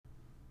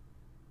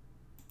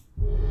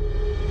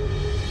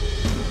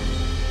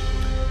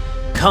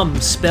Come,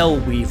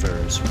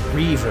 spellweavers,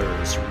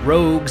 reavers,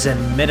 rogues,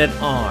 and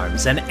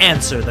men-at-arms, and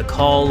answer the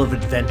call of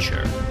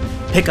adventure.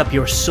 Pick up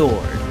your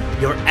sword,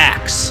 your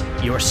axe,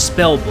 your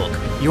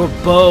spellbook, your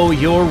bow,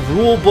 your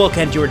rulebook,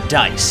 and your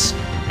dice,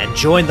 and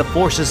join the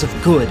forces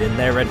of good in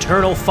their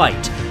eternal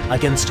fight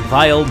against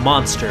vile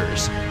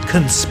monsters,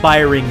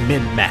 conspiring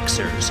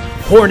min-maxers,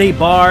 horny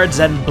bards,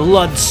 and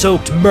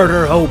blood-soaked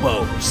murder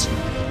hobos.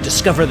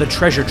 Discover the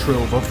treasure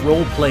trove of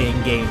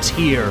role-playing games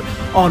here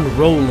on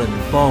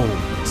Rollin'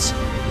 Bones.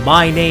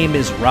 My name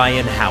is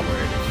Ryan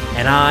Howard,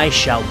 and I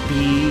shall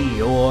be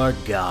your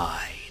guide.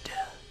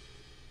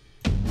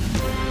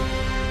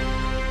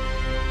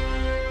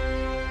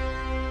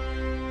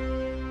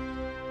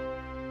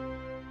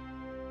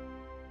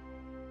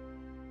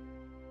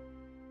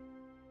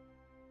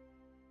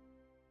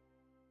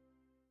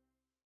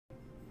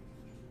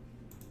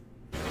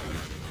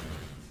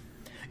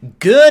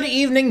 Good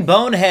evening,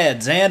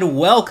 Boneheads, and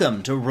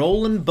welcome to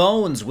Rollin'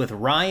 Bones with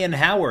Ryan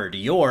Howard,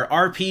 your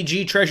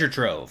RPG treasure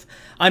trove.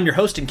 I'm your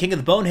host and king of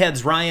the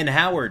Boneheads, Ryan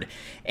Howard,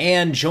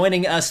 and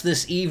joining us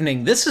this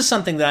evening, this is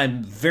something that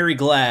I'm very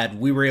glad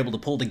we were able to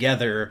pull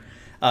together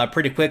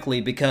pretty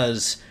quickly,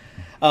 because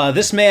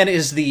this man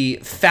is the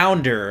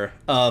founder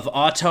of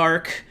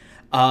Autark.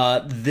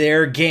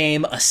 Their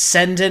game,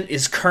 Ascendant,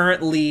 is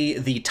currently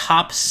the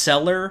top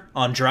seller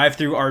on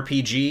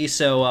DriveThruRPG,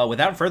 so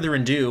without further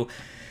ado,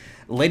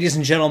 ladies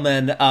and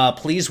gentlemen,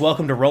 please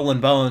welcome to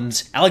Rollin'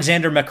 Bones,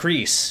 Alexander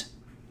Macrease.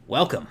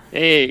 Welcome.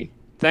 Hey,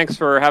 thanks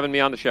for having me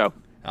on the show.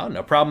 Oh,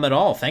 no problem at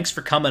all. Thanks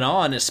for coming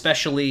on,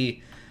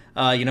 especially,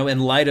 in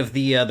light of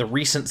the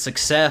recent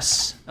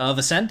success of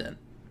Ascendant.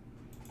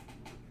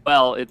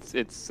 Well,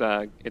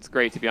 it's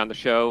great to be on the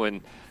show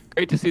and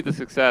great to see the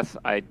success.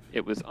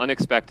 It was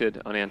unexpected,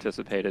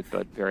 unanticipated,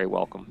 but very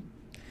welcome.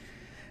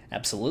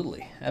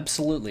 Absolutely,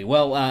 absolutely.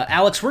 Well,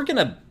 Alex, we're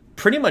gonna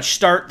pretty much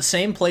start the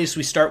same place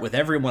we start with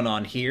everyone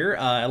on here.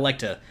 I like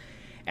to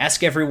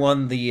ask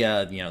everyone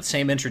the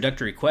same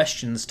introductory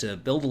questions to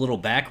build a little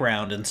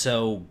background, and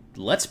so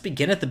let's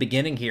begin at the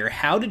beginning here.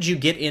 How did you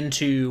get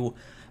into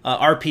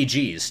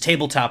RPGs,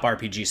 tabletop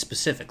RPGs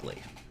specifically?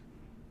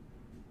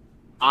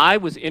 I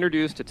was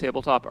introduced to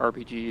tabletop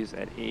RPGs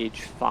at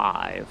age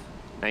 5,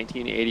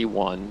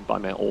 1981, by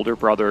my older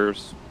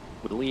brothers,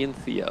 Willie and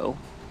Theo,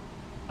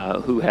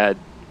 who had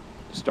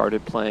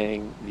started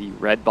playing the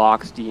Red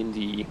Box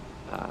D&D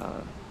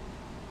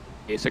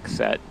basic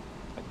set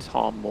by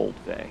Tom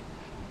Moldvay,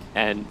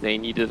 and they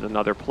needed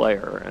another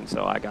player, and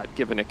so I got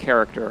given a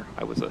character.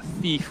 I was a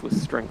thief with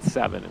strength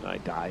 7, and I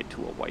died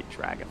to a white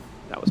dragon.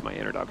 That was my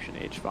introduction,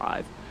 age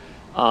 5.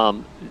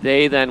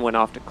 They then went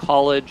off to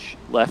college,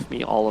 left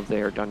me all of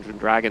their Dungeons &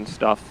 Dragons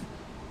stuff,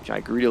 which I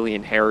greedily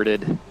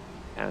inherited,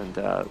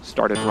 and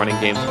started running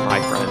games with my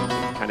friends,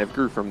 and kind of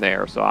grew from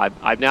there. So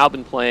I've now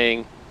been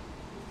playing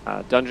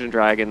Dungeons &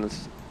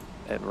 Dragons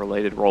and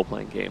related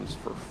role-playing games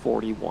for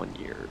 41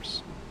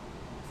 years.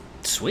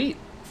 Sweet.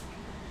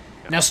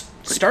 Now,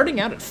 starting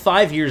out at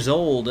 5 years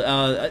old,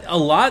 a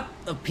lot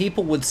of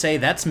people would say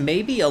that's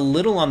maybe a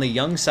little on the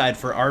young side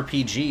for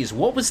RPGs.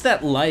 What was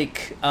that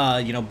like,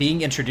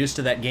 being introduced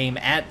to that game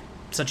at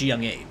such a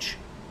young age?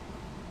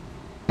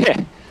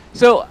 Yeah.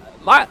 So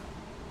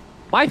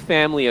my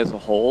family as a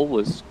whole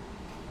was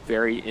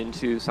very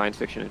into science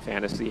fiction and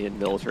fantasy and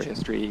military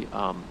history.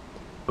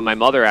 My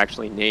mother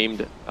actually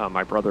named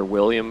my brother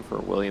William for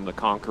William the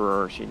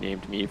Conqueror. She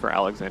named me for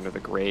Alexander the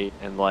Great.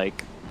 And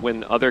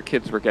when other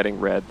kids were getting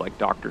read, like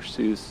Dr.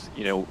 Seuss,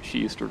 she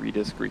used to read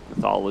us Greek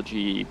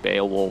mythology,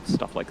 Beowulf,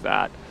 stuff like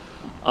that.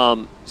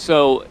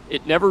 So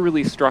it never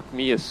really struck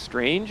me as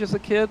strange as a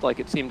kid.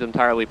 It seemed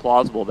entirely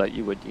plausible that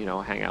you would,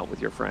 hang out with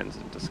your friends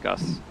and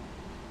discuss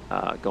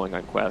going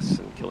on quests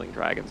and killing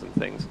dragons and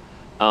things.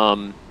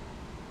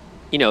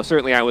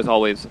 Certainly I was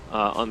always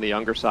on the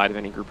younger side of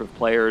any group of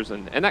players,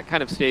 and that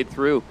kind of stayed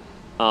through.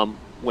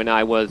 When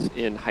I was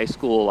in high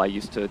school, I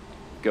used to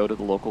go to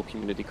the local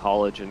community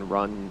college and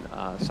run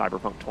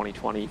Cyberpunk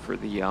 2020 for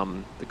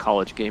the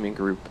college gaming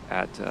group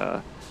at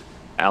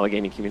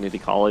Allegheny Community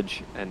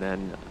College. And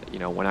then,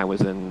 when I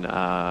was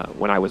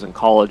in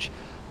college,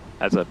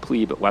 as a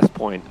plebe at West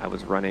Point, I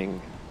was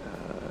running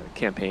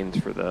campaigns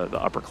for the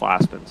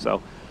upperclassmen.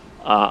 So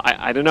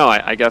I don't know.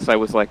 I guess I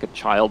was like a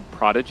child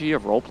prodigy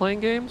of role-playing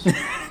games.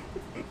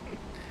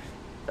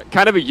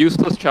 Kind of a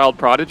useless child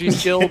prodigy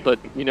skill, but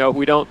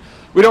we don't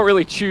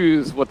really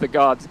choose what the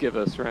gods give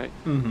us, right?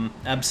 Mm-hmm.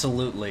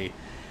 Absolutely.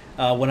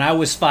 When I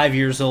was 5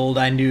 years old,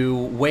 I knew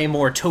way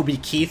more Toby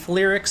Keith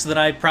lyrics than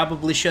I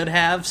probably should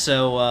have.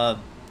 So,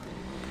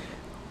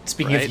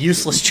 speaking of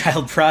useless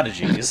child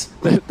prodigies,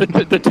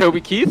 the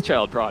Toby Keith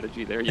child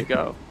prodigy. There you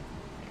go.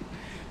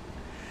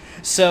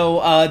 So,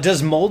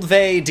 does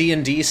Moldvay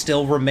D&D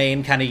still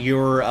remain kind of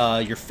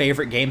your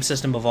favorite game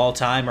system of all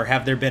time, or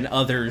have there been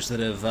others that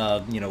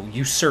have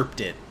usurped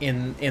it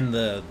in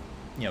the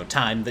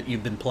time that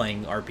you've been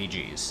playing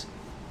RPGs?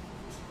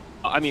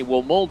 I mean,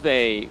 well,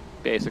 Moldvay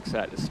basic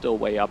set is still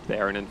way up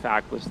there, and in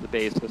fact was the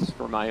basis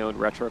for my own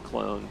retro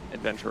clone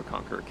Adventure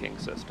Conquer King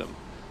system.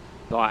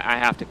 So I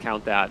have to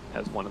count that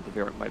as one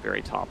of my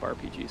very top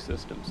RPG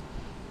systems.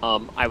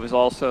 I was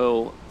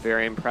also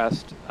very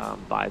impressed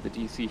by the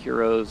DC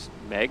Heroes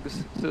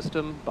Megs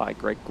system by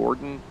Greg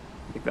Gordon.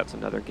 I think that's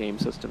another game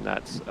system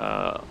that's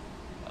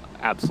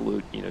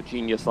absolute,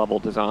 genius level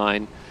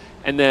design.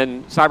 And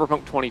then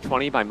Cyberpunk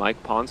 2020 by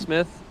Mike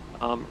Pondsmith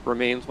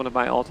remains one of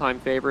my all-time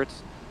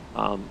favorites.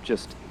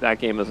 Just that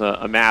game is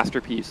a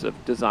masterpiece of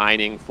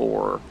designing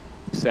for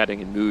the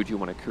setting and mood you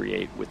want to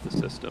create with the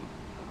system.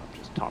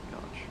 Just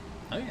top-notch.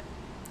 Oh yeah,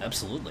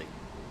 absolutely.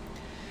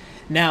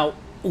 Now,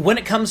 when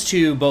it comes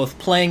to both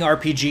playing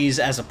RPGs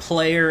as a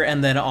player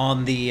and then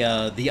on the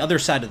other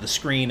side of the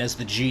screen as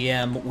the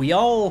GM, we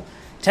all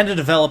tend to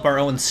develop our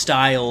own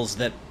styles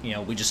that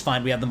we just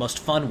find we have the most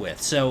fun with.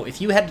 So,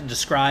 if you had to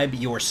describe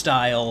your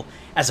style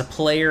as a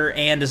player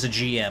and as a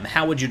GM,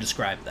 how would you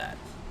describe that?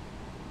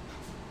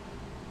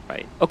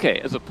 Right. Okay,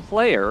 as a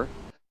player,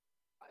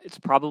 it's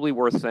probably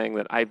worth saying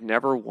that I've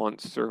never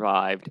once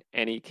survived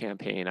any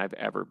campaign I've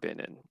ever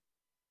been in.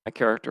 My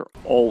character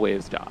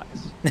always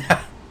dies.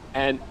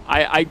 And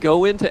I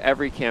go into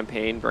every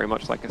campaign very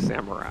much like a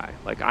samurai.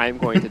 Like, I'm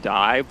going to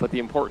die, but the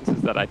importance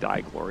is that I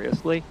die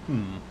gloriously.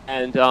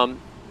 And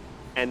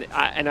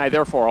I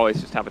therefore always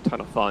just have a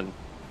ton of fun,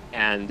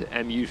 and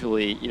am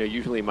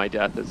usually my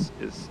death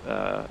is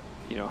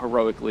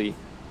heroically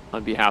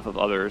on behalf of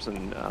others,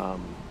 and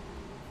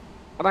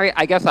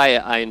I guess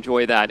I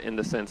enjoy that in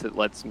the sense it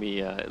lets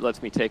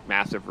me take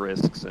massive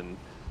risks, and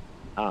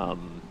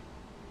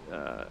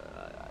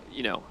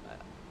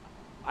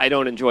I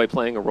don't enjoy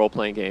playing a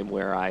role-playing game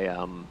where I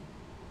am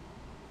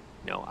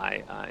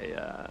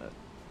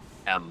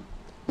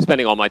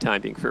spending all my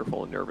time being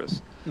fearful and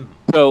nervous.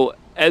 So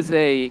as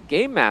a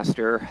game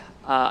master,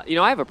 I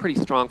have a pretty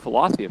strong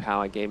philosophy of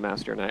how I game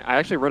master, and I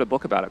actually wrote a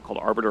book about it called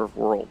Arbiter of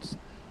Worlds,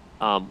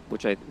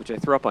 which I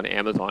threw up on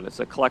Amazon. It's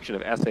a collection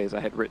of essays I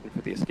had written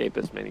for The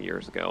Escapist many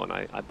years ago, and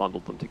I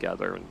bundled them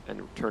together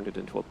and turned it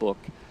into a book.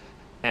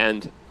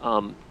 And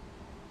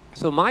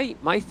so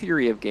my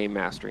theory of game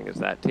mastering is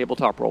that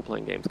tabletop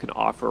role-playing games can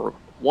offer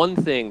one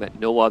thing that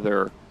no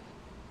other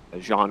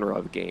genre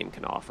of game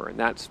can offer, and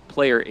that's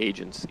player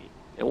agency.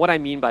 And what I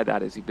mean by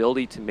that is the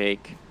ability to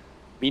make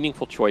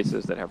meaningful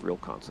choices that have real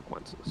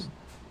consequences.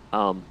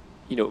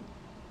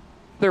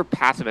 They're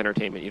passive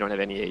entertainment. You don't have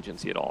any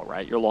agency at all,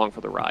 right? You're along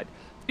for the ride.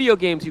 Video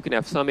games, you can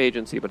have some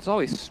agency, but it's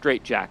always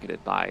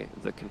straitjacketed by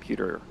the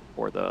computer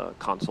or the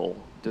console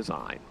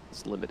design.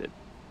 It's limited.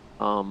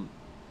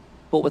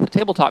 But with a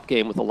tabletop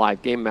game with a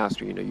live game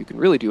master, you can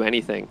really do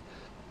anything.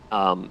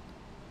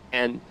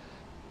 And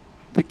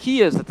the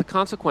key is that the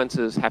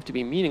consequences have to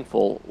be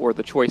meaningful or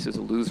the choice is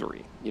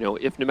illusory.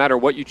 If no matter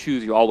what you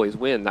choose, you always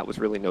win, that was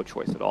really no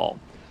choice at all.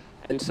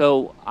 And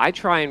so I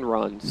try and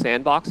run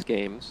sandbox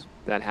games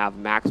that have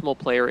maximal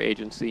player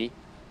agency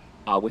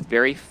with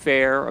very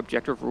fair,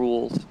 objective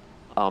rules,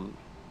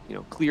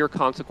 clear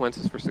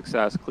consequences for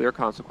success, clear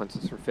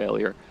consequences for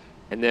failure.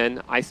 And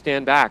then I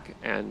stand back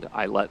and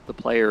I let the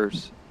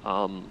players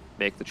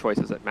make the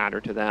choices that matter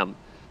to them.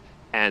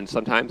 And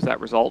sometimes that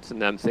results in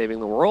them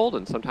saving the world,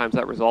 and sometimes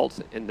that results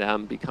in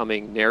them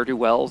becoming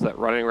ne'er-do-wells that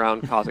running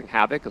around causing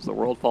havoc as the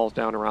world falls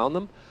down around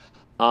them.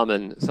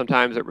 And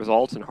sometimes it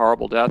results in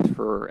horrible death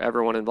for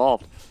everyone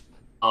involved.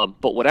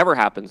 But whatever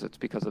happens, it's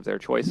because of their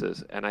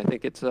choices, and I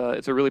think it's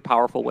a really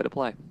powerful way to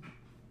play.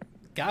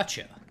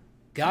 Gotcha.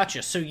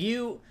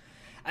 So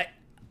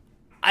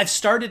I've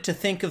started to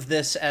think of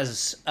this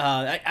as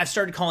I've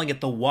started calling it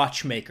the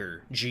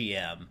watchmaker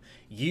GM.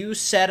 You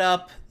set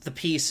up the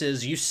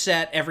pieces, you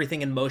set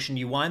everything in motion,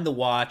 you wind the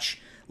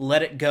watch,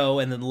 let it go,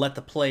 and then let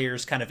the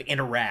players kind of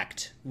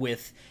interact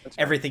with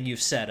everything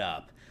you've set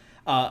up.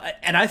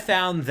 And I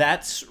found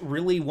that's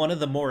really one of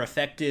the more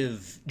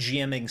effective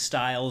GMing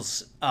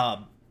styles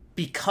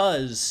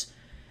because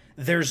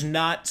there's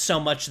not so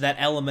much that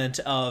element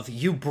of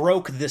you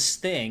broke this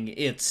thing.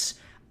 It's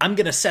I'm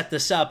going to set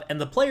this up, and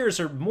the players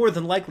are more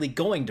than likely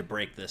going to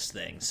break this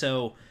thing.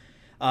 So,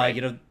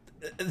 right.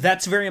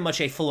 That's very much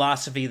a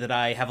philosophy that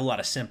I have a lot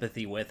of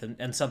sympathy with,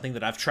 and something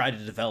that I've tried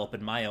to develop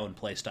in my own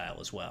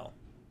playstyle as well.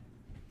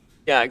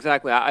 Yeah,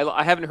 exactly.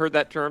 I haven't heard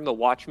that term, the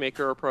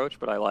watchmaker approach,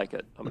 but I like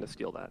it. I'm going to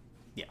steal that.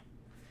 Yeah.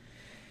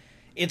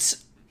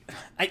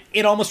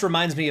 It almost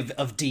reminds me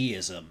of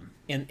deism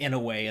in a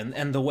way,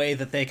 and the way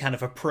that they kind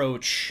of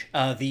approach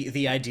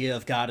the idea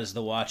of God as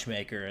the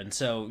watchmaker. And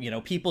so,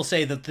 people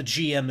say that the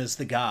GM is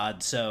the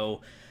God,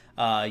 so...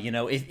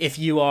 if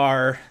you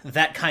are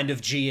that kind of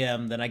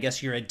GM, then I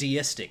guess you're a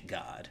deistic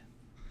god.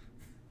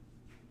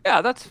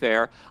 Yeah, that's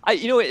fair.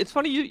 It's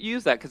funny you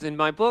use that, because in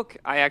my book,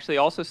 I actually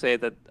also say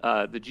that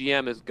the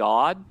GM is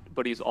God,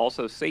 but he's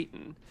also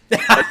Satan.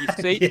 But he's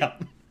Satan, yeah.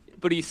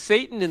 But he's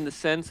Satan in the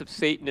sense of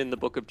Satan in the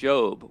Book of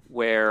Job,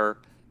 where,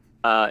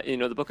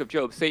 the Book of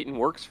Job, Satan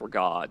works for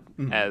God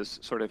as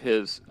sort of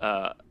his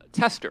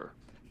tester.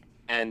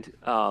 And,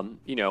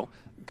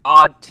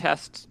 God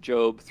tests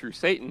Job through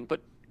Satan,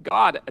 but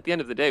God, at the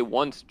end of the day,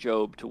 wants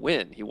Job to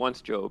win. He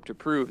wants Job to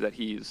prove that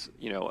he's,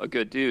 a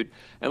good dude.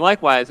 And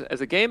likewise,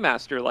 as a game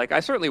master, I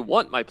certainly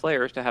want my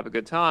players to have a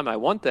good time. I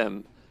want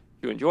them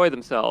to enjoy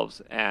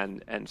themselves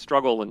and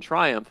struggle and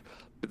triumph.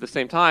 At the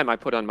same time, I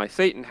put on my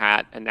Satan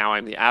hat, and now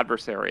I'm the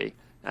adversary,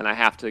 and I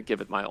have to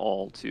give it my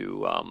all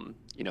to,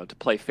 to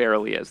play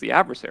fairly as the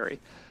adversary.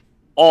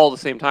 All at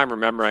the same time,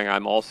 remembering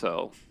I'm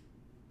also,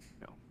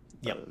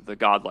 the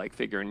godlike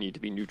figure and need to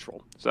be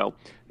neutral. So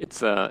it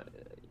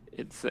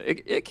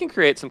can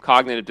create some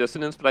cognitive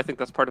dissonance, but I think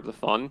that's part of the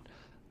fun.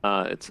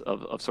 It's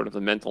of sort of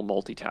the mental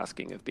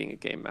multitasking of being a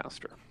game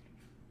master.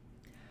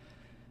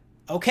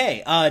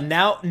 Okay,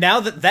 now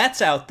that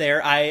that's out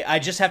there, I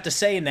just have to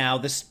say now,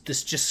 this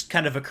just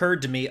kind of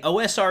occurred to me,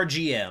 OSR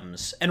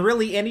GMs, and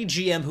really any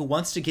GM who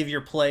wants to give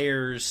your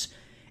players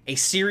a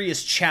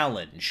serious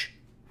challenge,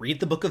 read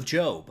the Book of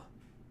Job.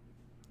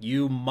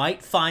 You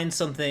might find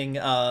something,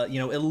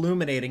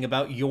 illuminating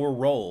about your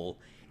role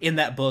in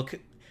that book,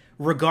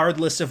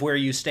 regardless of where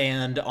you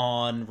stand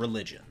on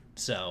religion.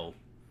 So,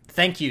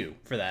 thank you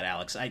for that,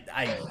 Alex. I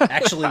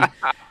actually...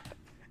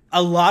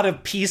 a lot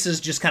of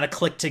pieces just kind of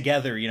click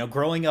together.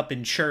 Growing up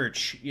in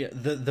church,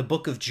 the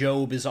Book of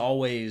Job is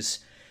always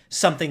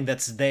something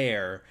that's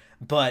there,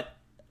 but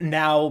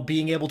now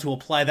being able to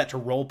apply that to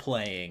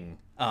role-playing,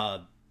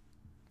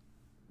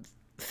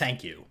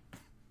 thank you.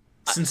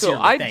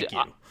 Sincerely, thank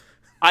you.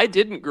 I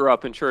didn't grow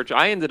up in church.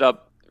 I ended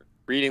up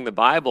reading the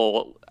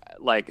Bible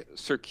like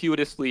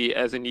circuitously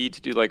as a need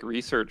to do like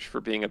research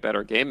for being a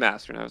better game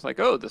master. And I was like,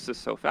 oh, this is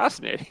so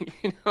fascinating.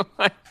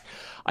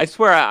 I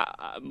swear,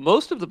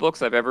 most of the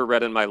books I've ever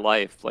read in my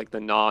life, like the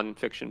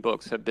non-fiction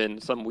books, have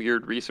been some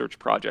weird research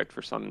project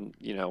for some,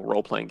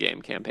 role-playing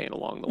game campaign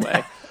along the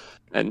way.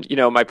 And,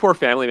 my poor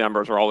family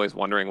members are always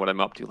wondering what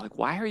I'm up to. Like,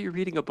 why are you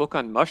reading a book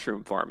on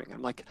mushroom farming?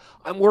 I'm like,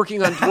 I'm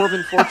working on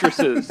dwarven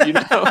fortresses,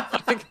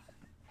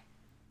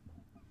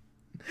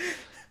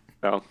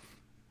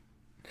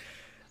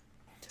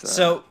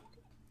 So,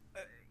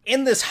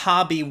 in this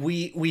hobby,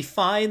 we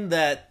find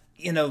that,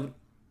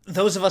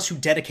 those of us who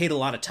dedicate a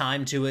lot of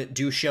time to it,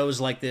 do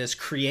shows like this,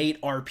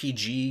 create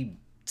RPG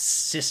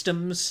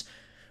systems,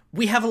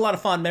 we have a lot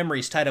of fond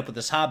memories tied up with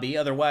this hobby.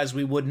 Otherwise,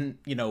 we wouldn't,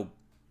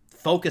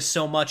 focus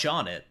so much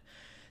on it.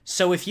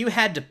 So if you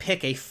had to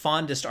pick a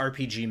fondest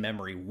RPG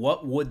memory,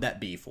 what would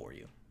that be for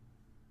you?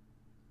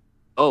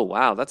 Oh,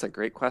 wow. That's a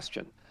great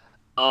question.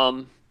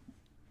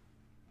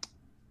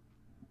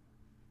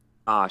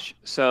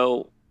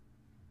 So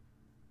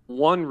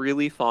one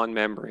really fond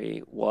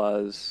memory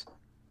was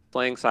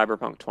playing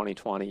Cyberpunk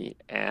 2020,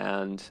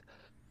 and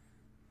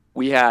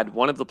we had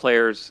one of the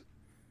players'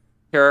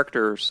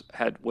 characters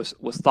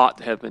was thought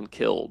to have been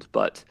killed,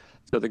 but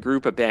so the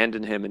group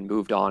abandoned him and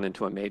moved on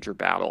into a major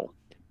battle.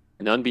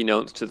 And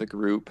unbeknownst to the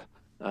group,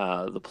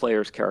 the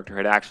player's character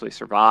had actually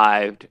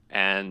survived,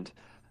 and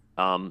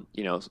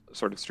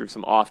sort of through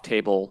some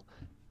off-table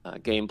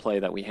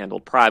gameplay that we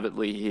handled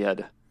privately, he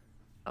had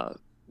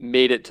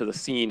made it to the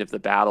scene of the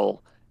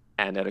battle,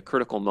 and at a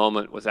critical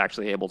moment was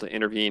actually able to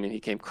intervene, and he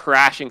came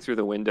crashing through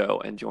the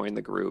window and joined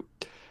the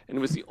group. And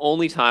it was the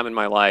only time in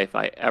my life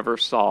I ever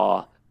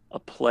saw a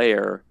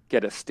player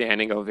get a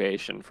standing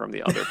ovation from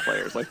the other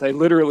players. Like, they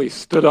literally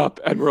stood up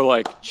and were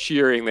like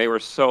cheering. They were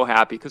so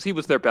happy because he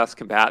was their best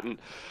combatant,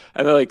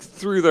 and they like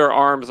threw their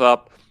arms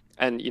up,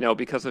 and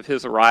because of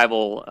his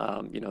arrival,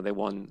 they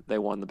won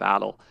the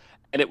battle.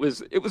 And it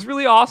was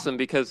really awesome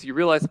because you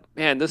realize,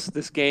 man,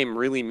 this game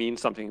really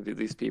means something to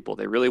these people.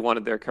 They really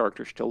wanted their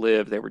characters to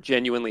live. They were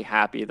genuinely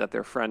happy that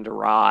their friend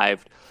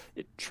arrived.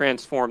 It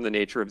transformed the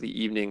nature of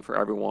the evening for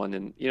everyone,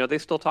 and they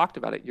still talked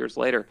about it years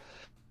later.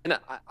 And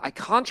I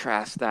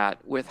contrast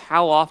that with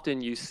how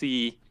often you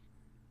see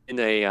in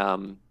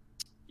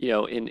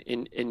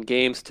in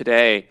games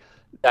today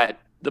that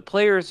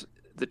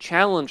the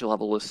challenge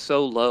level is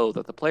so low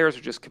that the players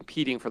are just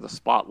competing for the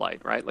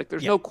spotlight, right? Like,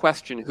 there's no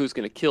question who's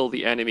going to kill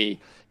the enemy.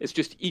 It's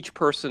just each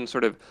person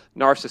sort of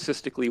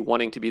narcissistically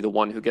wanting to be the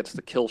one who gets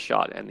the kill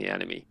shot and the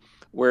enemy.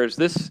 Whereas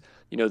this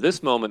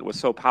moment was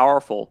so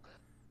powerful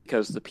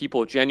because the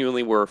people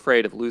genuinely were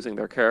afraid of losing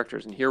their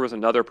characters. And here was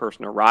another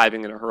person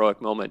arriving in a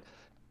heroic moment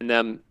and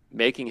them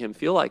making him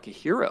feel like a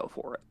hero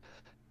for it.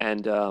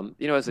 And,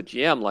 as a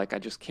GM, like, I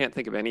just can't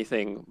think of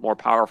anything more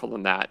powerful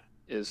than that,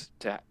 is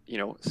to,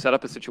 set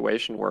up a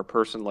situation where a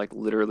person like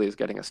literally is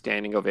getting a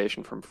standing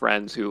ovation from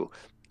friends who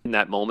in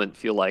that moment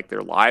feel like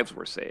their lives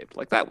were saved.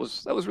 Like, that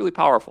was really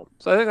powerful.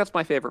 So I think that's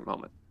my favorite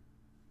moment.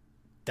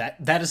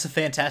 That is a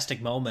fantastic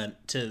moment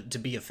to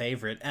be a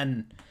favorite.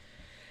 And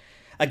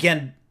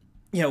again,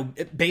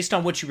 based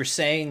on what you were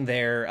saying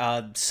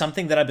there,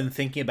 something that I've been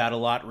thinking about a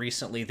lot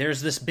recently,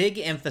 there's this big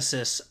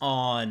emphasis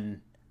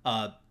on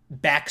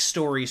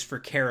backstories for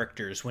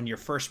characters when you're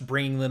first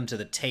bringing them to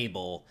the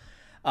table,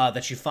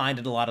 that you find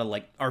in a lot of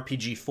like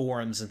RPG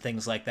forums and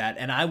things like that.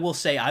 And I will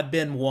say I've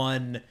been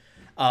one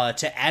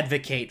to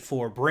advocate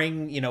for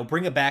bring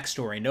a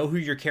backstory, know who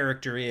your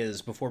character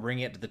is before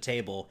bringing it to the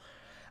table.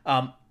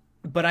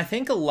 But I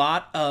think a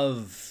lot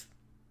of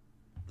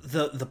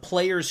the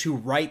players who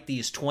write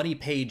these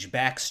 20-page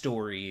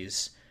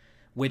backstories,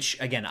 which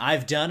again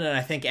I've done, and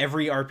I think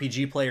every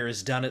RPG player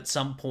has done at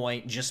some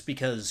point, just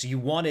because you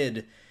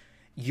wanted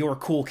your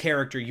cool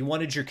character, you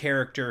wanted your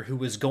character who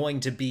was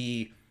going to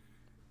be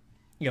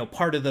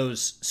part of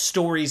those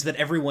stories that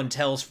everyone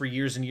tells for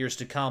years and years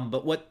to come.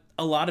 But what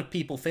a lot of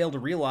people fail to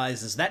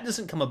realize is that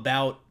doesn't come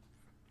about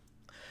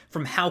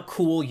from how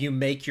cool you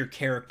make your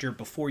character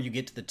before you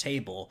get to the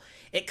table.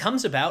 It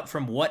comes about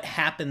from what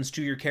happens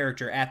to your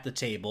character at the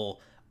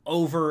table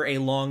over a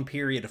long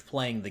period of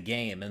playing the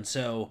game. And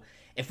so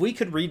if we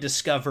could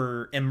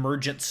rediscover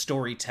emergent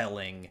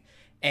storytelling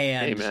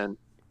and Amen.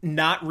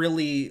 not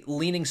really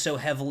leaning so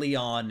heavily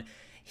on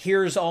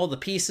here's all the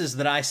pieces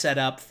that I set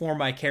up for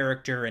my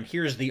character and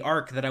here's the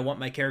arc that I want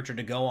my character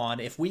to go on,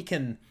 if we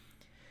can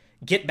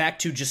get back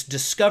to just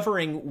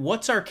discovering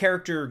what's our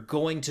character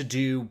going to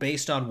do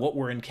based on what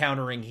we're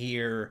encountering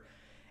here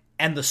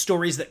and the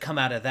stories that come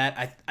out of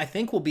that, I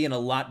think we'll be in a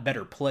lot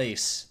better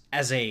place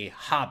as a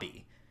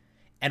hobby,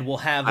 and we'll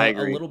have a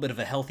little bit of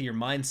a healthier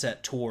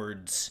mindset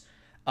towards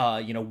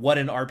what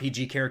an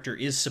RPG character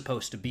is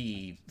supposed to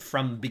be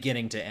from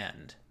beginning to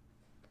end.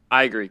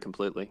 I agree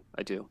completely.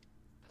 I do.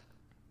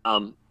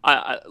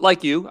 I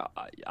like you,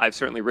 I've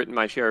certainly written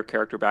my share of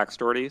character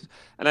backstories,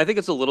 and I think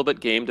it's a little bit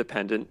game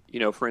dependent.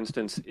 For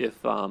instance, if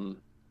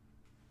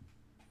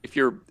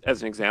you're,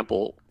 as an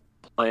example,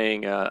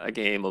 playing a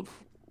game of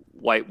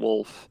White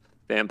Wolf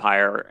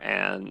Vampire,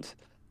 and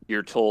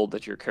you're told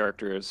that your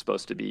character is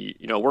supposed to be,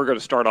 we're going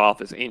to start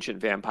off as ancient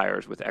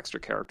vampires with extra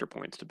character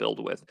points to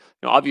build with.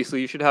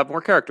 Obviously, you should have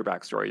more character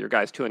backstory. Your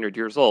guy's 200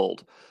 years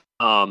old.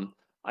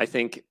 I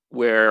think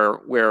where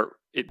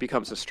it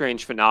becomes a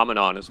strange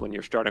phenomenon is when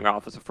you're starting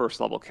off as a first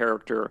level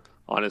character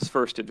on his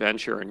first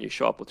adventure and you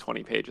show up with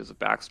 20 pages of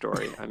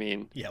backstory. I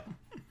mean, yep.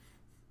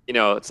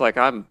 It's like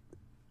I'm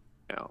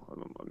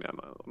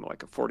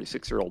like a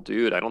 46-year-old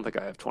dude. I don't think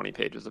I have 20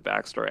 pages of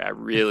backstory. I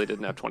really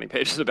didn't have 20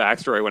 pages of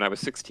backstory when I was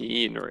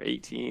 16 or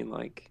 18,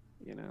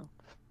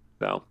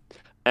 So,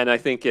 and I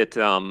think it,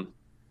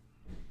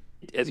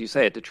 as you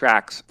say, it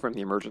detracts from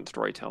the emergent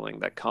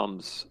storytelling that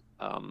comes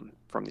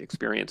from the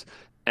experience.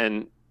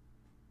 And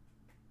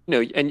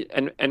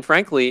and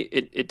frankly,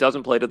 it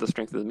doesn't play to the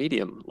strength of the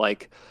medium.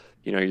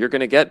 You're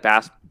going to get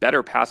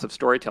better passive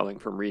storytelling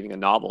from reading a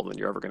novel than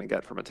you're ever going to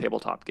get from a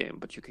tabletop game,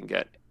 but you can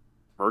get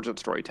emergent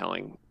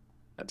storytelling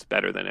that's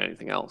better than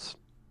anything else.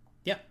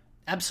 Yeah,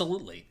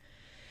 absolutely.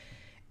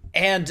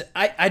 And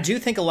I do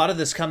think a lot of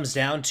this comes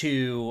down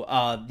to,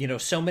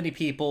 so many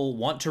people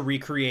want to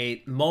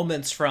recreate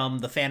moments from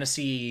the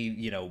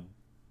fantasy,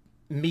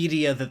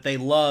 media that they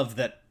love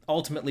that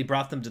ultimately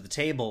brought them to the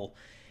table.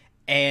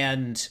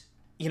 And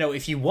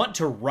if you want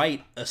to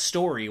write a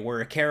story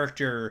where a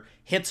character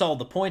hits all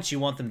the points you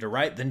want them to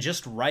write, then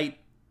just write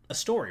a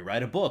story,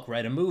 write a book,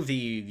 write a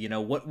movie,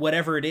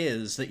 whatever it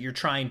is that you're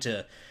trying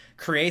to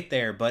create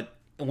there. But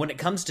when it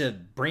comes to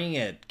bringing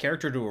a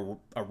character to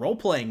a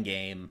role-playing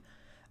game,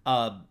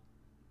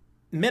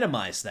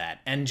 minimize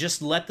that and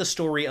just let the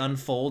story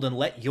unfold and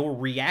let your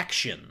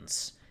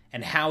reactions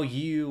and how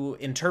you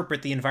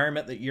interpret the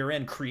environment that you're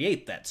in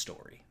create that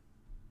story.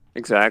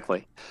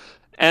 Exactly.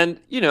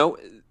 And,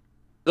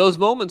 those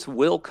moments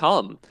will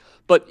come.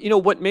 But,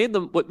 what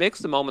makes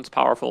the moments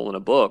powerful in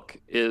a book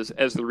is,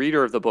 as the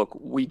reader of the book,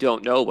 we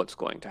don't know what's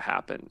going to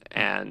happen.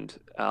 And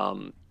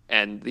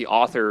the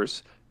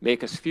authors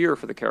make us fear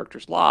for the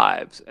characters'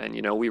 lives. And,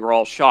 we were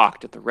all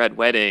shocked at the Red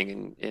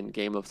Wedding in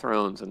Game of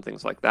Thrones and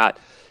things like that.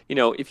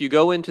 If you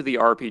go into the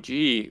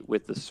RPG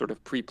with this sort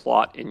of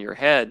pre-plot in your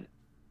head,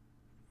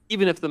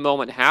 even if the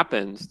moment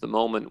happens, the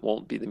moment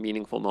won't be the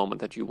meaningful moment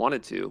that you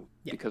wanted to,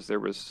 because it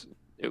was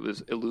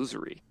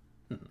illusory.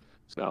 Mm-hmm.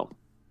 So,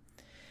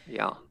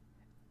 yeah.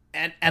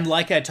 And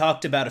like I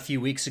talked about a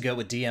few weeks ago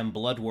with DM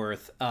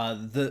Bloodworth,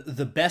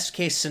 the best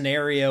case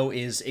scenario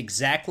is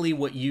exactly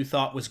what you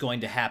thought was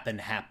going to happen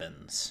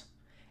happens.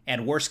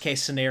 And worst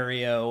case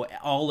scenario,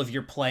 all of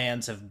your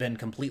plans have been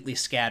completely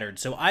scattered.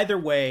 So either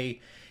way,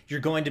 you're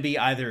going to be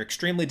either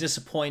extremely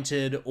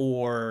disappointed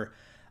or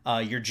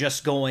you're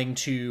just going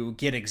to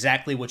get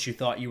exactly what you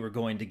thought you were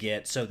going to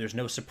get. So there's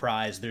no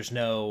surprise. There's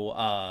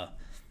no,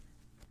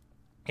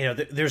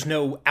 there's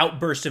no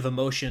outburst of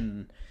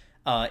emotion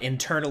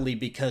internally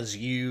because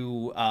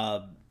you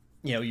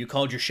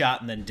called your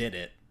shot and then did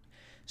it.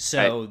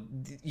 So,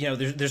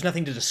 there's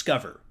nothing to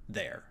discover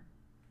there.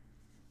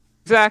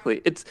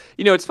 Exactly. It's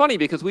funny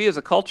because we as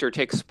a culture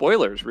take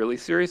spoilers really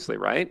seriously,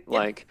 right?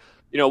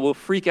 Yeah. We'll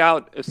freak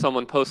out if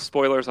someone posts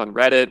spoilers on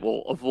Reddit.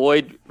 We'll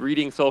avoid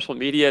reading social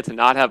media to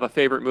not have a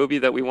favorite movie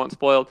that we want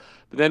spoiled.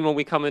 But then when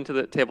we come into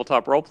the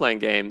tabletop role-playing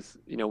games,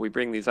 we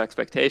bring these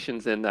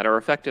expectations in that are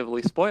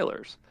effectively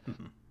spoilers.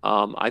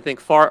 Mm-hmm. I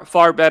think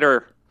far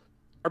better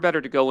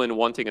to go in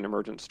wanting an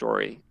emergent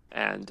story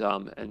and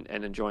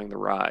enjoying the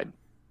ride.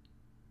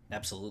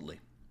 Absolutely.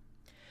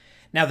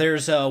 Now,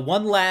 there's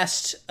one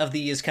last of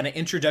these kind of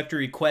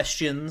introductory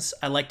questions.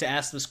 I like to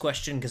ask this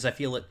question because I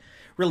feel it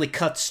really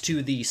cuts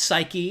to the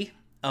psyche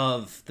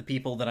of the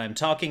people that I'm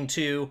talking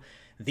to.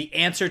 The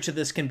answer to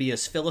this can be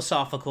as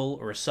philosophical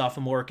or as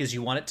sophomoric as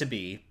you want it to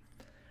be.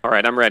 All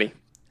right, I'm ready.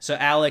 So,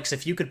 Alex,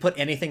 if you could put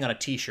anything on a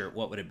t-shirt,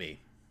 what would it be?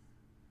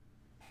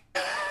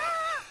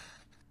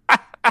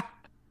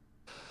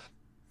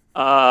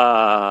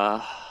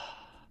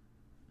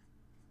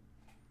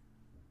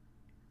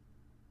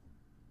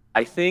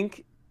 I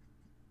think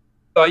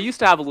so. I used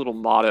to have a little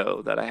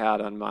motto that I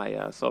had on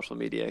my social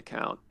media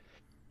account,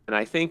 and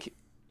I think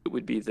it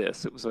would be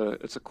this.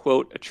 It's a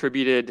quote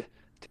attributed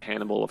to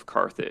Hannibal of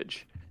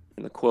Carthage,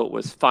 and the quote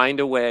was "Find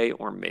a way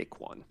or make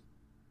one."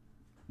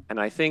 And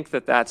I think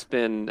that that's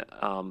been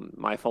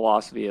my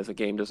philosophy as a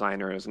game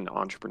designer, as an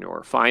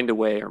entrepreneur: find a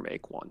way or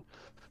make one.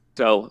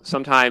 So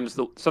sometimes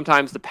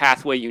the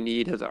pathway you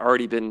need has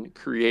already been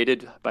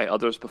created by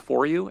others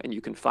before you, and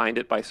you can find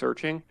it by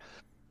searching.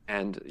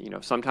 And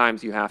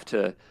sometimes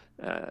uh,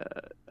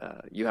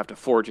 you have to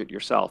forge it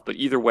yourself. But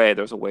either way,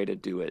 there's a way to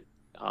do it,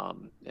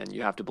 and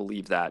you have to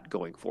believe that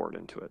going forward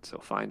into it. So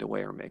find a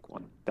way or make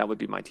one. That would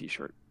be my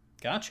T-shirt.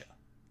 Gotcha.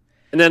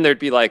 And then there'd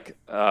be like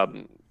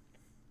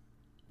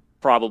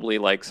probably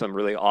like some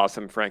really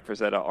awesome Frank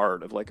Frazetta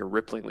art of like a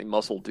ripplingly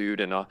muscled dude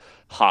and a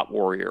hot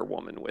warrior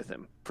woman with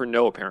him for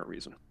no apparent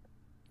reason.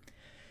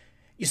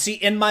 You see,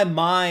 in my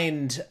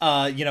mind,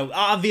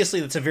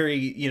 obviously that's a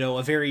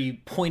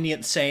very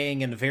poignant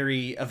saying and a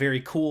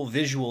very cool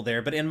visual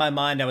there. But in my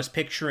mind, I was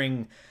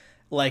picturing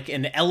like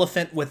an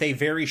elephant with a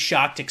very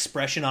shocked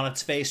expression on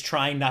its face,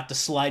 trying not to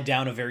slide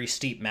down a very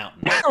steep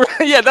mountain.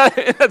 Yeah,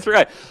 that's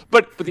right.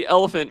 But the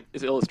elephant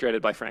is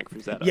illustrated by Frank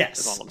Frazetta. Yes,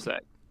 is all I'm saying.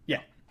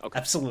 Yeah, okay.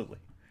 Absolutely.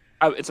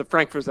 It's a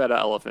Frank Frazetta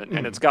elephant,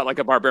 and it's got like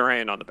a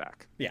barbarian on the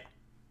back. Yeah.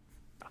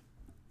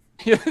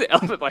 The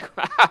elephant, like,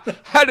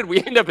 how did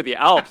we end up in the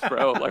Alps,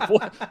 bro?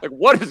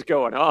 What is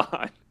going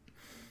on?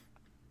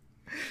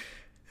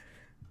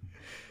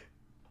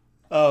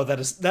 Oh,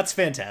 that's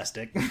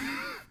fantastic.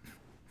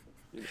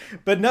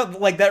 But no,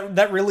 like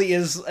that really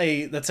is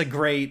that's a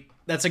great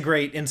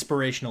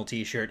inspirational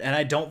T-shirt, and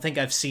I don't think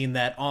I've seen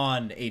that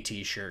on a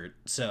T-shirt.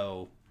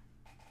 So,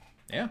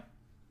 yeah.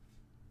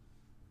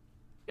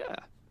 Yeah.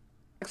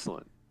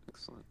 Excellent.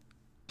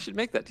 I should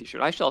make that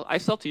T-shirt. I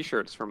sell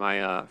T-shirts on my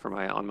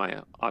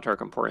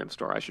Autark Emporium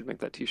store. I should make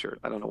that T-shirt.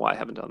 I don't know why I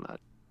haven't done that.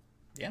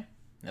 Yeah,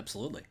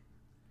 absolutely.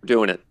 We're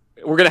doing it.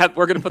 We're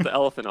gonna put the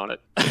elephant on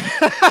it.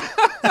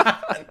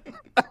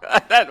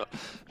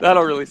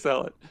 That'll really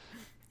sell it.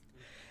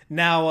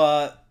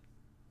 Now,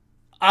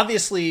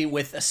 obviously,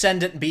 with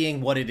Ascendant being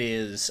what it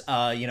is,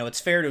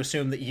 it's fair to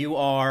assume that you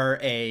are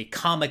a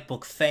comic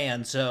book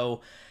fan.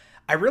 So,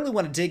 I really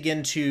want to dig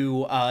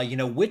into,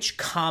 which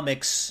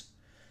comics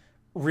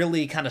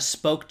really kind of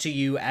spoke to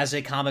you as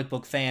a comic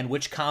book fan.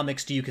 Which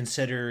comics do you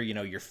consider,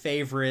 your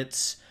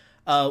favorites?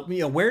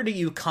 Where do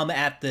you come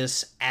at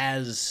this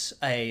as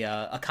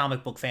a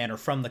comic book fan or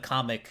from the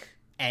comic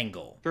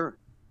angle? Sure.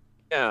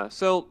 Yeah.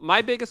 So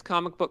my biggest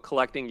comic book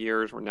collecting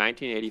years were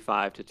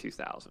 1985 to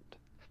 2000.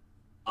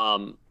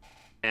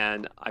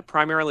 And I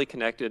primarily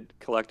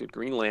collected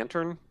Green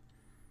Lantern,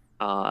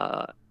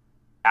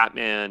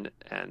 Batman,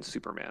 and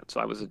Superman.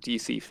 So I was a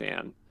DC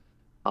fan.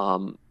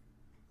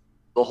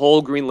 The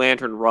whole Green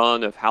Lantern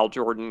run of Hal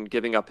Jordan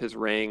giving up his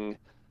ring,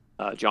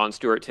 John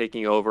Stewart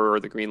taking over,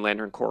 the Green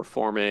Lantern Corps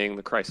forming,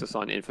 the Crisis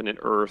on Infinite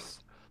Earth,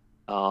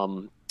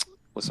 was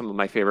some of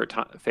my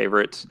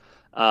favorites.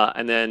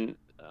 And then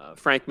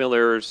Frank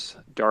Miller's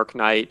Dark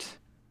Knight,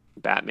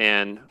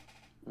 Batman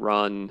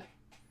run,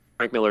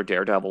 Frank Miller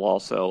Daredevil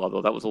also,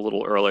 although that was a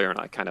little earlier and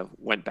I kind of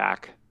went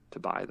back to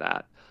buy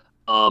that.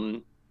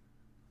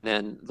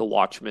 Then the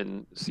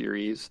Watchmen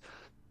series.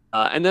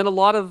 And then a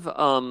lot of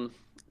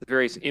the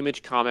various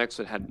Image comics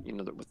that had,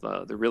 with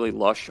the really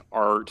lush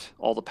art,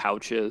 all the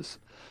pouches.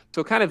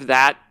 So kind of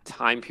that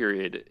time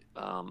period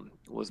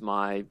was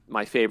my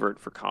favorite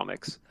for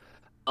comics.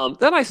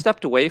 Then I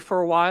stepped away for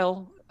a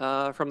while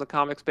from the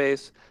comic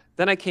space.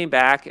 Then I came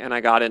back and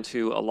I got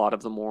into a lot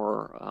of the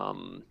more,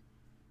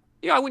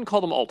 I wouldn't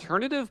call them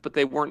alternative, but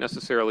they weren't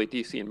necessarily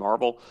DC and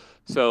Marvel.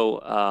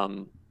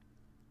 So,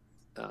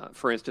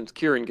 for instance,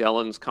 Kieran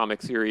Gillen's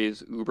comic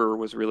series Uber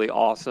was really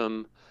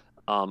awesome,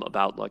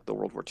 about like the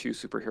World War II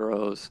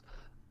superheroes.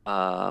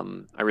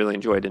 I really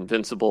enjoyed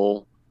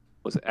Invincible,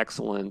 was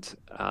excellent.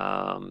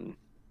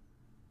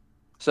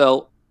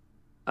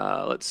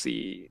 Let's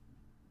see.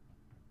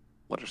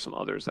 What are some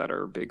others that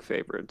are big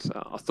favorites?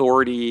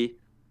 Authority,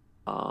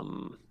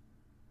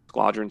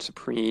 Squadron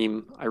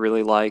Supreme, I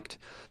really liked.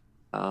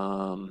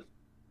 And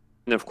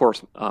of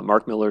course,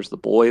 Mark Miller's The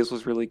Boys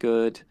was really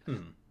good.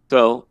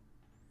 So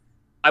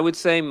I would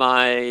say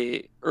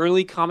my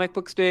early comic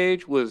book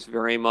stage was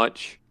very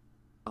much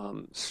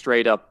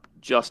straight up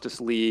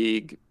Justice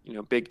League,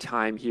 big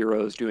time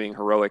heroes doing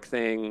heroic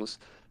things,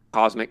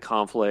 cosmic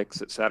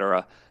conflicts,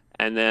 etc.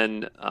 And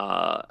then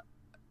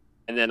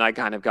I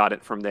kind of got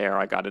it from there.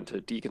 I got into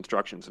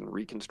deconstructions and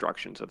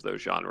reconstructions of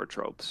those genre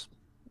tropes,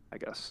 I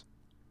guess.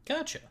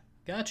 Gotcha.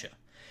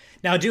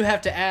 Now, I do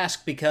have to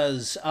ask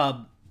because,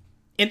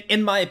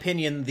 in my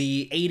opinion,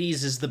 the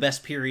 80s is the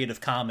best period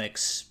of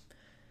comics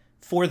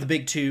for the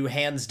big two,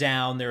 hands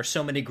down. There are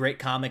so many great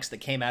comics that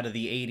came out of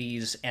the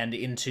 80s and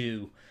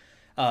into,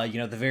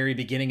 the very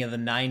beginning of the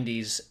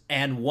 90s.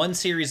 And one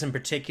series in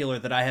particular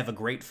that I have a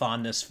great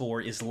fondness for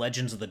is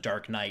Legends of the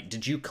Dark Knight.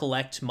 Did you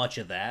collect much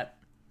of that?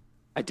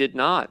 I did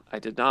not.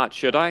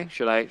 Should I?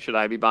 Should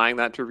I be buying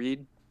that to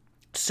read?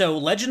 So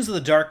Legends of the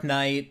Dark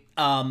Knight,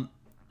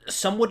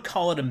 some would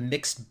call it a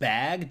mixed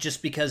bag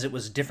just because it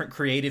was different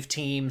creative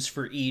teams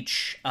for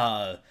each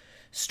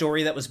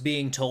story that was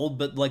being told,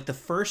 but like the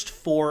first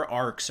 4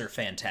 arcs are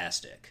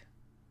fantastic.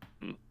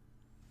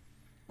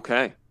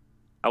 Okay,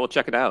 I will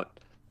check it out.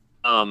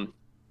 I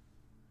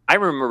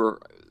remember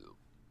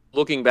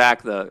looking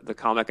back, the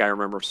comic I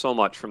remember so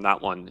much from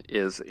that one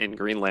is in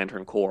Green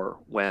Lantern Corps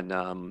when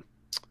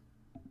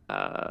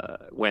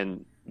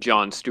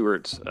John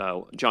Stewart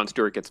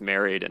gets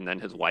married and then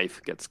his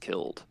wife gets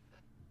killed.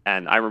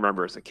 And I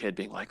remember as a kid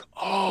being like,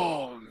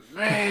 "Oh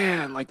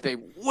man, like they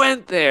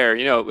went there."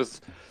 It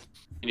was,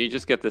 and you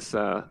just get this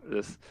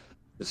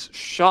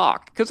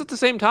shock because at the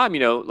same time,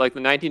 like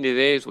the 1980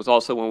 days was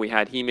also when we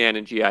had He-Man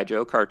and GI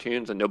Joe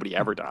cartoons, and nobody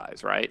ever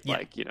dies, right? Yeah.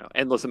 Like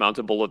endless amounts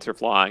of bullets are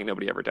flying,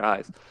 nobody ever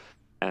dies,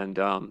 and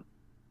it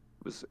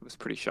was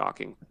pretty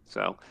shocking.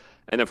 So,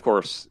 and of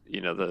course,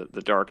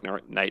 the Dark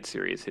Knight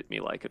series hit me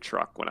like a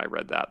truck when I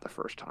read that the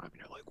first time.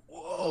 You're like,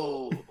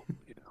 "Whoa,"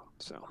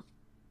 So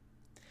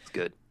it's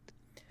good.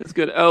 It's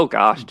good. Oh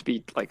gosh, to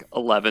be like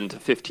 11 to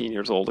 15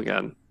 years old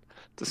again,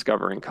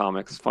 discovering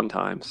comics, fun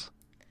times.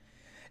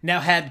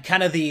 Now, had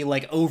kind of the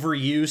like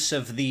overuse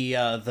of the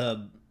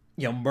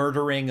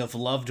murdering of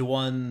loved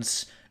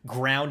ones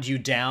ground you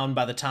down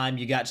by the time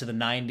you got to the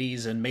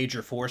 90s and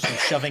Major Force was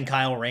shoving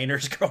Kyle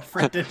Rayner's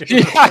girlfriend into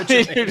the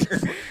refrigerator?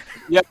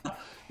 Yeah.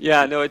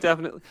 Yeah, no, it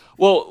definitely.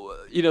 Well,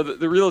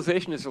 the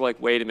realization is they're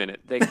like, wait a minute,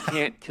 they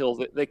can't kill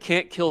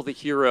the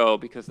hero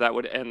because that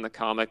would end the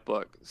comic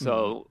book.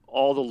 So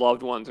all the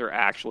loved ones are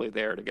actually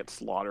there to get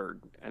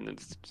slaughtered, and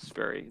it's just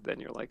then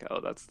you're like,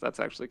 oh, that's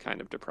actually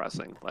kind of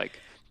depressing. Like,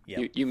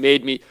 yep. you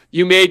made me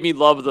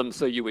love them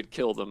so you would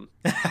kill them.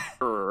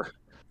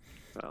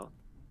 So,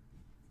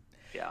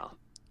 yeah,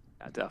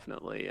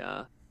 definitely,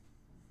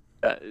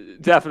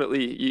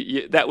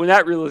 definitely. That when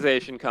that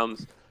realization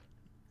comes.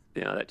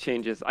 That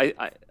changes. Yeah.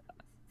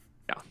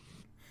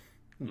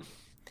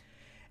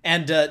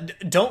 And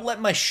don't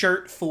let my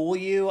shirt fool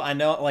you. I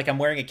know, like, I'm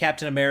wearing a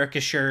Captain America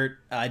shirt.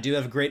 I do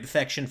have a great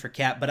affection for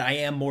Cap, but I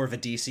am more of a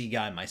DC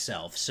guy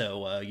myself.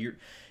 So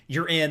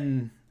you're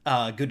in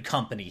good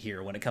company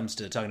here when it comes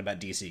to talking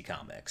about DC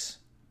comics.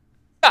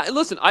 Yeah,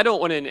 listen, I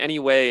don't want to in any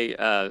way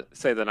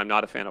say that I'm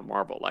not a fan of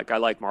Marvel. Like, I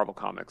like Marvel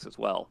comics as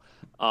well.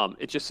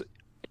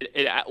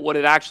 What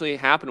had actually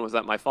happened was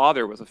that my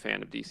father was a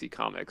fan of DC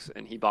Comics,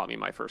 and he bought me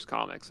my first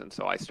comics, and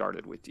so I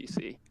started with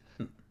DC.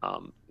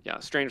 Yeah,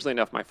 strangely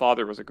enough, my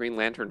father was a Green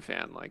Lantern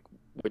fan, like,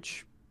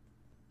 which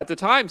at the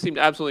time seemed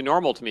absolutely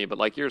normal to me, but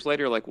like years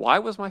later, like, why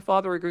was my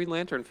father a Green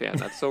Lantern fan?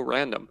 That's so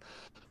random.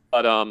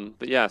 But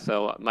yeah,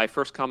 so my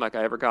first comic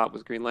I ever got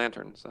was Green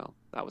Lantern, so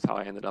that was how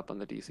I ended up on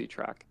the DC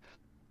track.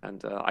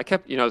 And I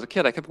kept, as a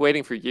kid, I kept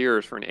waiting for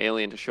years for an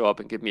alien to show up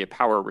and give me a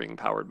power ring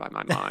powered by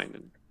my mind,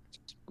 and it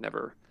just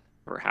never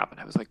happened.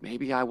 I was like,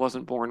 maybe I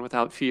wasn't born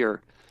without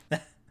fear.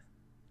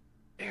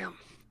 Damn.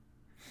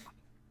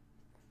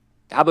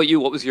 How about you?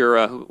 What was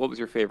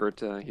your favorite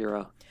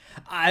hero?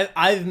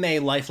 I've been a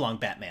lifelong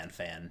Batman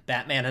fan.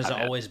 Batman has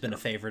always been a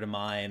favorite of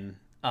mine.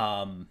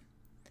 And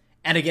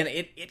again,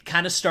 it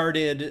kind of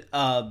started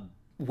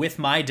with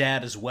my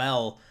dad as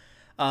well.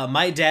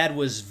 My dad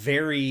was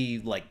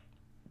very like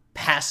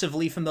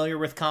passively familiar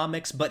with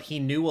comics, but he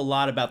knew a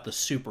lot about the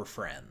Super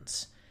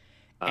Friends.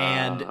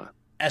 And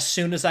as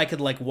soon as I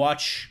could like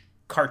watch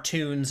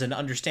cartoons and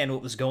understand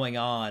what was going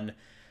on,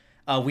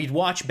 we'd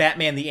watch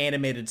Batman the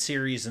Animated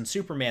Series and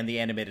Superman the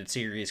Animated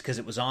Series because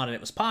it was on and it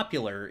was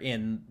popular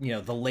in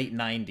the late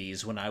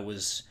 90s when I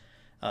was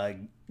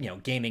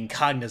gaining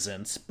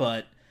cognizance.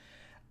 But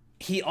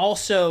he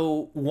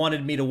also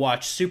wanted me to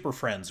watch Super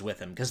Friends with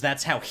him because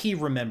that's how he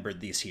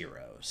remembered these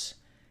heroes.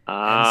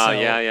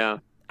 Yeah.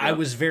 I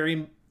was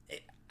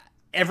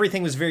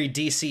everything was very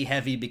DC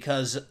heavy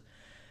because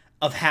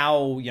of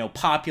how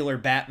popular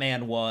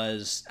Batman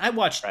was. I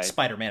watched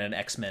Spider-Man and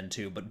X-Men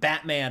too, but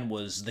Batman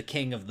was the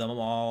king of them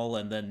all,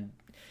 and then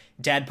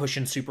Dad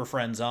pushing Super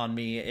Friends on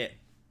me,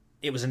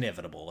 it was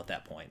inevitable at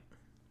that point.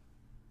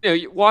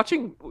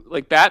 Watching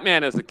like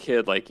Batman as a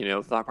kid, like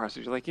the thought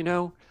process, you're like,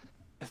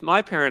 if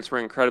my parents were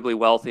incredibly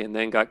wealthy and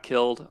then got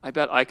killed, I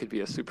bet I could be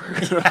a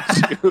superhero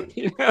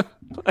too.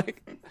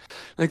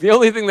 Like the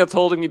only thing that's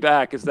holding me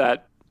back is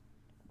that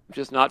I'm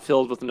just not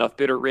filled with enough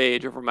bitter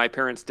rage over my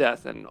parents'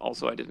 death, and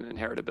also I didn't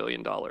inherit $1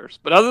 billion.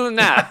 But other than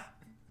that,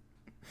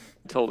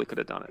 I totally could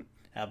have done it.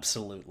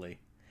 Absolutely.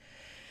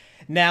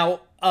 Now,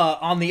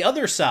 on the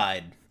other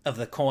side of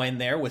the coin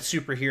there with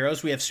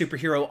superheroes, we have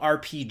superhero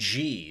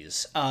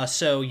RPGs.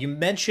 So you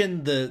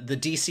mentioned the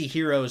DC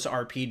Heroes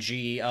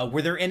RPG.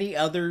 Were there any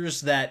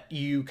others that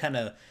you kind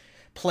of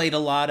played a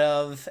lot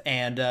of?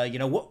 And,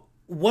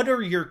 what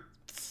are your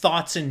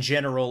thoughts in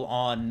general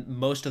on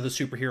most of the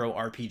superhero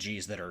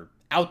RPGs that are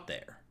out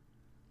there?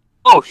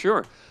 Oh,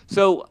 sure.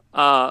 So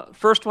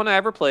first one I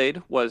ever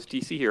played was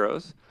DC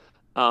Heroes.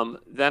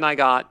 Then I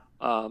got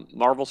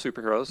Marvel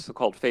Superheroes, so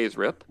called Phase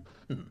Rip,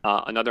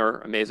 another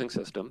amazing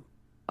system.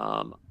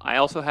 I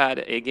also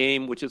had a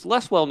game which is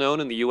less well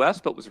known in the US,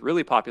 but was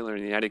really popular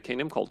in the United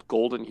Kingdom called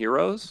Golden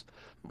Heroes,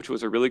 which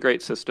was a really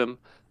great system.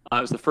 It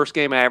was the first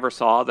game I ever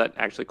saw that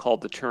actually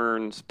called the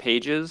turns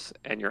pages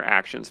and your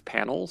actions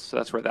panels. So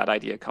that's where that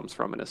idea comes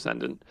from in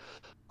Ascendant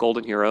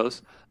Golden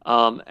Heroes.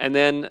 And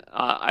then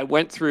I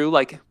went through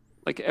like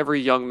every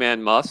young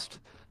man must.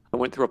 I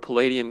went through a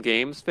Palladium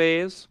Games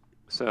phase.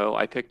 So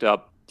I picked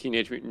up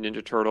Teenage Mutant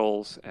Ninja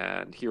Turtles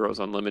and Heroes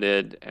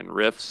Unlimited and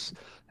Rifts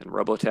and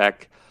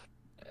Robotech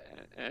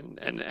and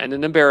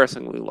an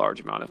embarrassingly large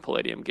amount of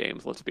Palladium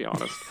games, let's be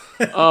honest.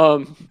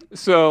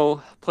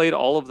 So played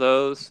all of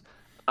those.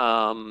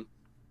 Um,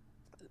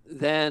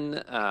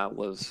 then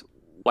was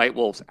White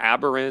Wolf's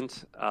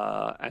Aberrant,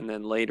 and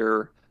then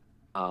later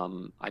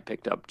I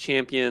picked up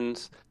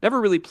Champions.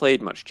 Never really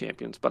played much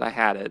Champions, but I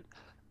had it.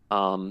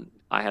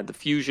 I had the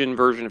Fusion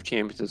version of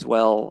Champions as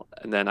well,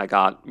 and then I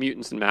got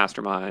Mutants and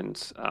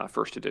Masterminds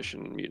first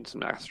edition, Mutants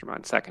and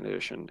Masterminds second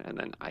edition, and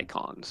then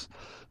Icons.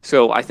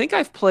 So I think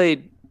I've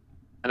played,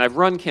 and I've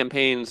run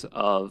campaigns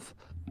of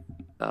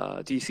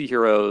DC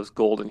Heroes,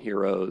 Golden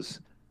Heroes,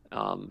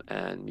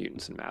 and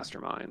Mutants and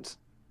Masterminds.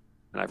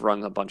 And I've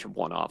run a bunch of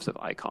one-offs of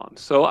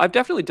Icons. So I've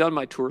definitely done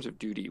my tours of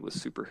duty with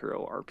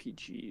superhero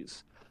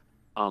RPGs.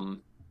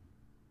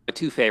 My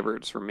two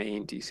favorites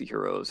remain DC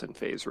Heroes and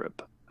Phase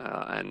Rip,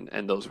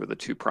 and those were the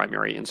two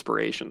primary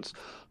inspirations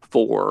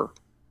for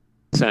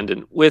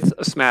Ascendant, with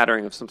a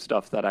smattering of some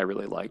stuff that I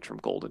really liked from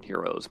Golden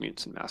Heroes,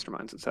 Mutants and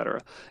Masterminds, etc.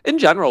 In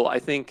general, I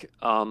think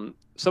some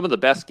of the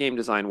best game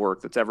design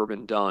work that's ever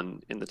been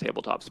done in the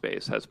tabletop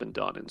space has been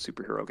done in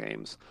superhero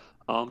games.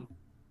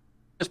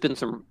 There's been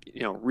some,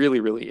 really,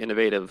 really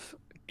innovative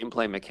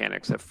gameplay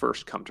mechanics that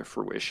first come to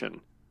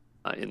fruition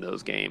in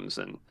those games,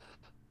 and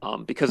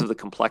because of the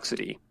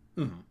complexity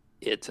of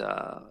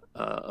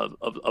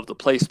the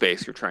play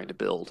space you're trying to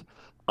build,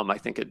 I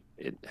think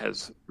it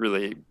has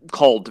really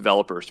called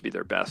developers to be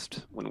their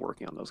best when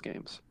working on those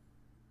games.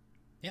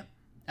 Yeah,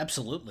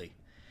 absolutely.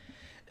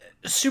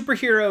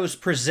 Superheroes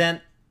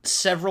present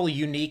several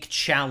unique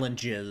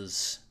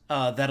challenges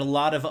that a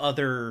lot of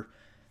other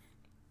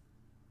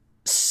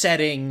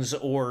settings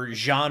or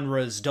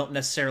genres don't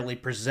necessarily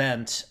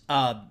present.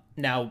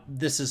 Now,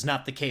 this is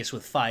not the case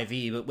with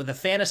 5e, but with a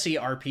fantasy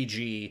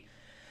RPG,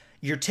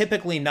 you're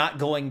typically not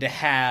going to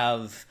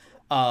have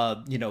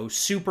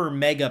super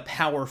mega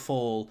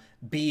powerful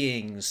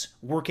beings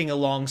working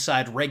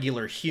alongside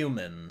regular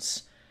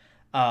humans.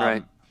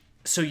 Right.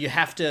 So you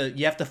have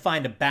to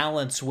find a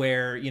balance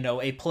where,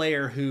 a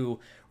player who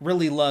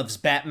really loves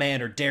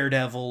Batman or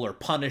Daredevil or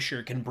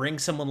Punisher can bring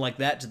someone like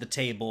that to the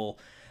table.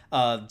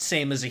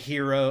 Same as a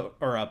hero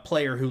or a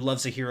player who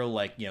loves a hero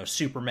like,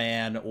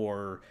 Superman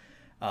or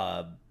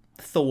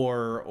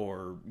Thor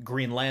or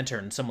Green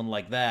Lantern, someone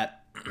like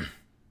that.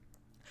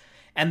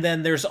 And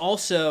then there's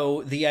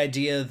also the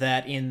idea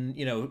that in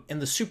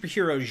the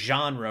superhero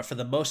genre, for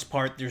the most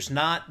part, there's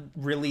not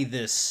really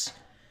this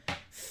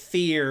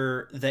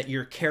fear that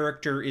your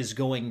character is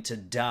going to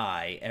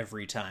die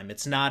every time.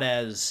 It's not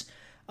as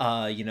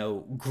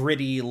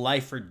gritty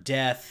life or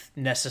death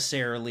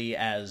necessarily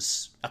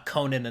as a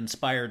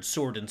Conan-inspired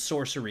sword and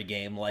sorcery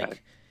game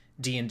like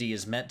D&D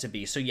is meant to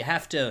be. So you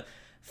have to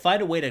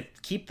find a way to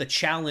keep the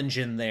challenge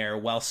in there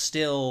while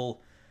still,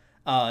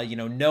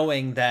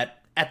 knowing that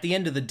at the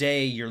end of the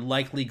day, you're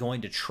likely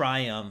going to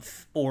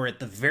triumph or at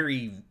the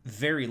very,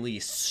 very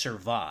least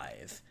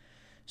survive.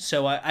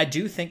 So I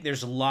do think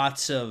there's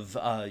lots of,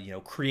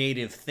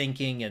 creative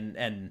thinking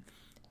and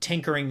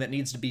tinkering that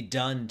needs to be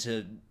done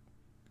to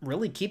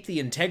really keep the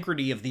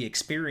integrity of the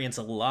experience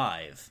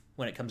alive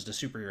when it comes to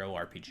superhero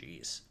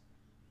RPGs.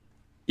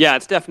 Yeah,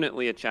 it's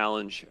definitely a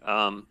challenge.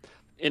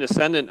 In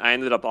Ascendant, I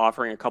ended up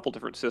offering a couple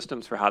different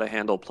systems for how to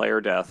handle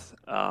player death.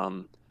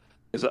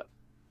 Because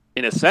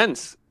in a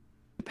sense,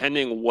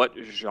 depending what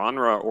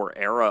genre or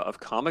era of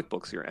comic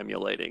books you're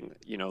emulating,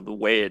 the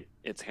way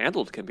it's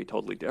handled can be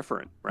totally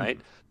different, right?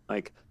 Mm-hmm.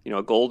 Like,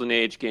 a Golden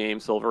Age game,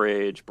 Silver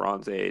Age,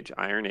 Bronze Age,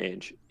 Iron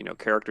Age,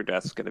 character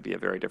death is going to be a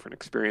very different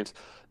experience.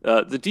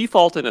 The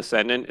default in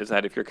Ascendant is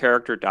that if your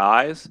character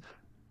dies,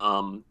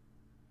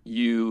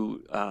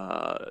 you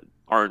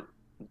aren't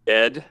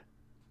dead,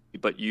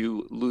 but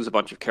you lose a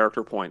bunch of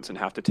character points and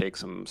have to take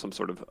some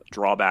sort of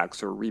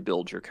drawbacks or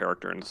rebuild your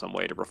character in some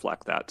way to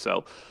reflect that.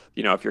 So,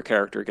 if your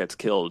character gets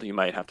killed, you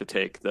might have to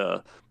take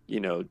the,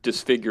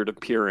 disfigured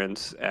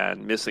appearance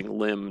and missing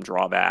limb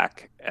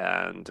drawback.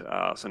 And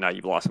so now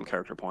you've lost some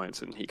character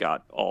points, and he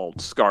got all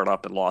scarred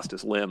up and lost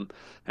his limb.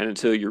 And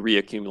until you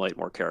reaccumulate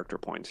more character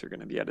points, you're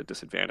going to be at a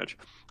disadvantage.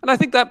 And I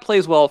think that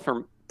plays well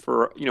for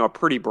a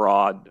pretty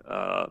broad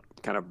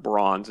kind of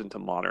Bronze into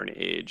Modern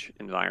Age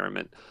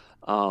environment.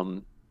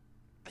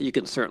 You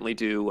can certainly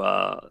do,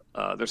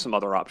 there's some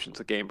other options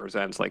the game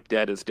presents, like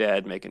Dead is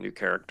Dead, make a new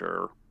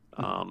character,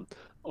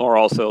 or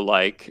also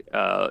like,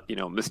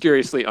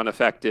 mysteriously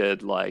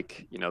unaffected,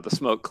 like, the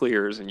smoke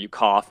clears and you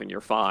cough and you're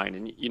fine,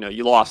 and,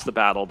 you lost the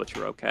battle, but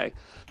you're okay.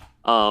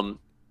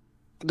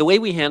 The way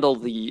we handle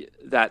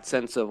that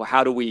sense of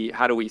how do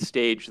we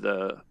stage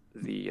the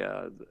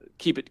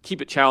keep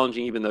it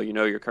challenging, even though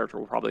your character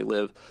will probably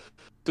live.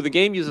 So the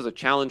game uses a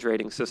challenge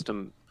rating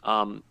system.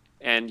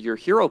 and your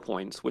hero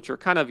points, which are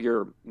kind of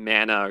your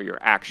mana or your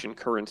action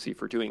currency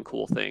for doing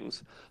cool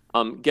things,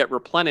 get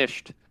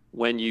replenished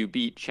when you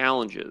beat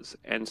challenges.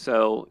 And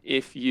so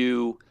if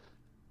you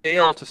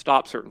fail to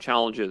stop certain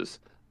challenges,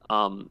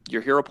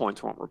 your hero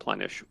points won't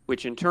replenish,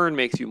 which in turn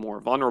makes you more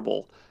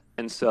vulnerable,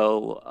 and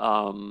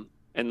so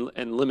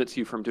and limits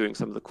you from doing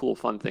some of the cool,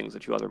 fun things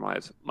that you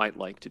otherwise might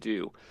like to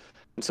do.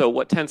 And so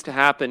what tends to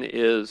happen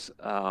is,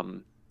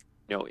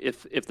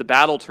 if the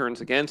battle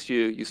turns against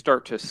you, you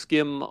start to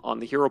skim on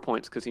the hero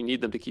points because you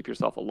need them to keep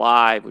yourself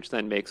alive, which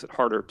then makes it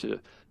harder to,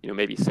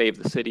 maybe save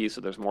the city.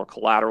 So there's more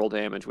collateral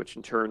damage, which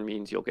in turn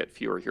means you'll get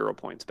fewer hero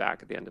points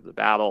back at the end of the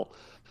battle,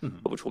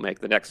 which will make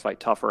the next fight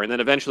tougher. And then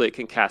eventually it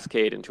can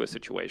cascade into a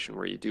situation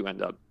where you do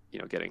end up,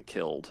 getting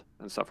killed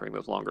and suffering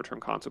those longer term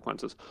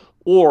consequences.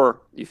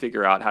 Or you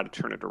figure out how to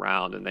turn it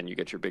around, and then you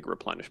get your big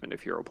replenishment of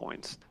hero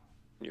points.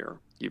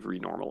 You've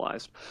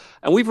renormalized,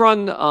 and we've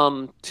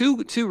run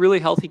two really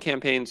healthy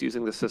campaigns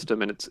using the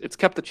system, and it's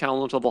kept the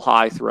challenge level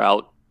high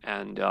throughout.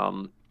 And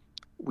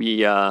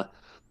we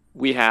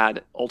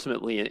had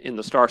ultimately in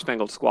the Star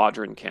Spangled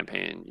Squadron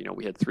campaign,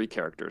 we had 3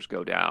 characters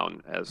go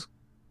down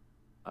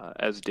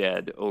as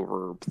dead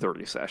over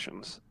 30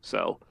 sessions.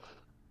 So,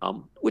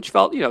 which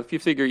felt, if you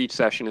figure each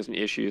session is an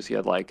issue, so you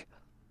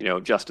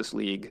had Justice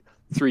League,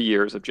 3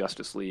 years of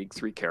Justice League,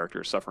 3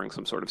 characters suffering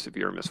some sort of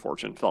severe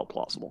misfortune, felt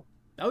plausible.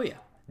 Oh yeah.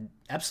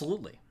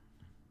 Absolutely.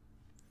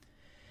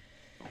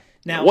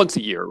 Now, once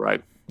a year,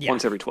 right? Yeah.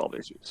 Once every 12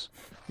 issues.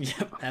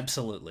 Yep,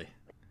 absolutely.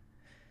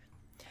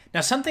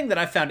 Now, something that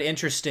I found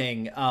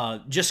interesting,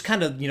 just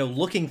kind of,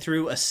 looking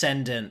through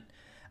Ascendant,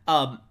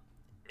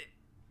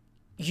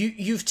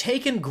 you've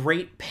taken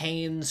great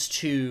pains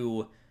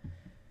to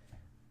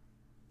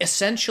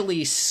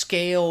essentially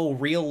scale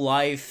real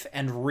life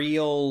and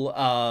real,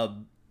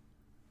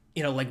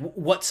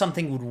 what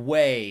something would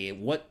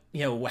weigh,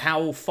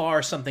 how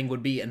far something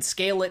would be, and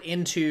scale it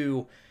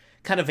into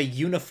kind of a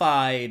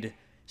unified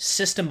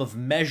system of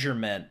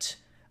measurement,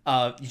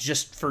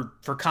 just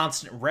for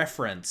constant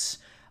reference,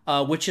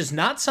 which is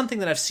not something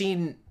that I've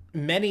seen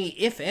many,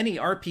 if any,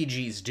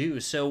 RPGs do.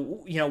 So,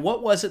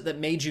 what was it that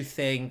made you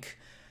think,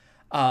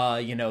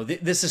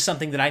 this is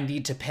something that I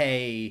need to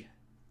pay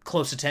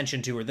close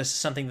attention to, or this is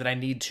something that I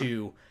need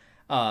to,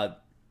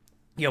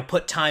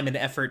 put time and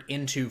effort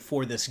into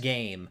for this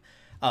game?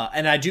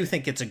 And I do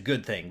think it's a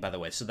good thing, by the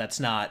way. So that's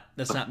not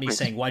me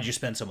saying, why'd you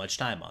spend so much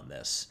time on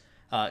this?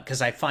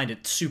 Because I find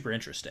it super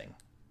interesting.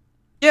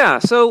 Yeah,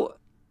 so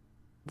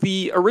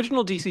the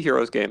original DC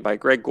Heroes game by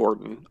Greg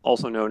Gordon,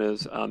 also known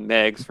as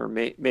MEGS for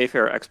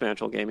Mayfair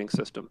Exponential Gaming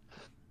System,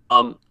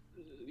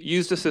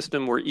 used a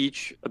system where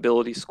each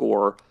ability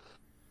score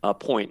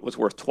point was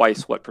worth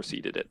twice what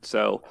preceded it.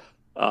 So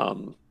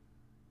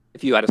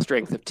if you had a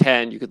strength of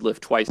 10, you could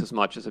lift twice as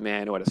much as a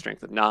man who had a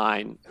strength of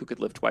 9, who could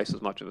lift twice as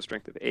much as a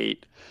strength of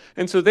 8.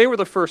 And so they were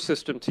the first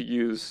system to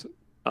use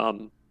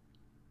an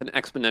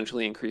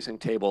exponentially increasing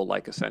table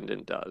like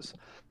Ascendant does.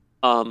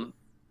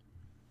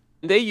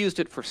 They used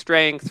it for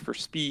strength, for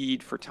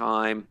speed, for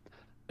time,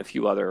 a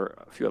few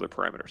other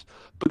parameters.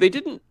 But they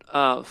didn't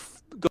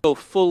go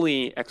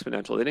fully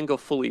exponential. They didn't go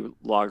fully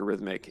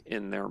logarithmic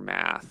in their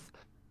math.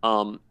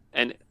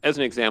 And as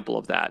an example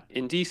of that,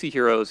 in DC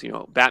Heroes,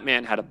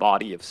 Batman had a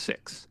body of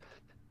 6.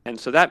 And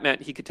so that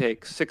meant he could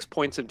take 6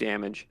 points of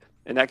damage,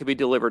 and that could be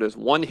delivered as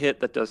 1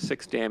 hit that does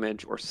 6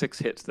 damage or 6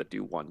 hits that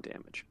do 1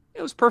 damage.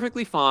 It was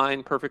perfectly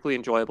fine, perfectly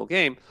enjoyable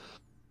game.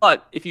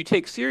 But if you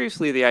take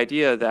seriously the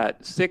idea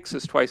that 6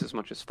 is twice as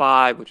much as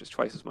 5, which is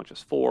twice as much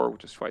as 4,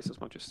 which is twice as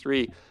much as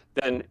 3,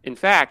 then in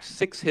fact,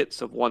 6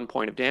 hits of 1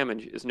 point of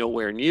damage is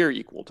nowhere near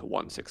equal to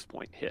 1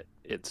 6-point hit.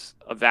 It's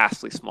a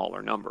vastly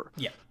smaller number.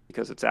 Yeah.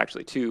 Because it's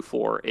actually 2,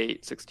 4,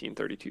 8, 16,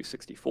 32,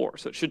 64.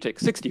 So it should take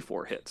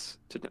 64 hits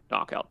to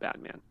knock out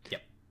Batman.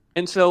 Yep.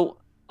 And so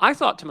I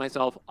thought to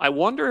myself, I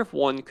wonder if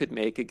one could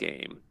make a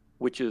game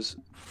which is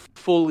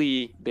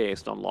fully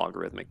based on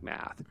logarithmic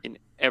math in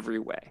every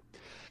way,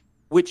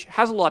 which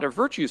has a lot of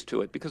virtues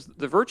to it, because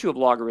the virtue of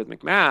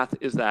logarithmic math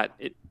is that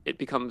it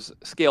becomes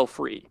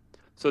scale-free,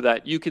 so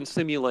that you can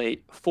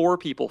simulate 4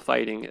 people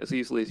fighting as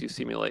easily as you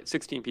simulate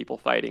 16 people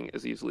fighting,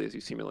 as easily as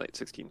you simulate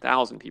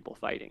 16,000 people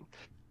fighting.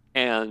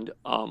 And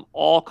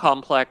all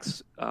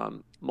complex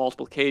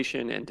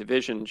multiplication and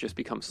division just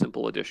become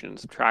simple addition and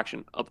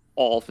subtraction of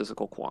all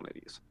physical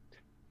quantities.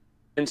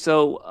 And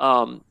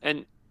so,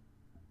 and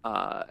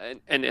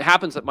it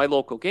happens that my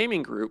local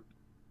gaming group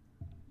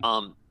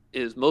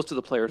is most of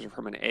the players are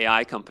from an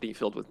AI company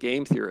filled with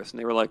game theorists, and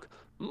they were like,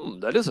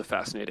 "That is a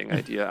fascinating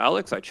idea,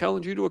 Alex. I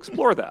challenge you to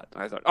explore that."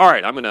 And I thought, "All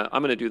right, I'm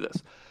gonna do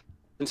this."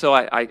 And so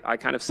I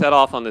kind of set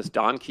off on this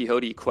Don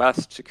Quixote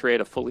quest to create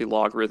a fully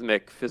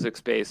logarithmic,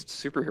 physics-based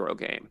superhero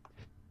game,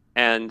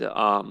 and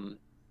I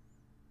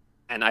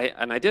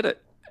did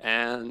it,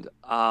 and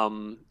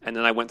then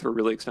I went through a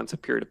really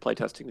extensive period of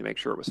playtesting to make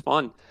sure it was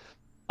fun.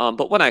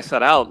 But when I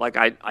set out,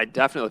 I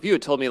definitely, if you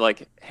had told me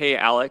 "Hey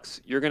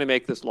Alex, you're going to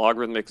make this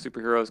logarithmic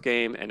superheroes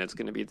game, and it's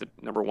going to be the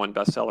 #1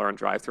 bestseller on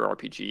DriveThru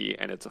RPG,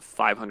 and it's a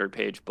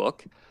 500-page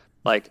book,"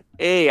 Like,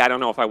 A, I don't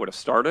know if I would have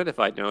started if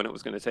I'd known it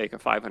was going to take a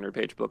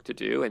 500-page book to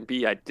do, and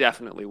B, I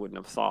definitely wouldn't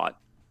have thought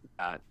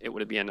that it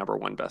would be a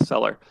 #1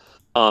 bestseller.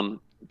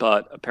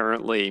 But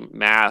apparently,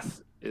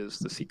 math is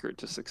the secret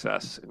to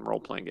success in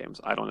role-playing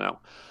games. I don't know.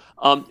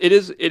 It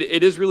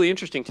is really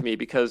interesting to me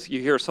because you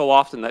hear so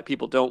often that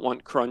people don't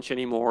want crunch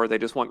anymore. They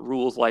just want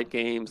rules-light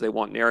games. They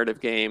want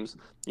narrative games.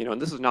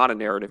 And this is not a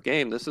narrative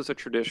game. This is a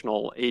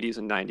traditional 80s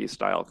and 90s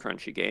style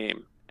crunchy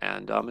game,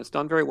 and it's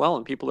done very well,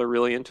 and people are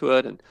really into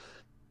it. And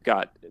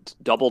it's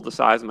doubled the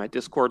size of my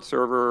Discord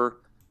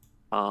server.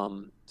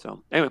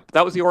 So anyway,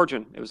 that was the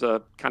origin. It was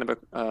a kind of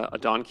a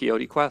Don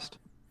Quixote quest.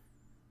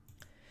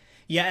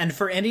 Yeah, and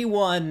for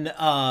anyone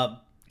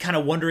kind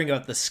of wondering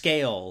about the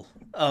scale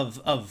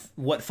of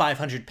what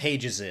 500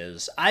 pages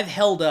is, I've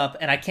held up,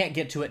 and I can't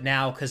get to it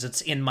now because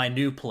it's in my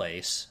new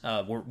place.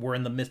 We're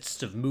in the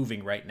midst of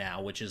moving right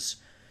now, which is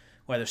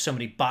why there's so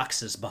many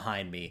boxes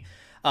behind me.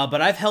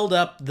 But I've held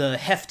up the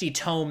hefty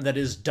tome that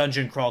is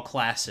Dungeon Crawl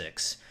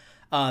Classics.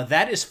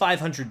 That is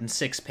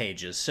 506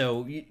 pages,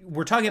 so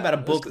we're talking about a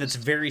book that's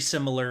very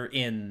similar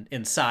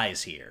in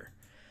size here.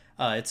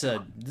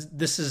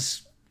 This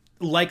is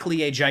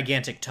likely a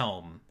gigantic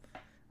tome.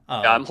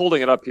 Yeah, I'm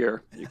holding it up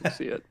here. You can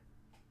see it.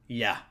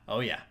 Yeah.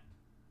 Oh, yeah.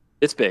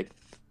 It's big.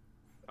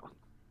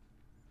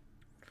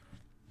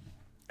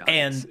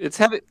 And it's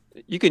heavy.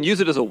 You can use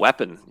it as a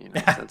weapon.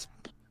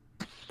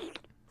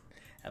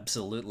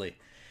 Absolutely.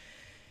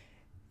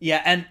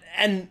 Yeah,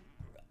 and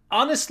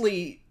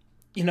honestly,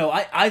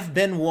 I've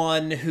been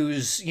one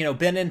who's,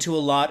 been into a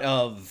lot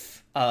of,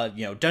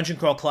 Dungeon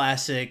Crawl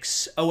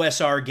Classics,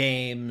 OSR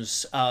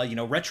games,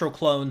 retro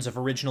clones of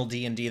original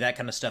D&D, that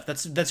kind of stuff.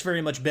 That's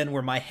very much been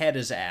where my head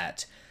is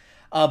at.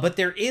 But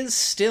there is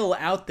still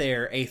out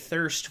there a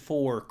thirst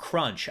for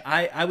crunch.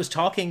 I was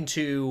talking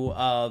to,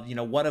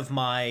 one of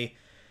my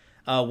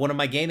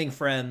gaming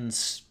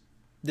friends.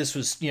 This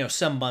was,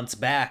 some months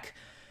back.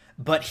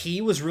 But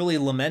he was really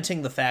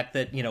lamenting the fact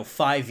that,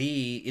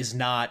 5e is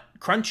not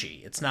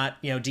crunchy. It's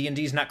not,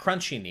 D&D is not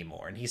crunchy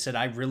anymore. And he said,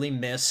 I really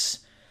miss,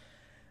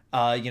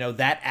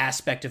 that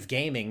aspect of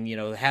gaming,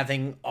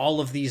 having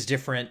all of these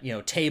different,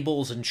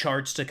 tables and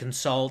charts to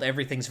consult.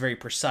 Everything's very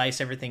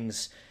precise.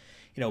 Everything's,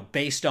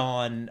 based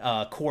on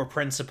core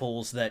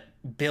principles that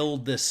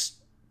build this,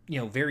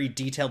 very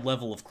detailed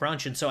level of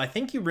crunch. And so I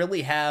think you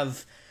really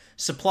have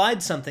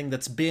supplied something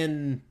that's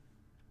been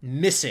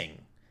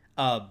missing,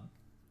 for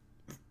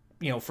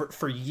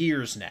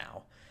years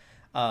now.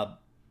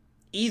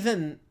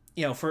 Even,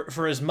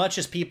 for as much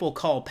as people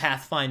call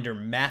Pathfinder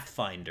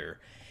Mathfinder,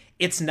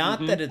 it's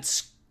not that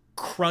it's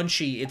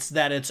crunchy, it's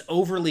that it's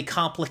overly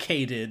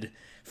complicated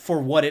for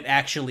what it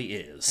actually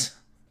is.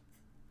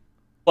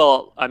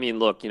 Well, I mean,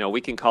 look, we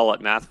can call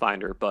it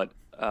Mathfinder, but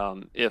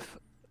if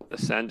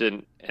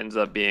Ascendant ends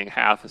up being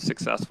half as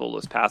successful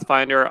as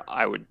Pathfinder,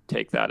 I would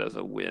take that as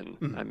a win.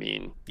 Mm-hmm. I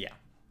mean, yeah.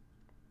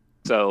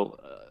 So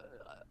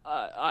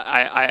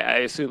I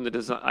assume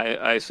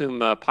I assume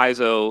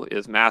Paizo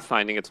is math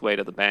finding its way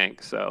to the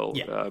bank. So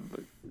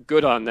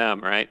good on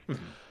them, right?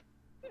 Mm-hmm.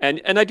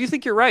 And I do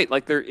think you're right.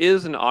 Like, there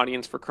is an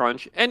audience for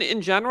crunch, and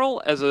in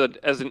general, as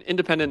an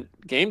independent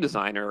game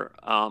designer,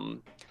 I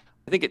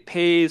think it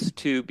pays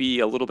to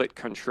be a little bit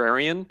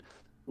contrarian.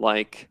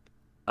 Like,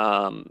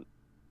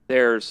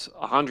 there's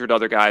 100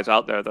 other guys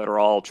out there that are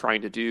all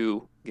trying to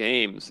do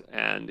games,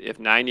 and if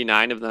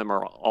 99 of them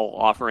are all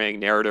offering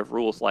narrative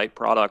rules light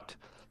product,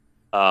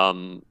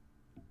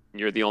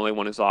 you're the only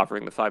one who's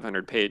offering the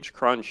 500-page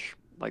crunch.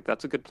 Like,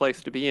 that's a good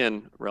place to be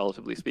in,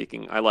 relatively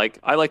speaking. I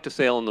like to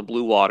sail in the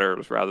blue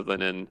waters rather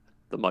than in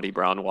the muddy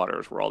brown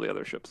waters where all the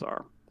other ships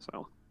are.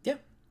 So yeah,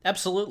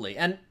 absolutely.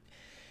 And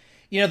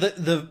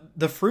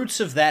the fruits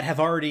of that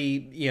have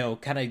already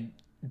kind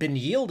of been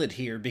yielded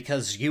here,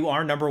 because you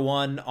are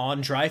 #1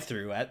 on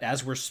drive-thru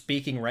as we're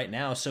speaking right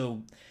now.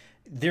 So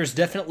there's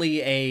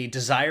definitely a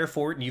desire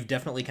for it, and you've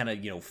definitely kind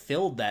of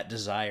filled that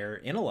desire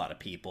in a lot of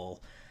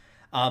people.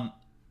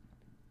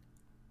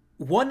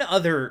 One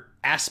other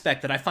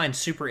aspect that I find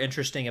super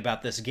interesting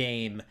about this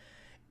game,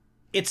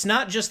 it's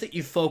not just that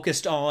you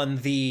focused on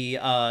the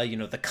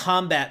the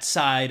combat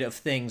side of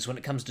things when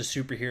it comes to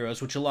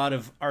superheroes, which a lot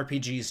of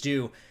RPGs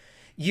do.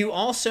 You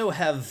also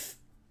have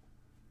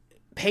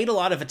paid a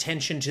lot of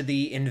attention to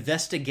the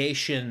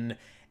investigation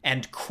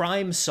and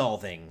crime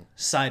solving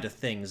side of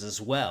things as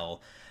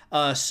well.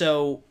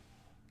 So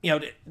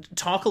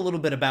talk a little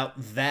bit about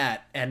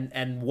that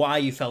and why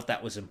you felt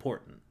that was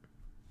important.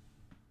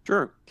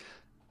 Sure.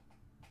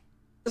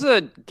 As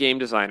a game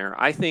designer,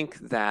 I think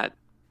that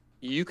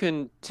you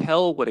can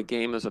tell what a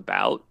game is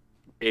about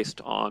based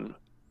on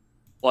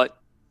what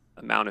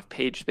amount of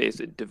page space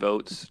it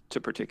devotes to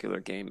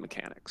particular game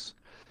mechanics.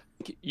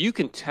 You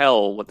can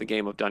tell what the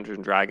game of Dungeons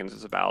and Dragons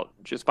is about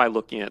just by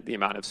looking at the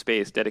amount of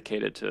space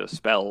dedicated to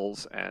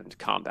spells and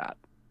combat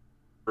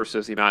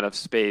versus the amount of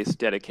space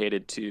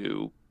dedicated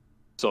to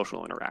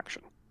social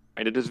interaction.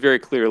 And it is very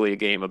clearly a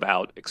game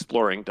about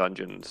exploring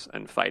dungeons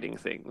and fighting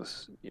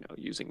things,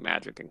 using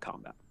magic and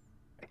combat.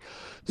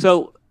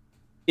 So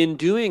in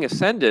doing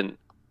Ascendant,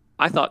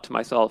 I thought to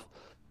myself,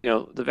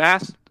 the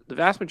the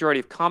vast majority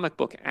of comic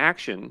book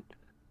action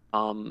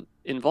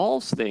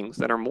involves things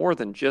that are more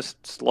than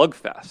just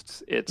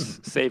slugfests. It's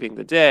saving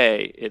the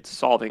day. It's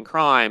solving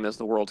crime as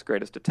the world's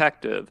greatest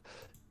detective.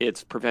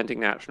 It's preventing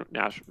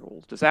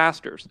national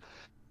disasters.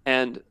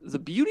 And the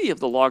beauty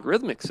of the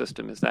logarithmic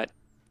system is that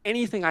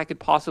anything I could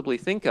possibly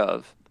think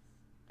of,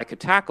 I could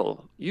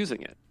tackle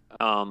using it.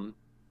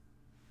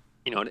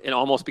 It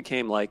almost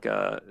became like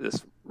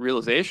this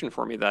realization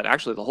for me that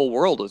actually the whole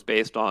world is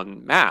based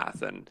on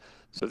math, and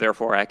so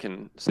therefore I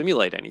can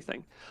simulate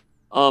anything.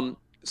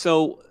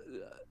 So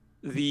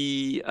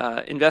the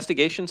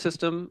investigation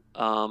system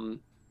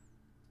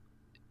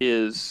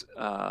is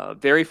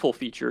very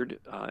full-featured.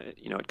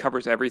 It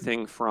covers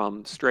everything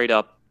from straight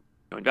up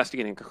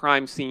investigating a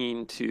crime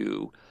scene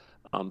to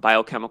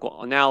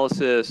biochemical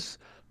analysis,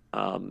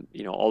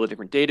 all the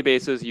different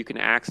databases you can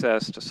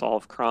access to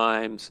solve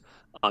crimes,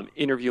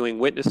 interviewing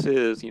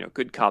witnesses,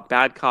 good cop,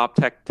 bad cop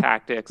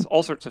tactics,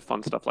 all sorts of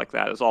fun stuff like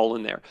that is all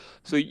in there.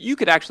 So you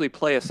could actually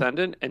play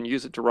Ascendant and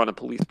use it to run a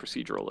police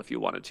procedural if you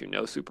wanted to,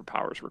 no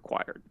superpowers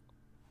required.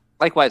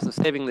 Likewise, the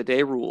saving the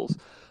day rules.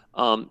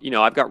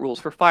 I've got rules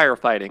for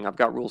firefighting. I've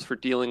got rules for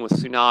dealing with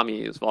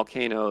tsunamis,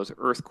 volcanoes,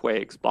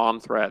 earthquakes, bomb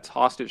threats,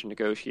 hostage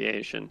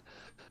negotiation.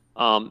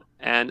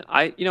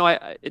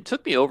 It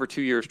took me over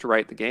 2 years to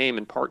write the game,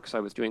 in part because I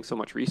was doing so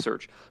much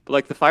research. But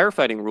like the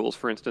firefighting rules,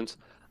 for instance,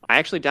 I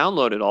actually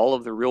downloaded all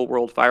of the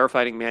real-world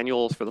firefighting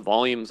manuals for the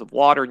volumes of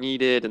water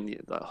needed and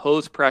the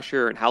hose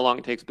pressure and how long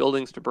it takes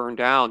buildings to burn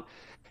down,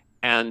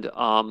 and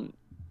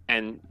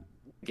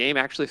the game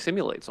actually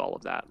simulates all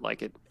of that.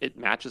 Like it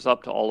matches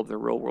up to all of the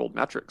real-world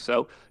metrics.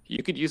 So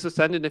you could use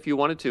Ascendant if you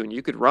wanted to, and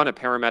you could run a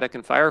paramedic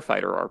and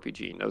firefighter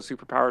RPG, no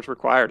superpowers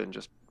required, and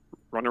just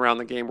run around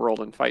the game world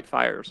and fight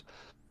fires.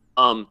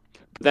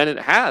 Then it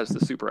has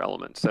the super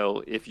element.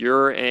 So if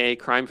you're a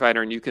crime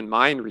fighter and you can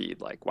mind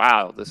read, like,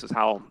 wow, this is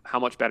how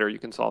much better you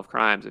can solve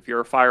crimes. If you're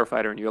a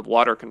firefighter and you have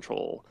water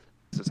control,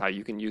 this is how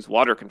you can use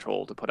water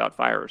control to put out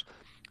fires.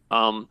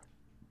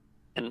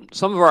 And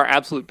some of our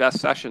absolute best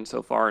sessions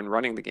so far in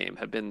running the game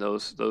have been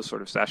those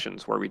sort of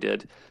sessions where we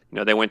did,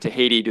 they went to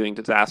Haiti doing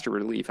disaster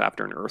relief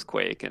after an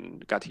earthquake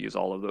and got to use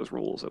all of those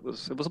rules. It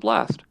was a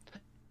blast.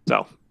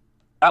 So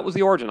that was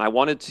the origin. I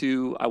wanted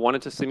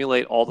to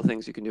simulate all the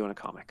things you can do in a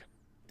comic.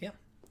 Yeah.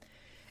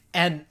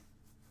 And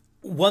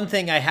one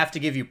thing I have to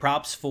give you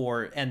props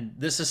for, and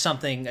this is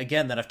something,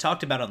 again, that I've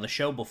talked about on the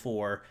show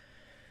before,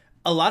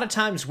 a lot of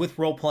times with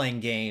role-playing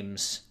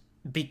games,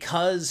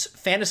 because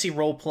fantasy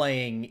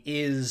role-playing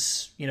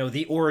is,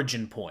 the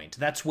origin point,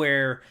 that's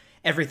where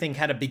everything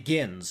kind of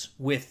begins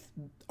with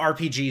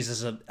RPGs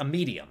as a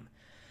medium.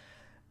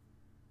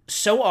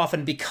 So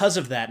often, because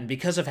of that, and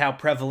because of how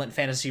prevalent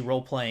fantasy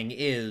role-playing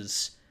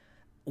is,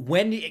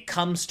 when it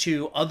comes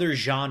to other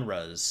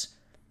genres,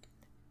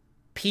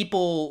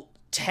 people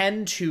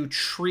tend to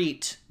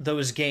treat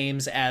those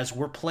games as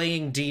we're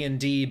playing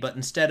D&D, but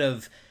instead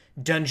of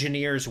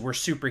Dungeoneers, we're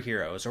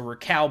superheroes, or we're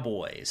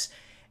cowboys,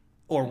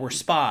 or we're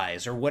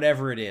spies, or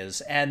whatever it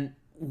is. And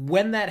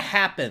when that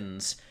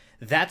happens,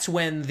 that's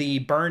when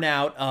the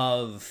burnout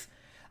of,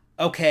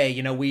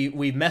 okay,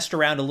 we messed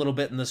around a little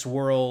bit in this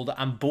world,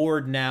 I'm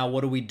bored now,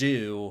 what do we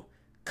do,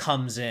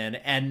 comes in.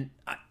 And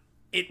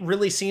it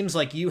really seems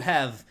like you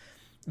have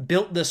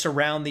built this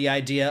around the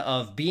idea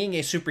of being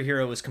a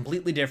superhero is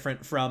completely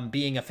different from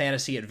being a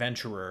fantasy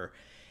adventurer.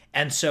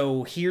 And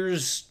so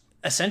here's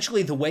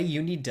essentially the way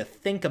you need to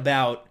think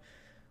about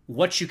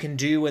what you can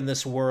do in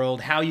this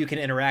world, how you can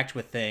interact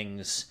with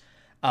things,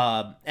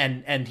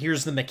 and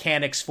here's the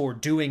mechanics for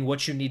doing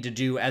what you need to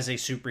do as a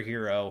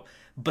superhero,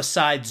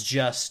 besides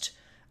just,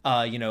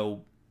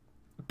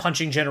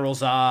 punching General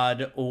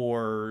Zod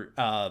or,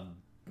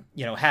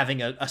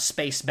 having a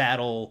space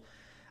battle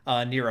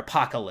near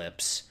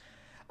Apocalypse.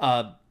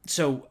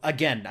 So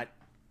again,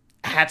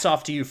 hats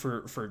off to you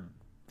for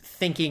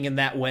thinking in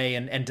that way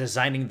and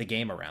designing the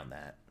game around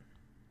that.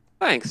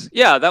 Thanks.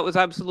 Yeah, that was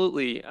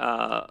absolutely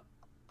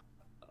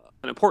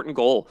an important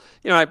goal.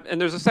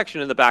 And there's a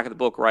section in the back of the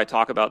book where I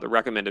talk about the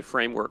recommended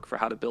framework for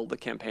how to build the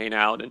campaign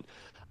out, and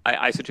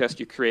I suggest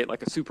you create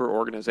like a super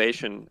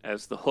organization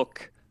as the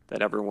hook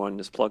that everyone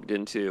is plugged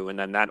into, and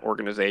then that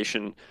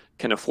organization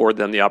can afford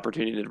them the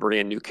opportunity to bring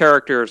in new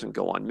characters and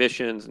go on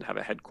missions and have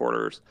a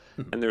headquarters.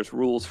 And there's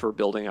rules for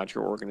building out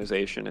your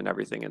organization and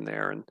everything in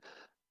there. And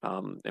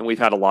we've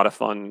had a lot of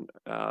fun.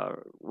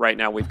 Right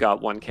now, we've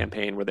got one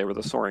campaign where they were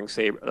the Soaring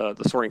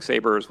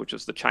Sabers, which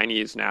is the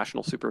Chinese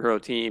national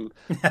superhero team.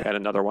 We had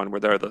another one where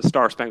they're the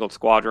Star Spangled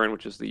Squadron,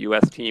 which is the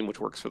U.S. team,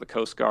 which works for the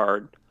Coast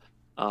Guard.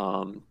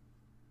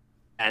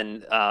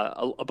 And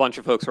a bunch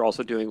of folks are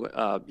also doing,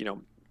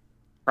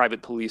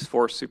 private police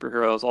force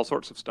superheroes, all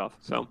sorts of stuff.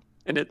 So,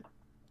 and it,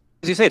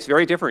 as you say, it's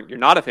very different. You're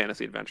not a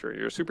fantasy adventurer;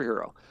 you're a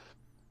superhero,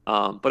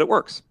 but it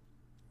works.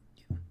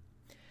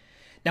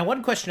 Now,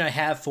 one question I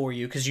have for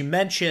you, because you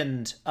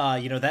mentioned,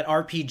 that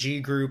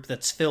RPG group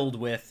that's filled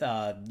with,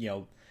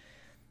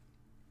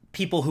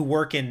 people who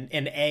work in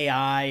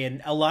AI,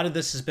 and a lot of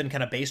this has been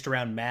kind of based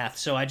around math.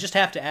 So I just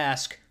have to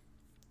ask,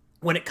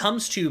 when it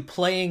comes to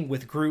playing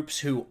with groups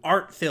who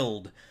aren't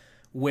filled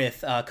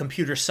with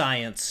computer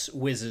science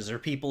whizzes or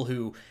people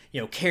who,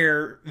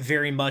 care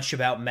very much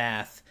about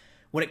math.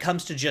 When it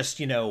comes to just,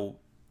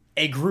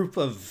 a group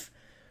of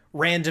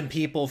random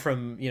people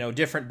from,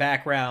 different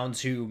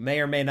backgrounds who may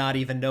or may not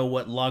even know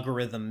what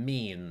logarithm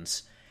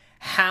means,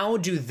 how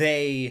do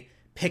they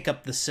pick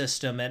up the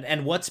system,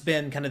 and what's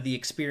been kind of the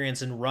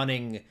experience in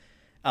running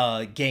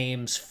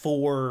games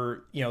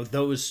for,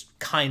 those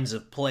kinds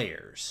of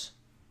players?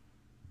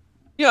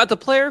 At the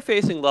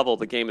player-facing level,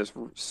 the game is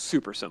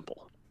super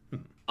simple.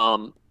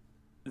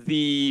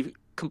 The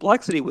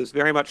complexity was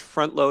very much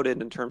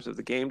front-loaded in terms of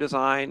the game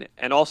design,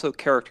 and also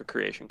character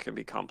creation can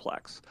be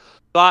complex.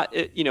 But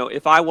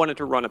if I wanted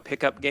to run a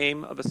pickup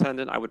game of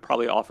Ascendant, I would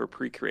probably offer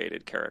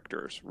pre-created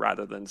characters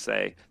rather than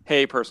say,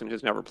 "Hey, person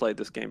who's never played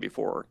this game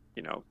before,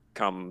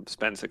 come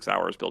spend 6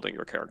 hours building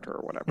your character,"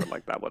 or whatever.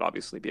 Like that would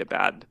obviously be a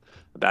bad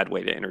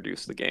way to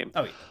introduce the game.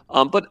 Oh,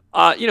 yeah. But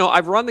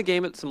I've run the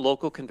game at some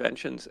local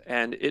conventions,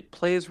 and it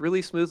plays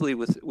really smoothly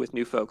with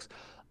new folks.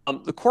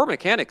 The core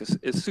mechanic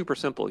is super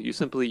simple.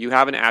 You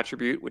have an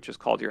attribute which is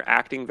called your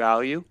acting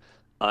value.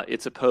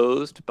 It's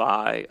opposed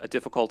by a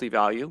difficulty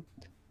value.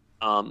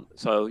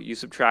 So you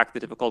subtract the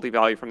difficulty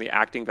value from the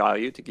acting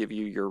value to give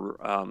you your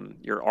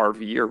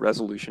RV or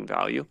resolution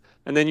value,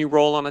 and then you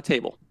roll on a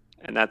table,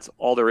 and that's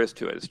all there is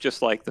to it. It's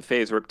just like the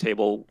FASERIP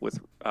table with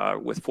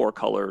 4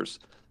 colors,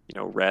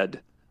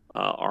 red,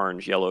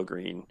 orange, yellow,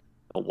 green.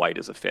 White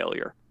is a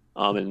failure,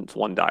 and it's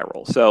 1 die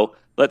roll. So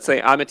let's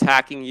say I'm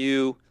attacking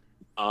you.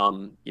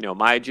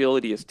 My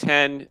agility is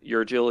 10,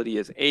 your agility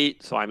is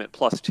 8, so I'm at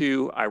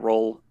 +2. I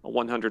roll a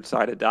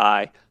 100-sided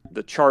die.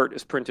 The chart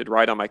is printed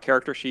right on my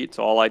character sheet,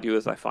 so all I do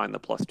is I find the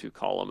 +2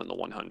 column in the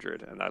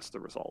 100, and that's the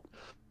result.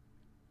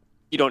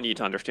 You don't need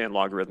to understand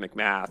logarithmic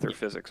math or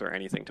physics or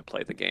anything to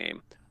play the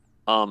game.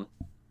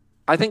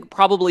 I think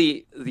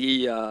probably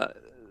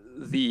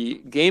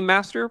the game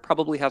master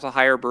probably has a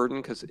higher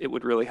burden because it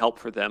would really help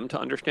for them to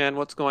understand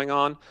what's going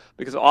on,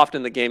 because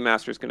often the game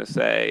master is going to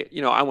say,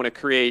 I want to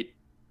create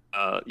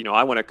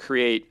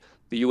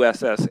the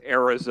USS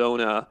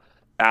Arizona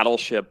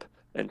battleship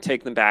and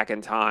take them back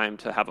in time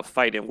to have a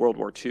fight in World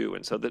War II.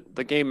 And so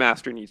the game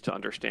master needs to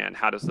understand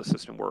how does the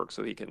system work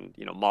so he can,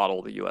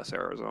 model the US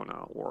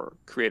Arizona or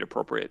create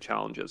appropriate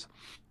challenges.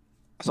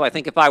 So I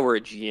think if I were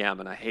a GM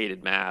and I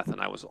hated math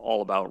and I was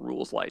all about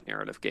rules light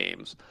narrative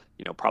games,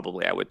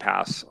 probably I would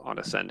pass on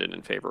Ascendant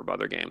in favor of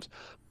other games.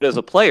 But as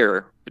a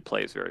player, it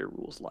plays very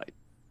rules light.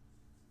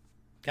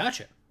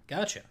 Gotcha.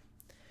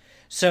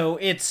 So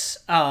it's,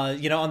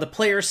 on the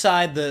player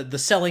side, the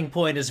selling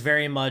point is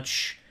very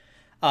much,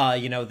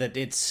 that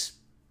it's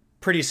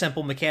pretty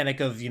simple mechanic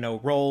of,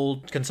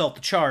 roll, consult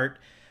the chart.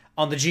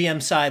 On the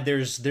GM side,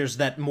 there's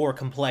that more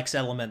complex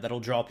element that'll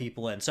draw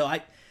people in. So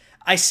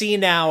I see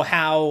now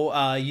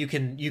how you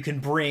can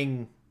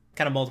bring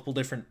kind of multiple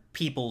different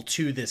people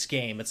to this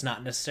game. It's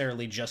not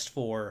necessarily just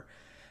for,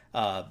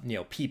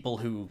 people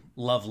who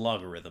love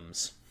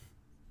logarithms.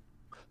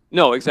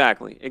 No,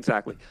 exactly.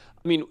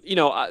 I mean,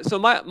 so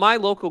my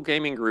local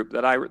gaming group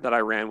that I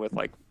ran with,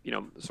 like,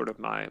 sort of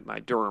my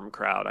Durham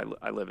crowd.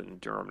 I live in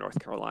Durham, North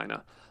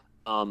Carolina.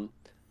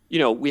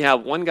 We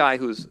have one guy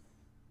who's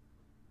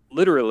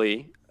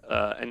literally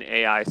an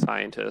AI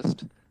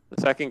scientist.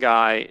 The second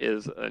guy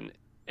is an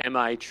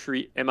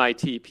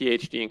MIT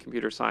PhD in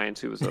computer science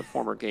who was a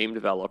former game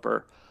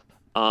developer.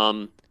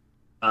 But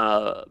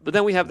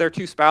then we have their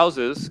 2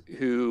 spouses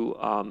who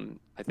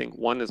I think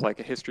one is like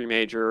a history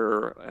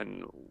major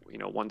and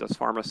one does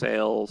pharma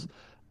sales.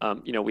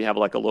 We have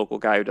like a local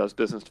guy who does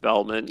business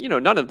development.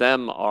 None of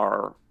them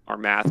are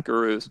math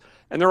gurus,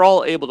 and they're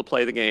all able to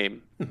play the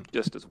game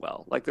just as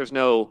well. Like there's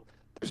no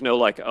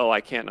like, oh,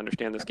 I can't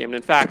understand this game. And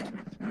in fact,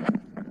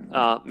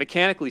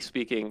 mechanically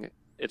speaking,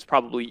 it's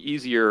probably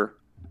easier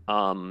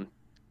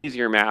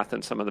math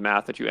than some of the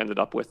math that you ended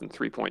up with in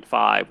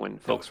 3.5 when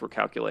folks were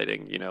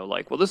calculating,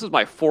 like, well, this is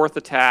my 4th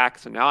attack,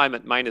 so now I'm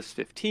at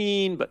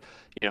 -15, but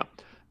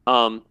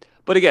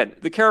but again,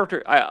 the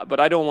character, but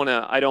I don't want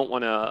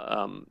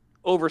to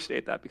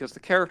overstate that, because the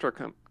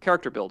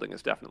character building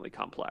is definitely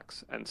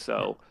complex. And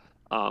so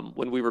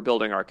when we were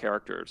building our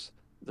characters,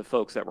 the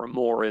folks that were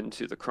more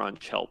into the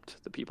crunch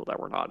helped the people that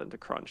were not into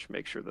crunch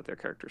make sure that their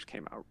characters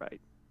came out right.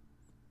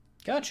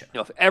 Gotcha.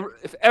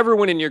 If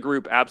everyone in your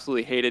group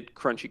absolutely hated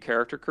crunchy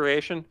character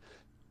creation,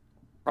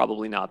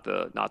 probably not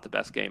the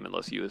best game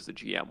unless you as the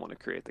GM want to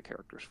create the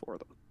characters for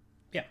them.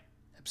 Yeah,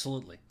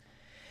 absolutely.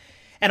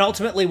 And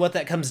ultimately what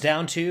that comes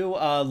down to,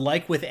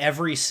 like with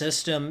every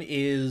system,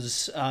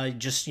 is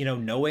just,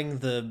 knowing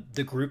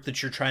the group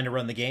that you're trying to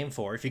run the game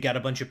for. If you got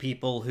a bunch of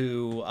people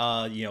who,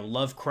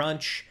 love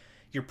crunch,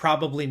 you're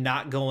probably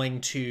not going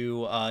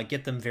to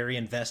get them very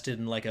invested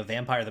in like a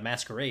Vampire the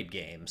Masquerade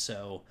game.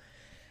 So...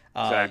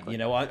 Exactly.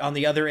 On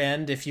the other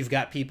end, if you've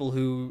got people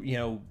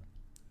who,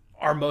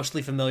 are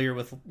mostly familiar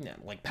with,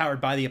 like Powered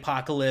by the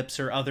Apocalypse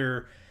or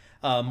other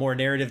more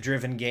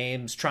narrative-driven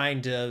games,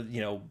 trying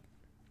to,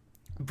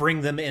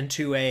 bring them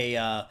into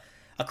a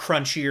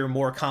crunchier,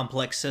 more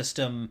complex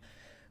system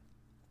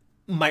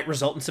might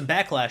result in some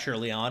backlash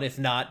early on, if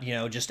not,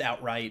 just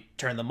outright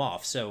turn them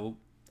off. So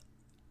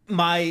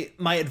my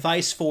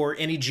advice for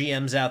any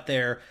GMs out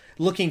there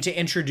looking to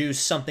introduce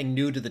something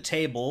new to the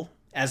table,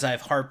 as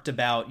I've harped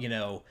about,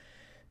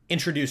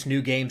 introduce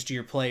new games to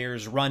your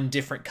players, run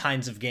different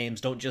kinds of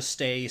games, don't just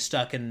stay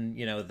stuck in,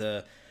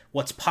 the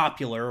what's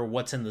popular or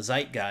what's in the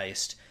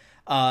zeitgeist.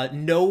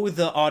 Know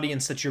the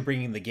audience that you're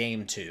bringing the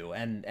game to,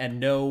 and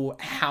know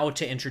how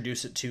to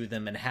introduce it to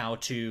them and how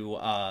to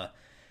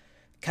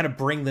kind of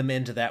bring them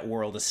into that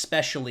world,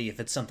 especially if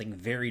it's something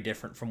very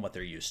different from what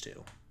they're used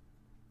to.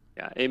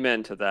 Yeah,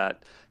 amen to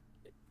that.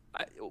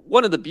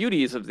 One of the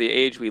beauties of the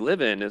age we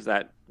live in is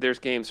that there's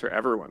games for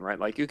everyone, right?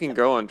 Like you can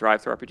go on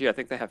DriveThru RPG. I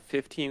think they have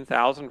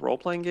 15,000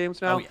 role-playing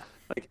games now. Oh, yeah.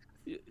 Like,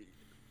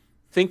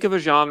 think of a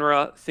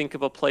genre, think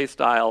of a play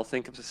style,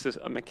 think of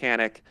a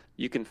mechanic.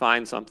 You can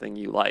find something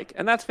you like,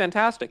 and that's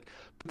fantastic.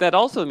 But that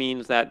also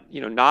means that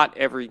not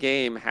every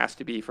game has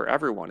to be for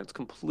everyone. It's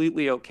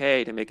completely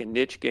okay to make a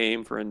niche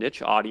game for a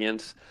niche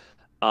audience.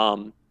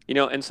 And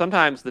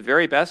sometimes the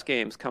very best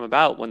games come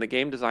about when the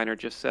game designer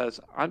just says,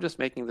 I'm just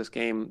making this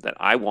game that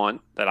I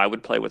want, that I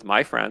would play with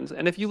my friends.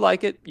 And if you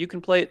like it, you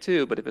can play it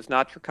too. But if it's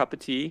not your cup of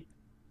tea,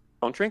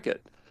 don't drink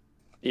it.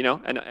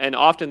 And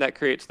often that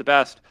creates the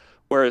best.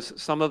 Whereas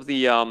some of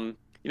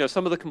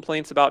the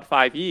complaints about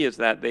 5e is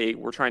that they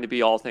were trying to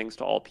be all things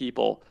to all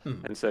people.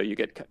 And so you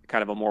get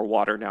kind of a more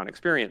watered down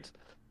experience.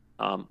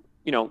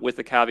 With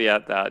the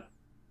caveat that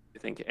I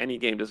think any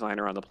game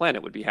designer on the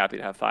planet would be happy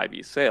to have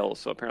 5e sales.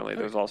 So apparently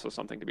there's also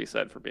something to be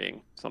said for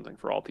being something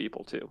for all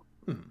people too.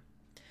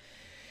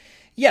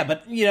 Yeah,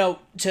 but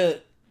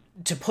to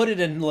put it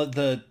in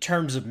the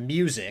terms of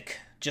music,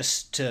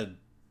 just to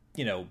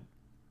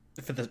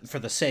for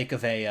the sake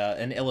of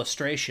an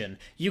illustration,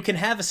 you can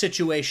have a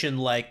situation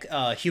like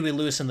Huey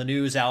Lewis and the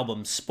News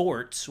album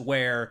Sports,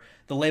 where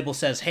the label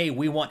says, hey,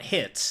 we want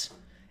hits,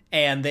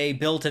 and they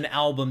built an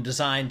album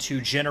designed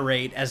to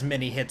generate as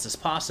many hits as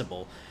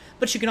possible.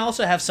 But you can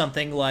also have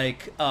something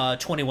like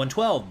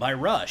 2112 by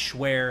Rush,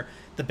 where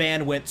the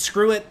band went,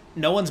 screw it,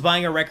 no one's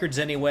buying our records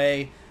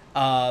anyway,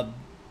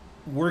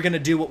 we're going to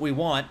do what we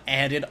want,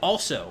 and it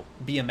also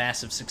be a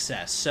massive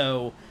success.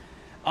 So,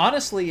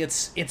 honestly,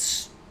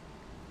 it's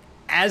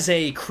as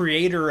a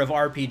creator of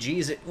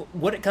RPGs,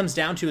 what it comes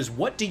down to is,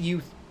 what do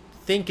you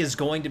think is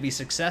going to be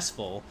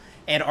successful,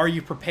 and are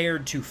you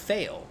prepared to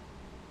fail?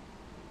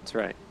 That's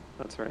right.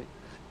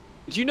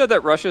 Did you know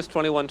that Rush's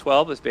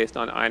 2112 is based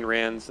on Ayn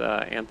Rand's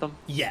Anthem?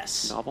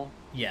 Yes. Novel?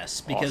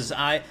 Yes, because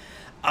awesome.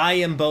 I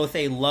am both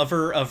a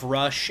lover of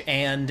Rush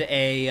and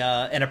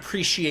an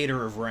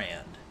appreciator of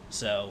Rand.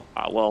 So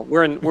well,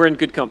 we're in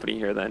good company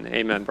here then.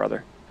 Amen,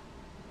 brother.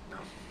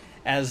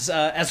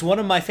 As one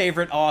of my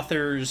favorite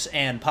authors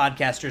and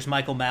podcasters,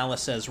 Michael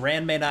Malice, says,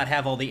 Rand may not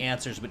have all the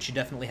answers, but she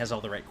definitely has all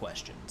the right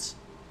questions.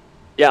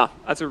 Yeah,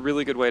 that's a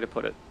really good way to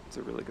put it.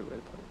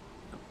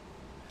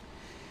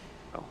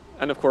 Oh.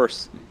 And of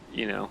course,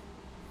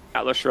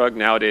 Atlas Shrugged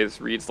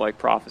nowadays reads like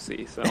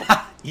prophecy. So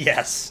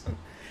yes,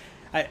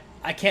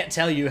 I can't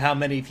tell you how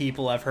many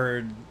people I've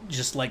heard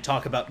just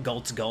talk about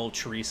Galt's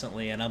Gulch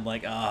recently, and I'm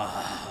like,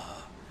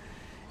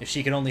 if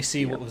she could only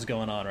see what was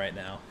going on right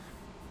now.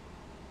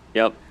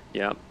 Yep.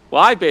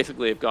 Well, I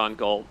basically have gone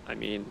Galt. I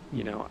mean,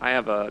 I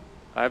have a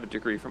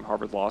degree from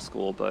Harvard Law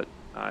School, but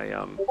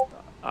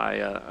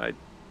I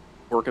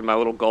work in my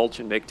little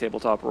gulch and make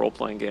tabletop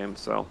role-playing games.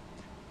 So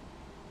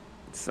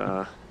it's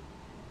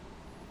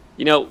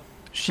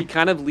she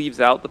kind of leaves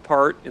out the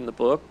part in the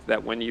book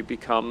that when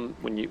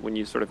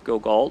you sort of go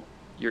Galt,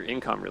 your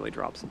income really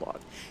drops a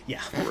lot.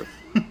 Yeah,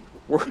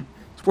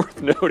 it's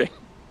worth noting.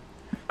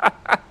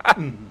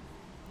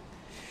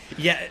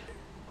 Yeah.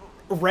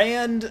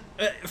 Rand,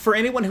 for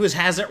anyone who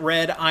hasn't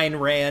read Ayn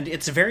Rand,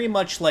 it's very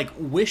much like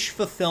wish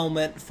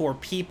fulfillment for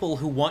people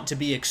who want to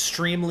be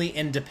extremely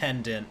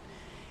independent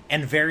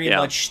and very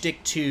much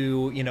stick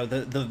to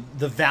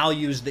the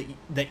values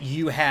that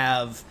you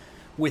have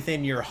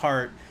within your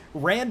heart.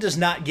 Rand does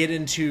not get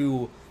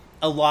into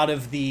a lot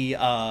of the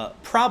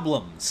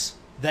problems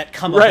that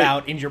come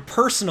about in your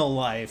personal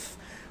life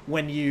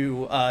when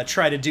you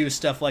try to do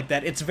stuff like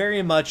that. It's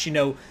very much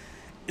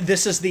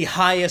this is the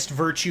highest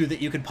virtue that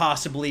you could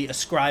possibly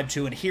ascribe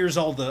to, and here's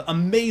all the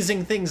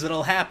amazing things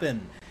that'll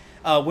happen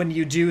when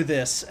you do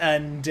this.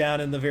 And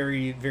down in the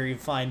very, very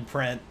fine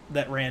print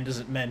that Rand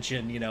doesn't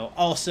mention,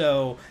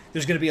 also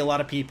there's going to be a lot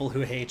of people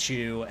who hate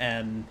you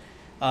and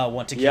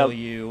want to kill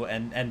you,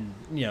 and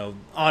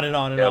on and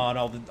on and on,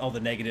 all the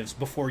negatives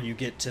before you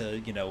get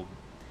to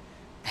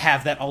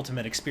have that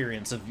ultimate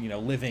experience of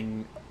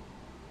living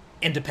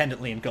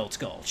independently in Galt's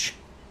Gulch.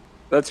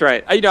 That's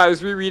right. I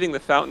was rereading The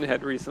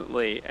Fountainhead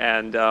recently,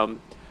 and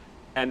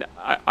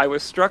I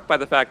was struck by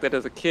the fact that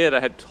as a kid I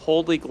had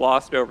totally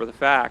glossed over the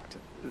fact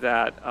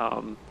that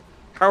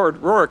Howard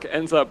Rourke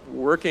ends up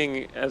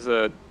working as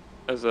a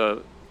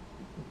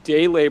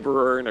day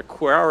laborer in a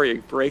quarry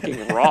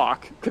breaking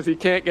rock because he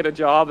can't get a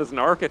job as an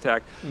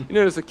architect.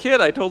 As a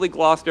kid I totally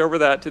glossed over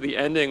that to the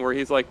ending where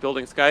he's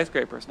building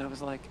skyscrapers, and I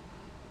was like,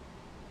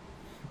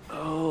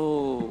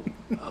 oh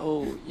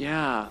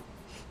yeah.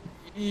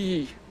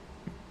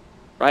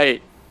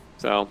 Right.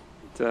 So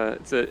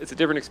it's a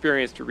different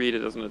experience to read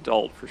it as an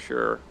adult for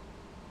sure.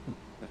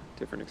 A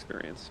different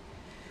experience.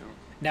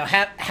 Now,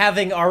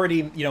 having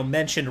already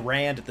mentioned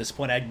Rand at this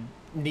point, I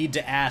need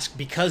to ask,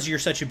 because you're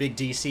such a big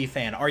DC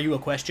fan, are you a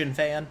Question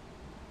fan?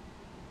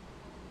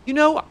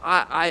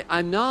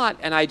 I'm not,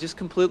 and I just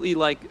completely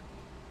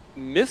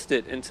missed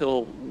it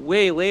until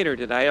way later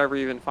did I ever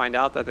even find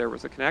out that there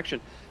was a connection.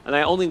 And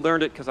I only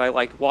learned it because I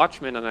liked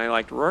Watchmen and I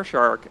liked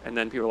Rorschach, and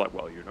then people were like,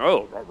 well,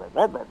 blah,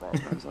 blah, blah.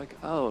 And I was like,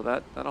 oh,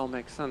 that all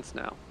makes sense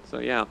now. So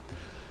yeah.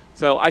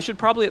 So I should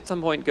probably at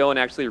some point go and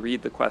actually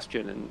read the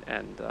Question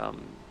and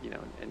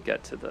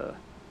get to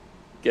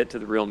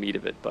the real meat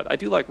of it. But I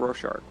do like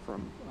Rorschach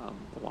from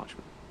the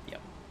Watchmen.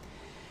 Yep.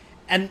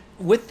 And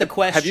with the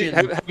Question,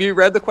 have you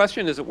read the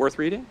Question? Is it worth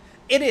reading?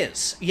 It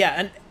is, yeah.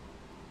 And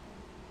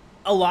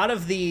a lot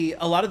of the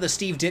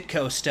Steve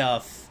Ditko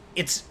stuff,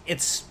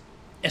 it's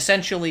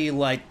essentially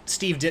like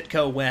Steve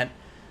Ditko went,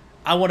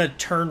 I want to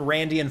turn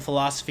Randian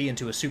philosophy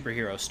into a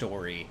superhero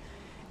story.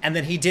 And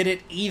then he did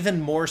it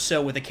even more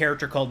so with a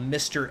character called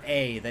Mr.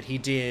 A that he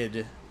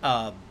did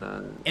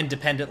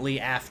independently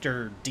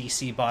after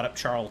DC bought up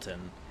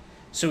Charlton.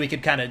 So he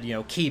could kind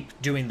of, keep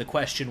doing the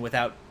Question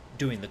without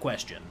doing the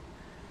Question.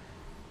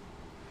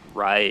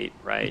 Right.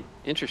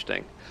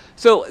 Interesting.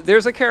 So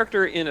there's a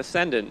character in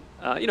Ascendant.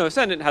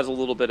 Ascendant has a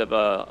little bit of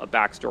a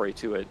backstory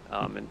to it,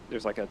 and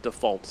there's like a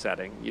default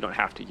setting. You don't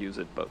have to use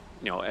it, but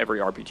every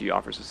RPG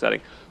offers a setting.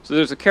 So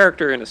there's a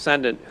character in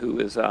Ascendant who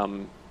is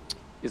a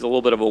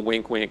little bit of a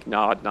wink,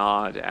 nod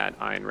at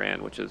Ayn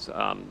Rand, which is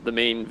the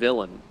main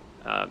villain,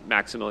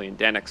 Maximilian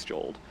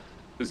Danexjold,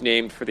 who's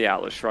named for the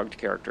Atlas Shrugged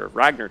character of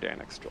Ragnar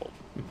Danexjold.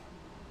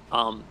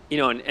 And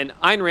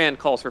Ayn Rand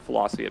calls her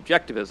philosophy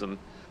objectivism.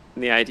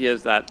 And the idea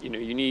is that,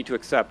 you need to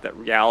accept that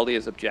reality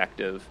is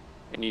objective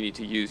and you need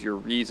to use your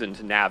reason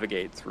to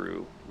navigate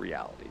through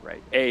reality,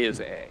 right? A is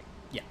A.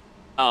 Yeah.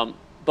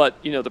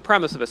 But, the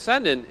premise of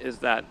Ascendant is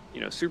that,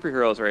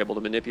 superheroes are able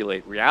to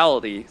manipulate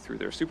reality through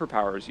their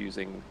superpowers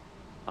using,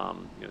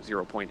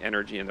 0-point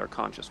energy and their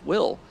conscious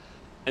will.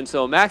 And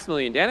so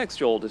Maximilian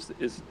Danexjold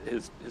is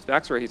his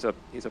backstory.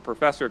 He's a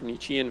professor of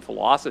Nietzschean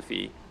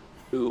philosophy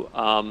who,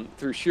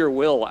 through sheer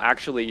will,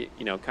 actually,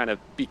 kind of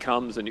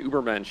becomes an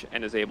Übermensch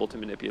and is able to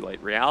manipulate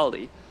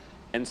reality.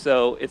 And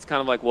so it's kind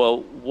of like,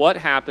 well, what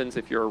happens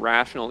if you're a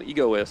rational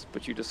egoist,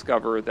 but you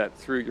discover that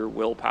through your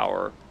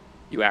willpower,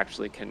 you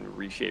actually can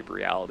reshape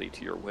reality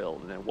to your will,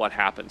 and then what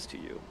happens to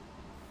you?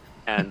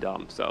 And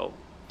so,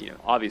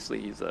 obviously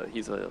he's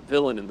a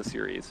villain in the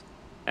series,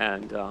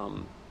 and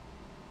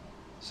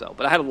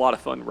but I had a lot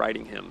of fun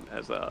writing him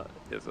as a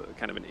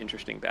kind of an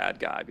interesting bad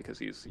guy because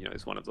he's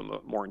one of the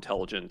more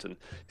intelligent and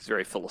he's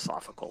very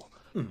philosophical.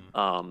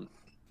 Mm-hmm.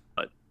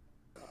 But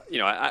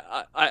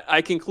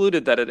I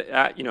concluded that it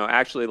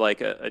actually like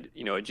a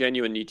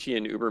genuine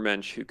Nietzschean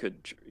Übermensch who could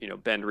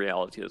bend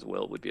reality to his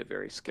will would be a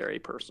very scary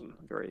person,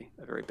 a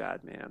very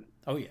bad man.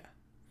 Oh yeah.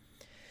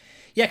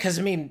 Yeah, because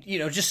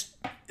just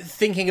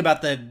thinking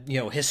about the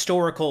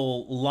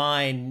historical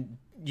line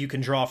you can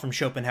draw from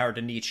Schopenhauer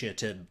to Nietzsche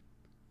to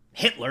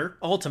Hitler,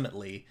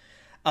 ultimately,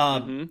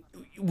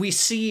 we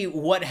see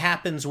what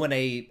happens when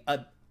a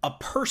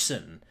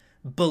person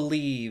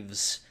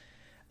believes,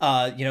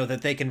 that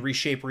they can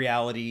reshape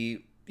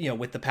reality,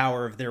 with the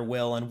power of their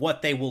will, and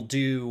what they will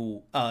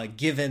do,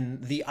 given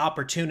the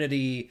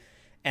opportunity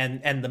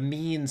and the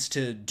means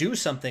to do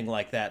something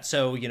like that.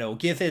 So,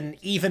 given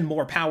even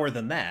more power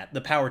than that,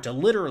 the power to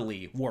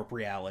literally warp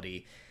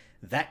reality,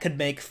 that could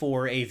make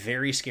for a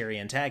very scary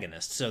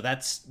antagonist. So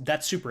that's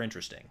super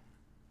interesting.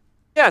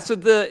 Yeah, so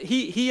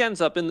he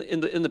ends up in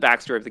the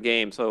backstory of the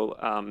game. So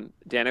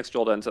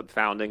Danexjold ends up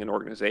founding an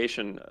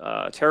organization,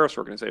 a terrorist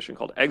organization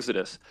called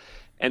Exodus,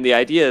 and the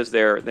idea is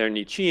they're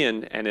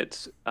Nietzschean, and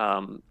it's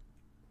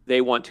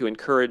they want to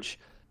encourage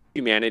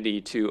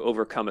humanity to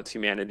overcome its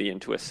humanity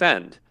and to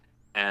ascend,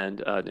 and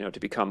to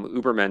become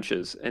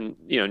Übermensches. And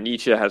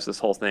Nietzsche has this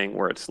whole thing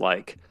where it's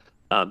like,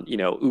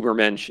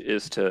 Übermensch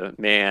is to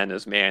man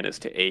as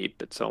to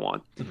ape, and so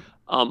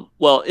on.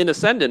 Well, in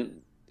Ascendant,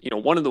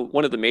 one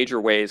of the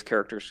major ways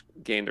characters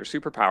gain their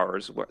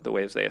superpowers, the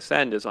ways they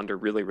ascend, is under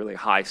really, really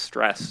high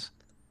stress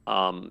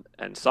and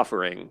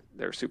suffering.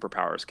 Their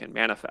superpowers can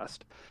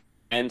manifest,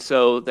 and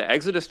so the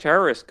Exodus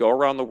terrorists go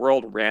around the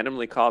world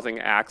randomly causing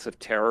acts of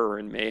terror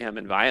and mayhem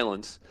and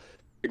violence,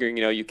 figuring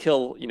you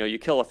kill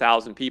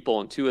 1,000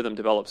 people and 2 of them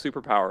develop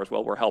superpowers.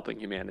 Well, we're helping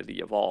humanity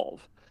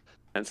evolve,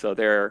 and so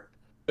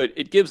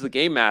it gives the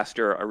game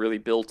master a really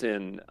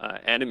built-in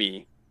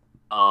enemy.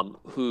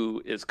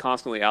 Who is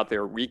constantly out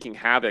there wreaking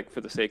havoc for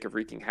the sake of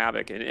wreaking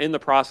havoc. And in the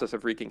process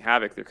of wreaking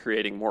havoc, they're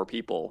creating more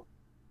people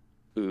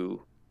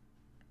who,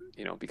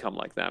 become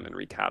like them and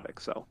wreak havoc.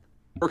 So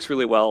it works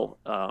really well.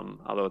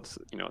 Although it's,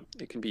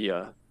 it can be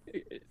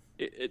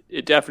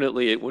it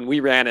definitely, when we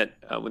ran it,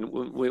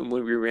 when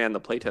we ran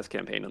the playtest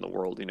campaign in the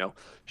world,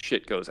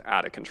 shit goes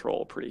out of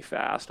control pretty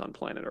fast on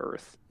planet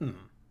Earth. Mm.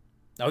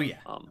 Oh yeah.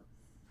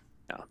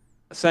 Yeah.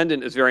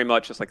 Ascendant is very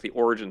much just like the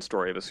origin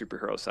story of a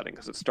superhero setting,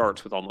 because it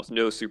starts with almost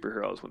no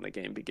superheroes when the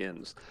game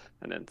begins,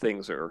 and then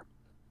things are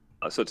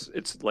So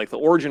it's like the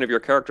origin of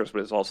your characters,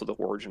 but it's also the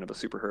origin of a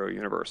superhero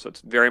universe. So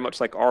it's very much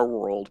like our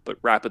world, but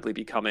rapidly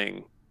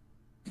becoming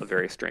a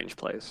very strange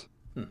place.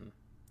 Mm-hmm.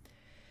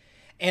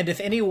 And if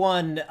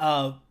anyone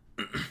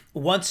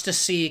wants to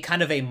see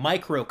kind of a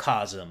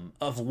microcosm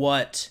of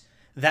what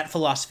that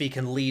philosophy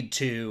can lead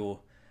to,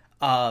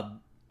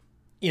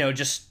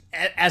 just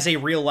as a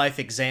real life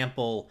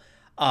example,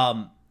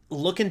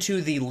 look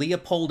into the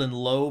Leopold and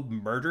Loeb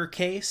murder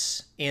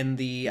case in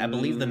I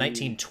believe, the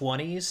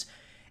 1920s.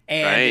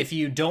 And Right. if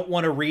you don't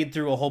want to read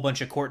through a whole bunch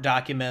of court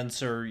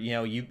documents, or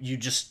you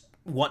just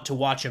want to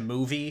watch a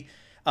movie,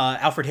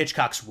 Alfred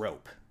Hitchcock's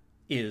Rope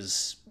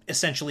is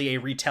essentially a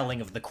retelling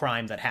of the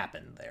crime that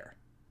happened there.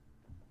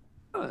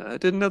 I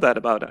didn't know that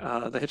about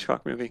the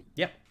Hitchcock movie.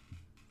 Yep.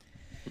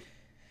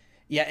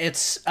 Yeah,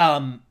 it's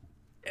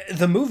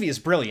the movie is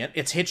brilliant.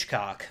 It's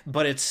Hitchcock,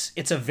 but it's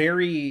a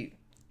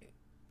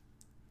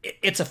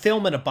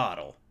film in a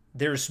bottle.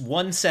 There's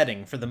one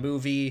setting for the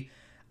movie.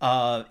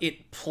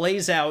 It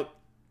plays out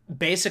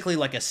basically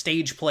like a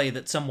stage play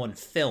that someone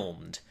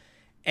filmed,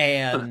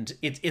 and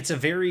it's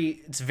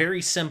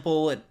very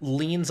simple. It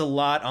leans a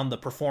lot on the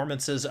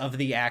performances of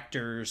the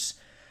actors,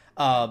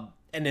 and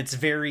it's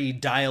very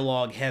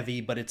dialogue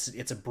heavy, but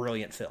it's a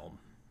brilliant film.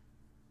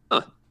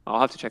 Huh.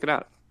 I'll have to check it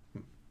out.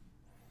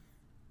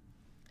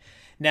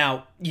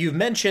 Now, you've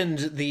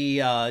mentioned the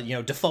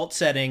default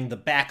setting, the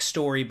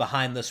backstory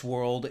behind this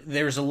world.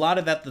 There's a lot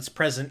of that that's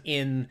present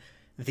in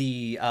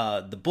the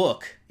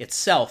book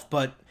itself,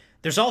 but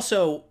there's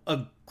also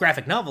a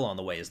graphic novel on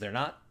the way, is there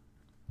not?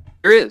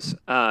 There is.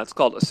 It's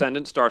called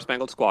Ascendant Star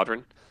Spangled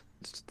Squadron.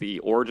 It's the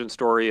origin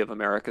story of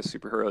America's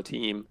superhero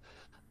team.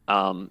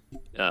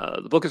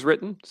 The book is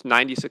written. It's a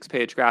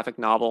 96-page graphic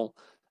novel.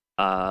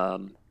 We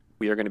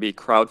are going to be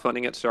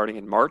crowdfunding it starting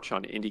in March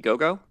on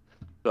Indiegogo.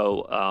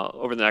 So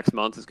over the next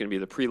month is going to be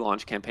the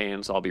pre-launch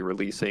campaigns. I'll be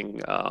releasing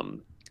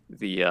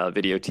the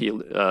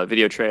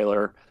video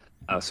trailer,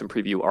 some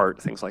preview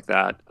art, things like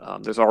that.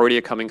 There's already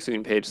a coming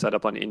soon page set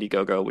up on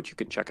Indiegogo, which you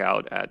can check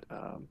out at.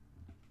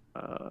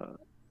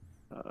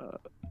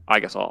 I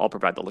guess I'll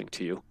provide the link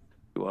to you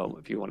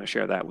if you want to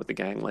share that with the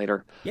gang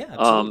later. Yeah,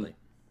 absolutely.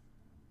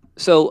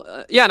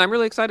 Yeah, and I'm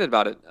really excited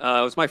about it.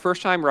 It was my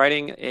first time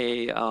writing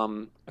a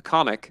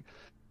comic,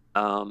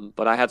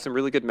 but I had some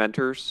really good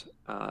mentors.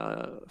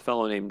 A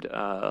fellow named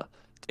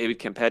David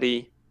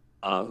Campetti,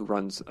 who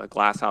runs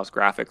Glasshouse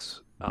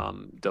Graphics,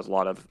 does a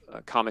lot of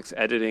comics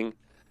editing,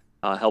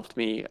 helped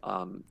me.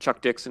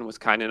 Chuck Dixon was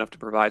kind enough to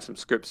provide some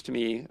scripts to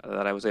me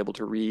that I was able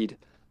to read.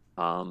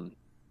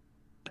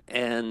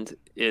 And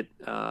I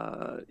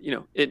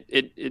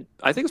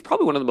think it's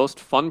probably one of the most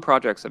fun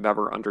projects I've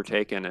ever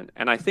undertaken.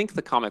 And I think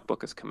the comic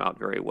book has come out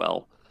very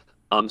well.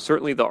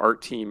 Certainly the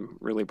art team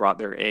really brought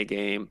their A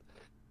game.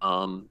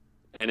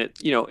 And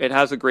it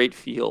has a great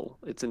feel.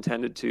 It's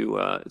intended to,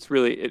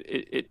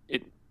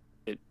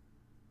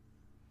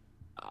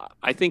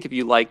 I think if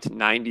you liked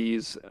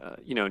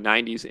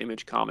 90s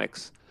image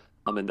comics,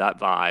 and that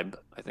vibe,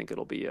 I think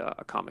it'll be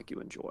a comic you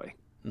enjoy.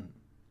 Mm-hmm.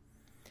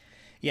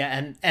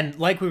 Yeah, and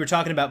like we were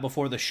talking about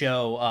before the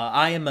show,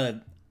 I am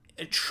a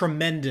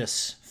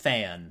tremendous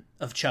fan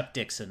of Chuck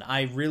Dixon.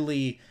 I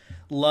really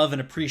love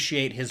and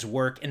appreciate his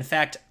work. In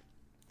fact,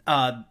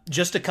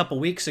 just a couple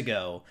weeks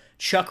ago,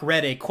 Chuck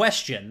read a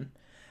question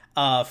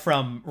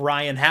from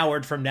Ryan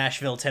Howard from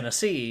Nashville,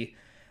 Tennessee,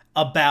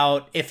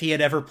 about if he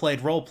had ever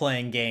played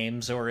role-playing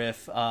games, or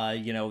if the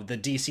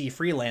DC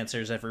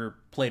freelancers ever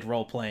played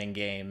role-playing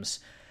games.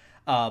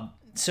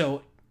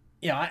 So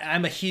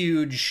I'm a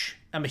huge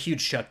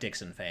Chuck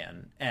Dixon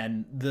fan,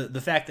 and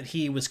the fact that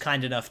he was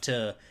kind enough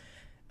to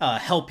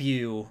help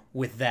you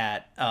with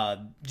that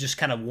just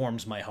kind of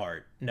warms my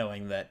heart,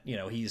 knowing that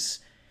he's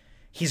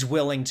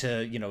willing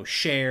to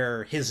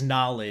share his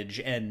knowledge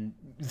and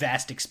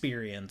vast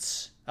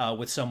experience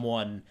with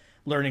someone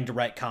learning to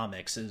write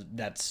comics.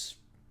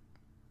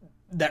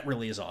 That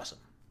really is awesome.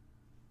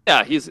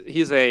 Yeah, he's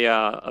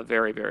a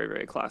very, very,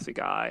 very classy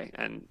guy,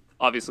 and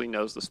obviously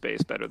knows the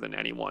space better than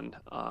anyone.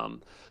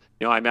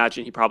 I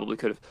imagine he probably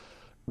could have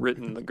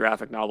written the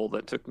graphic novel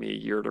that took me a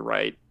year to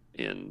write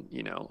in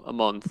a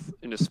month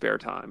in his spare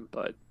time,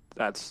 but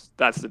that's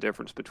the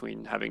difference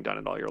between having done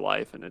it all your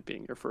life and it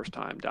being your first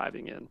time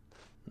diving in.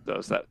 So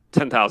it's that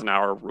 10,000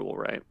 hour rule,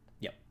 right?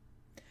 Yep.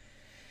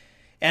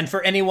 And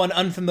for anyone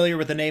unfamiliar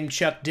with the name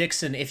Chuck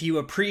Dixon, if you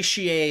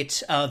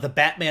appreciate the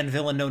Batman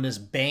villain known as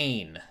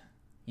Bane,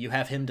 you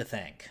have him to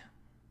thank.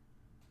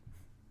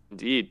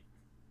 Indeed.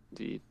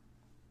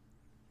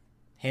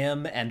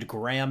 Him and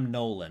Graham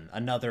Nolan,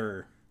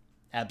 another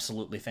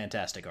absolutely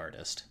fantastic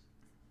artist.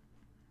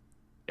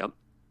 Yep.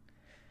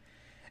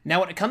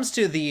 Now, when it comes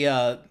to the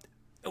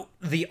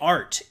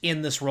art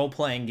in this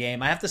role-playing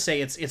game, I have to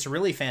say it's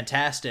really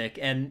fantastic.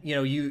 And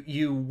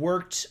you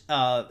worked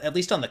at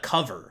least on the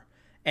cover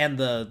and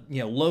the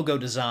logo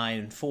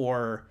design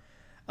for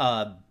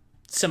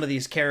some of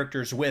these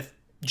characters with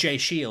Jay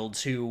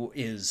Shields, who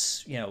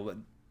is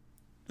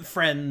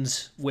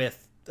friends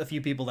with a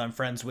few people that I'm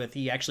friends with.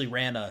 He actually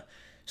ran a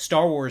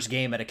Star Wars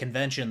game at a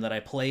convention that I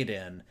played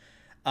in.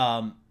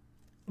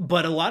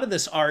 but a lot of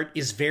this art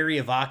is very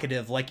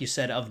evocative, like you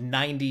said, of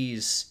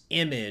 90s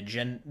image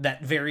and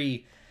that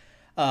very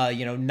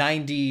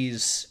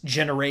 90s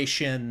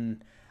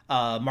generation,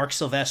 Mark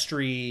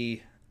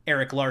Silvestri,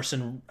 Eric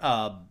Larson,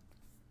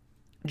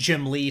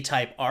 Jim Lee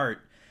type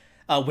art.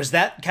 Was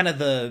that kind of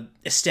the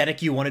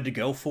aesthetic you wanted to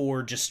go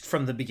for just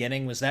from the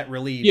beginning? Was that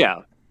really?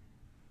 Yeah.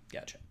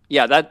 Gotcha.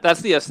 Yeah,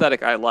 that's the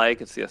aesthetic I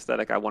like. It's the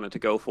aesthetic I wanted to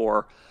go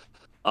for.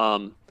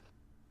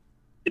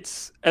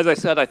 It's, as I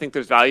said, I think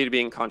there's value to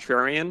being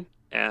contrarian,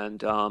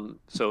 and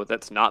so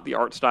that's not the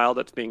art style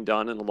that's being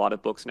done in a lot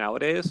of books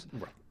nowadays.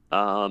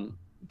 Right.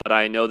 But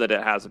I know that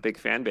it has a big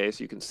fan base.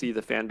 You can see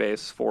the fan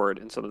base for it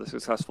in some of the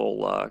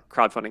successful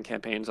crowdfunding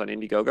campaigns on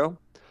Indiegogo.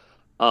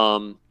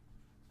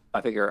 I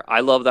figure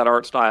I love that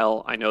art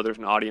style. I know there's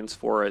an audience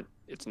for it.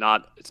 It's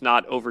not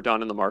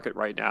overdone in the market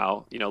right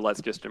now.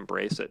 Let's just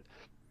embrace it.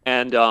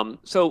 And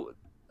so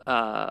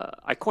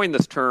I coined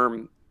this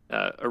term,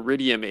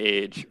 Iridium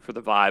Age, for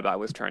the vibe I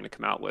was trying to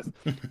come out with,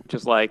 which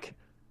is like,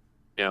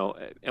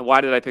 and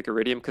why did I pick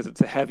Iridium? Because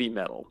it's a heavy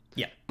metal.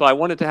 Yeah. But I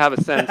wanted to have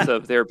a sense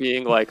of there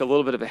being like a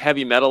little bit of a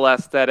heavy metal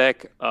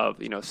aesthetic of,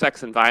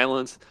 sex and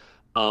violence.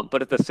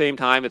 But at the same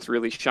time, it's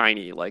really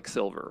shiny like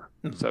silver.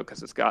 Mm-hmm. So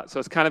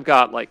it's kind of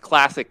got like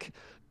classic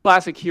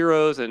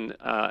heroes and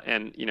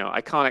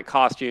iconic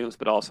costumes,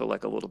 but also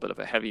like a little bit of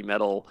a heavy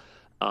metal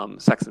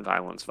sex and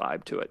violence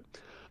vibe to it.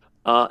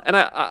 And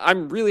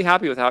I'm really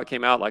happy with how it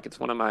came out. Like, it's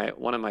one of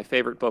my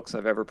favorite books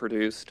I've ever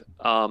produced.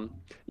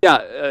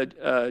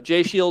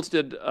 Jay Shields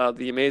did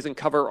the amazing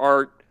cover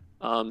art,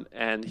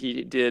 and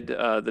he did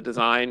the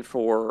design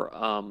for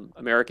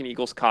American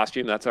Eagle's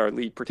costume. That's our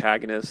lead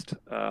protagonist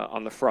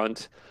on the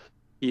front.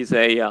 He's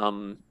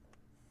a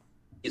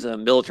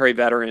military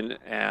veteran,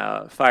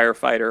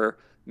 firefighter,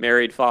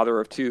 married father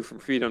of two from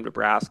Freedom,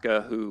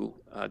 Nebraska, who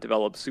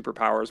develops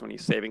superpowers when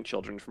he's saving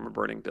children from a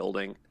burning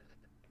building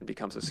and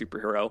becomes a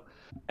superhero.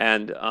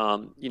 And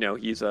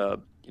he's a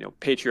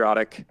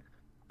patriotic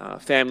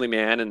family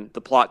man, and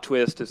the plot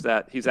twist is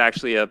that he's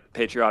actually a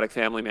patriotic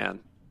family man.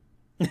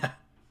 Yep.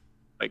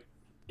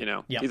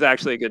 He's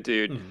actually a good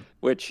dude, mm-hmm.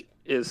 which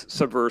is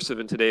subversive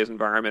in today's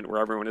environment where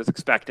everyone is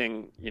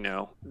expecting,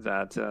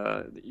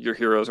 that your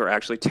heroes are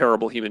actually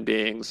terrible human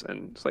beings.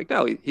 And it's like,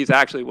 no, he's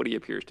actually what he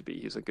appears to be.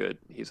 He's a good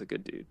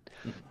dude.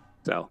 Mm-hmm.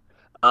 So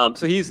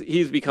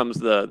he becomes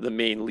the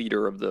main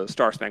leader of the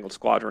Star Spangled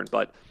Squadron.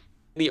 But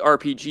in the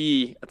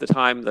RPG, at the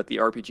time that the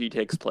RPG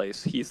takes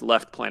place, he's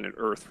left planet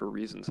Earth for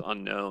reasons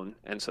unknown.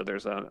 And so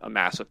there's a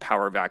massive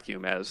power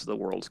vacuum as the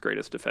world's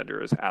greatest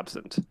defender is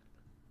absent.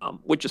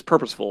 Which is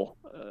purposeful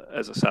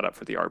as a setup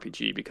for the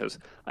RPG, because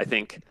I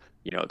think,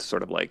 it's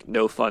sort of like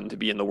no fun to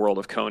be in the world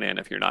of Conan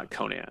if you're not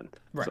Conan.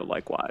 Right. So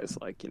likewise,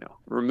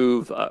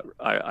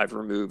 I've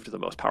removed the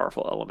most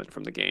powerful element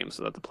from the game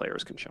so that the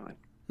players can shine.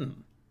 Hmm.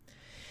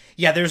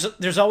 Yeah,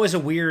 there's always a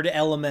weird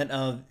element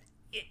of,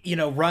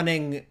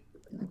 running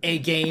a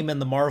game in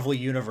the Marvel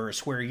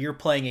universe where you're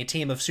playing a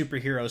team of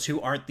superheroes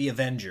who aren't the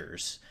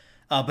Avengers.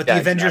 But the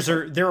Avengers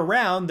they're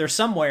around, they're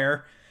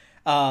somewhere.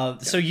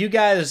 So you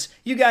guys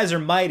are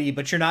mighty,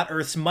 but you're not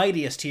Earth's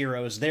mightiest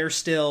heroes. They're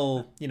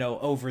still,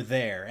 over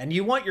there. And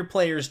you want your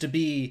players to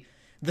be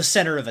the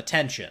center of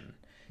attention.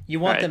 You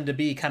want them to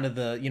be kind of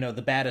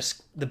the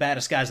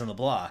baddest guys on the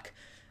block.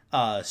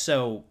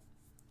 So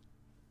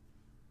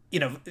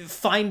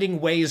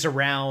finding ways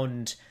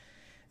around,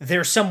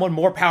 there's someone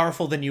more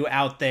powerful than you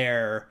out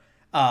there.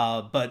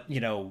 But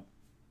in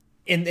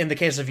the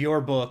case of your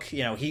book,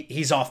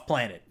 he's off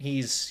planet.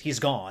 He's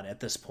gone at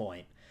this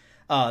point.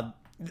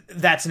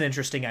 That's an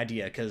interesting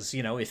idea, because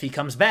if he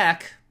comes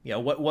back,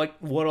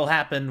 what'll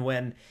happen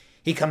when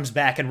he comes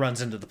back and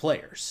runs into the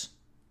players?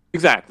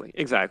 Exactly,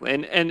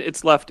 and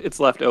it's left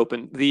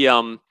open. The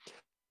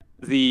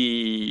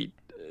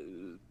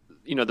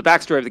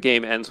backstory of the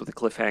game ends with a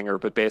cliffhanger,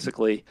 but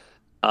basically,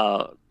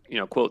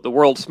 quote, the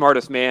world's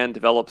smartest man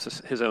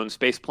develops his own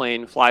space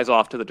plane, flies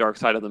off to the dark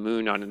side of the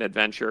moon on an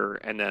adventure,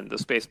 and then the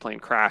space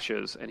plane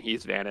crashes and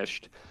he's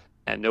vanished,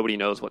 and nobody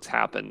knows what's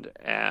happened,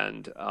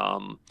 and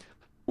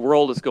the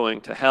world is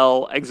going to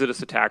hell. Exodus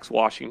attacks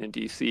Washington,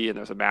 D.C., and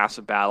there's a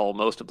massive battle.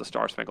 Most of the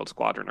Star Spangled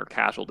Squadron are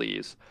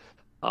casualties.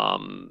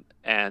 And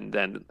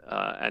then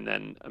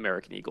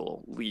American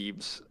Eagle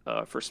leaves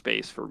for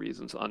space for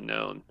reasons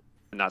unknown.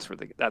 And that's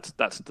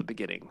the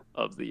beginning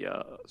of the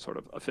sort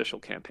of official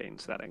campaign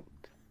setting.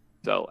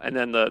 So, and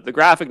then the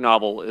graphic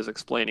novel is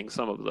explaining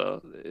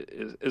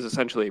is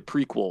essentially a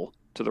prequel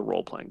to the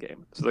role-playing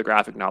game. So the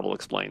graphic novel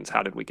explains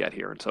how did we get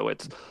here, and so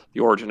it's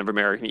the origin of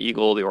American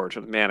Eagle, the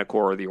origin of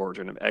Manticore, the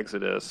origin of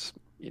Exodus,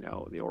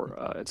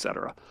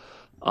 etc.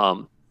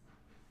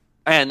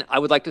 And I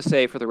would like to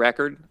say, for the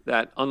record,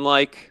 that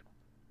unlike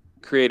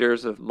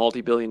creators of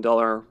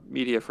multi-billion-dollar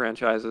media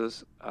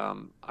franchises,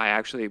 I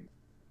actually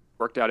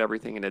worked out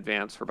everything in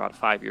advance for about a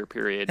 5-year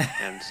period,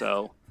 and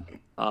so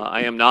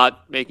I am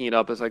not making it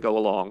up as I go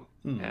along,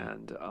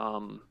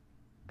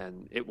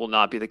 and it will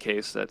not be the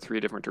case that 3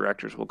 different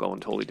directors will go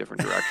in totally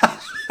different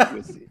directions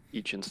with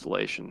each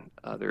installation.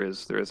 There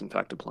is in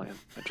fact a plan.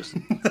 I just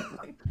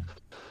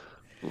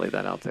lay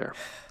that out there.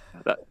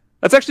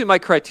 That's actually my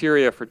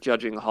criteria for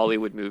judging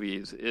Hollywood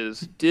movies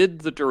is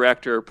did the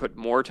director put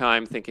more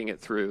time thinking it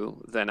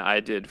through than I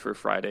did for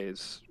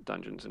Friday's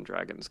Dungeons and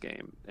Dragons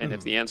game? And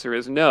if the answer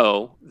is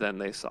no, then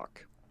they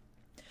suck.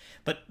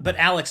 But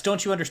Alex,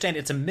 don't you understand?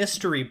 It's a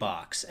mystery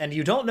box, and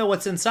you don't know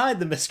what's inside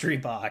the mystery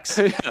box.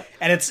 Yeah.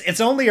 And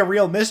it's only a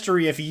real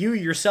mystery if you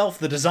yourself,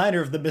 the designer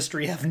of the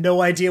mystery, have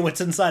no idea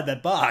what's inside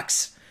that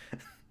box.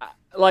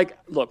 Like,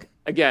 look,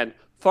 again,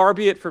 far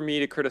be it for me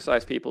to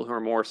criticize people who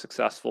are more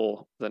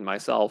successful than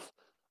myself.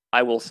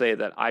 I will say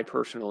that I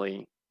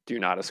personally do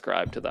not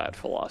ascribe to that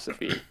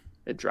philosophy.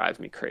 It drives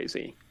me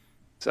crazy.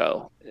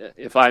 So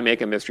if I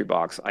make a mystery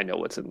box, I know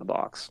what's in the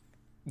box.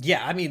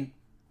 Yeah, I mean,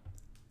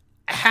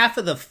 half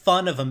of the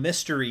fun of a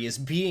mystery is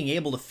being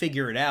able to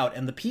figure it out,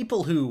 and the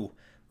people who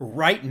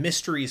write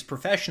mysteries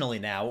professionally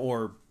now,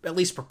 or at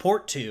least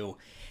purport to,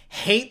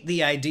 hate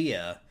the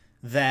idea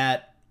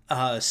that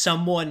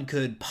someone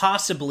could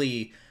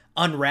possibly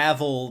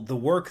unravel the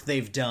work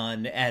they've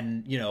done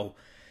and, you know,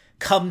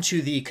 come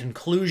to the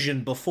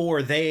conclusion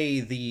before they,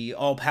 the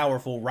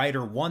all-powerful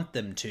writer, want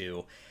them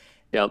to.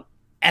 Yep.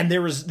 And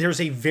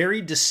there's a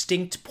very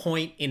distinct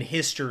point in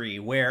history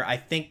where I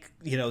think,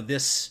 you know,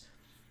 this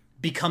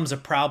becomes a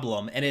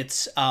problem, and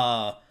it's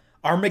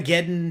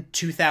Armageddon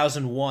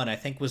 2001, I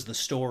think, was the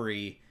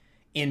story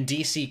in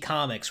DC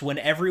Comics, when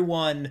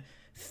everyone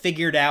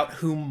figured out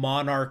who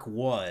Monarch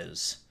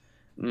was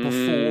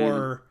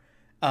before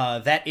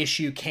that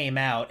issue came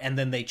out, and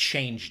then they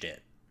changed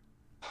it.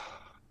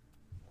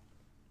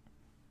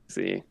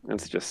 See,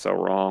 that's just so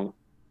wrong.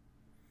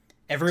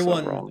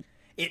 Everyone, so wrong.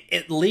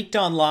 It leaked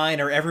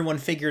online, or everyone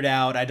figured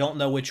out, I don't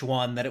know which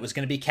one, that it was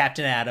going to be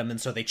Captain Atom,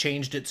 and so they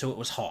changed it so it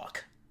was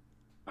Hawk.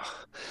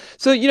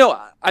 So, you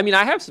know, I mean,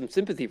 I have some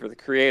sympathy for the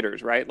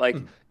creators, right? Like,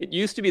 it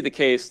used to be the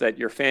case that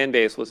your fan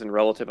base was in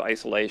relative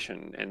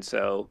isolation. And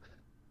so,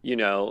 you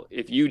know,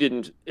 if you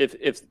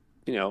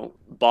know,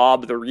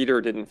 Bob the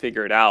reader didn't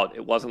figure it out,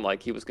 it wasn't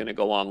like he was going to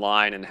go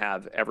online and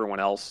have everyone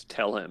else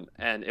tell him.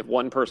 And if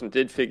one person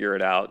did figure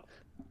it out,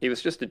 he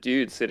was just a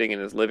dude sitting in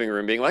his living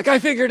room being like, I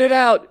figured it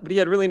out, but he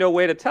had really no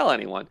way to tell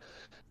anyone.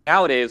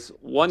 Nowadays,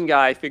 one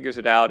guy figures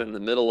it out in the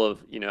middle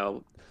of, you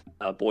know,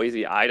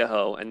 Boise,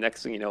 Idaho, and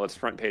next thing you know, it's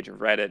front page of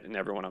Reddit, and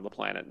everyone on the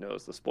planet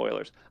knows the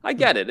spoilers. I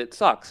get it; it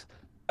sucks.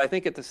 I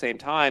think at the same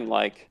time,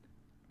 like,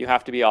 you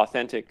have to be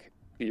authentic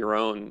to your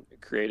own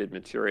created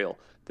material.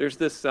 There's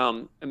this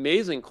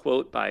amazing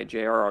quote by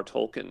J.R.R.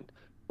 Tolkien,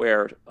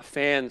 where a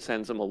fan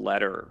sends him a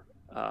letter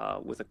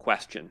with a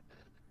question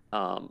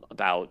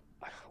about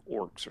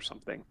orcs or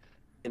something,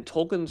 and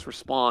Tolkien's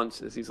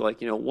response is, he's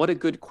like, you know, what a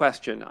good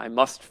question! I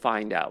must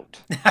find out.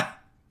 Yeah.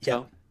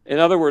 So, in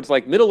other words,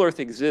 like, Middle Earth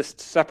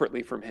exists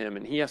separately from him,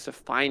 and he has to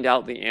find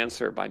out the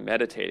answer by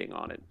meditating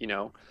on it, you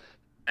know?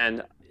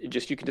 And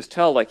you can just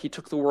tell, like, he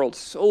took the world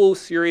so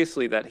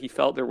seriously that he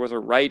felt there was a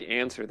right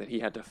answer that he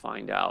had to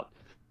find out.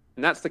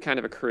 And that's the kind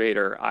of a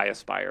creator I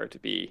aspire to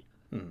be,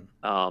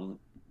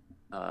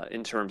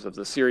 in terms of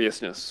the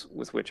seriousness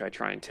with which I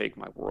try and take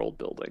my world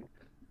building.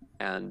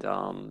 And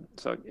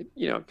so,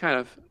 you know,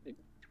 it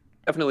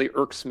definitely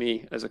irks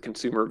me as a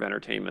consumer of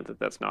entertainment that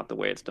that's not the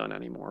way it's done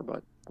anymore,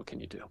 but what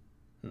can you do?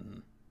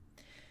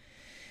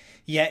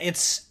 Yeah,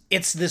 it's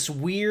this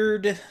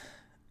weird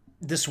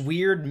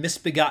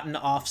misbegotten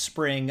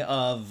offspring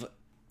of,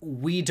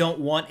 we don't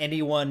want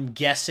anyone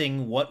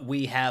guessing what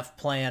we have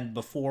planned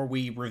before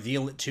we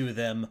reveal it to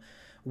them,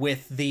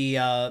 with the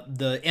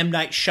M.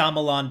 Night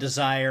Shyamalan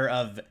desire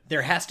of,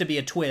 there has to be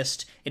a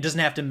twist. It doesn't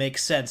have to make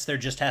sense. There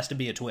just has to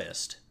be a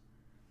twist.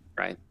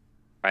 Right.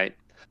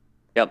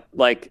 Yep.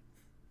 Like,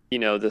 you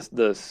know,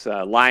 this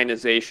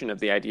lionization of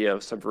the idea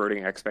of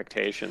subverting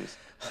expectations.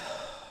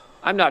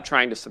 I'm not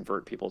trying to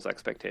subvert people's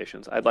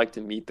expectations. I'd like to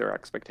meet their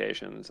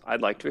expectations.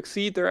 I'd like to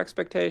exceed their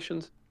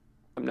expectations.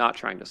 I'm not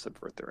trying to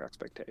subvert their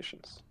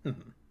expectations.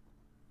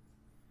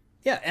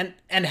 Yeah,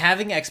 and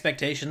having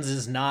expectations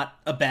is not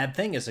a bad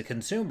thing as a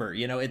consumer.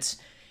 You know, it's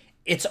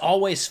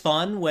always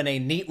fun when a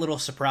neat little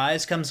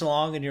surprise comes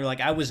along and you're like,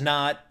 I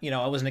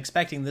wasn't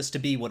expecting this to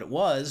be what it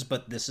was,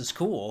 but this is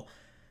cool.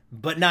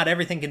 But not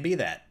everything can be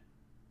that.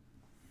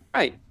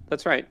 Right.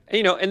 That's right.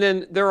 You know, and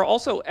then there are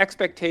also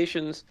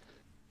expectations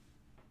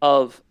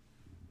of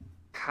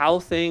how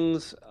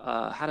things,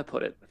 how to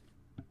put it.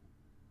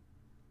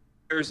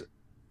 There's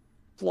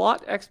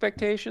plot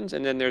expectations,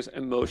 and then there's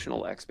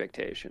emotional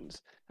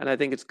expectations. And I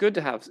think it's good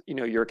to have, you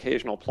know, your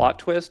occasional plot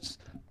twists,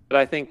 but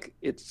I think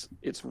it's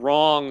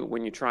wrong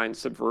when you try and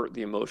subvert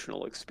the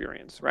emotional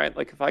experience, right?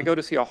 Like, if I go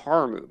to see a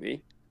horror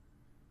movie,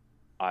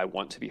 I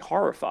want to be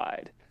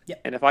horrified. Yeah.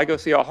 And if I go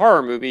see a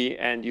horror movie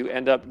and you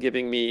end up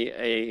giving me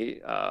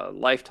a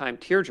lifetime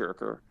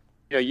tearjerker,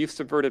 you know, you've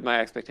subverted my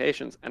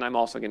expectations, and I'm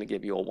also going to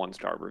give you a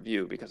 1-star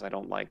review because I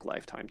don't like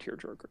lifetime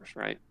tearjerkers,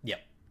 right?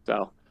 Yep.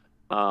 So,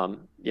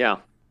 yeah.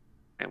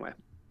 Anyway,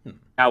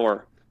 now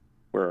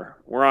we're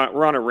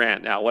on a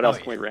rant now. What else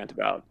can we rant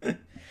about?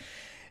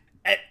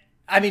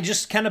 I mean,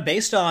 just kind of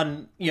based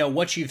on, you know,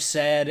 what you've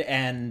said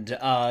and,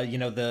 you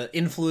know, the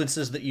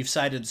influences that you've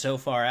cited so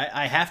far,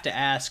 I have to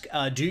ask,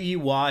 do you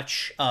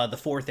watch The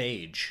Fourth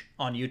Age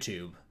on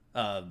YouTube?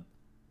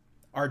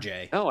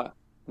 RJ.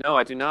 No,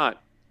 I do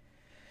not.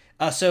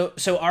 So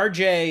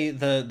RJ,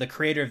 the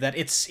creator of that,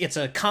 it's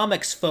a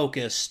comics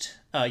focused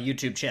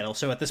YouTube channel.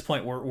 So at this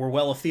point, we're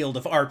well afield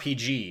of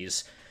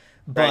RPGs,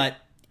 but Right.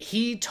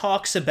 he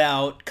talks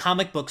about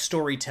comic book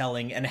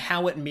storytelling and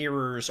how it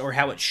mirrors, or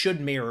how it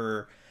should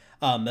mirror,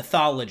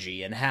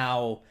 mythology, and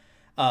how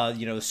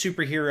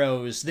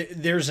superheroes.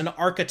 There's an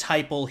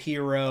archetypal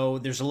hero.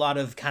 There's a lot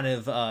of kind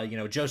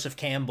of Joseph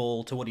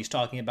Campbell to what he's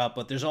talking about,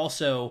 but there's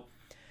also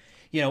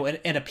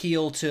an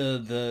appeal to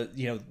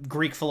the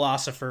Greek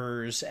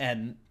philosophers.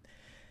 And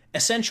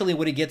essentially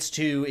what he gets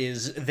to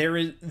is there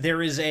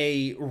is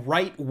a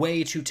right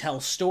way to tell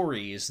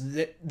stories.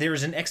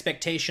 There's an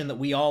expectation that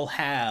we all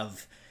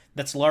have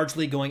that's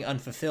largely going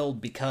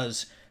unfulfilled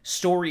because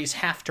stories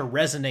have to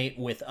resonate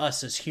with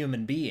us as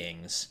human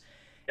beings.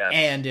 Yes.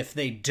 And if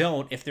they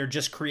don't, if they're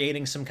just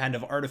creating some kind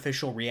of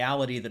artificial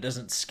reality that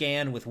doesn't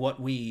scan with what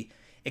we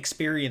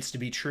experience to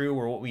be true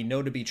or what we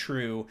know to be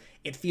true,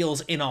 it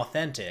feels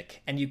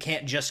inauthentic. And you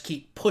can't just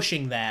keep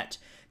pushing that,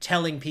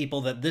 telling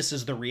people that this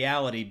is the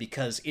reality,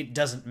 because it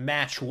doesn't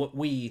match what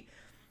we,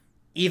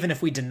 even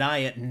if we deny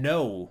it,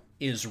 know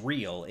is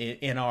real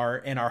in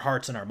our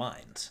hearts and our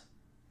minds.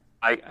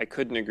 I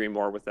couldn't agree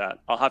more with that.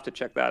 I'll have to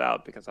check that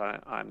out because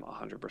I'm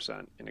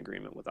 100% in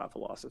agreement with that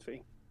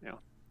philosophy. Yeah.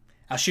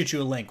 I'll shoot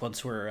you a link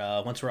once we're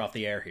off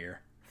the air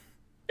here.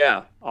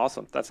 Yeah,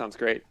 awesome. That sounds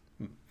great.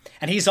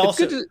 And he's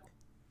also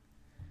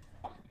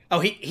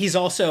he's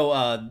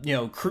also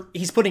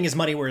he's putting his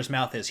money where his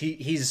mouth is.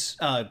 He's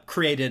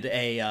created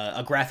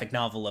a graphic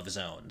novel of his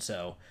own.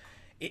 So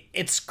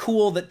it's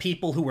cool that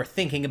people who are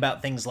thinking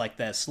about things like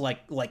this,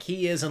 like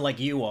he is and like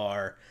you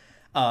are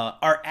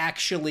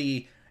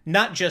actually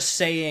not just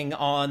saying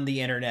on the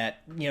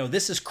internet,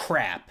 this is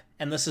crap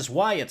and this is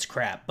why it's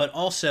crap, but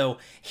also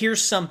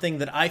here's something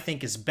that I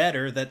think is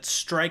better, that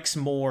strikes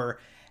more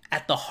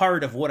at the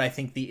heart of what I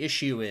think the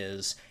issue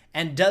is,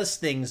 and does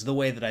things the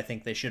way that I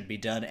think they should be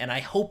done. And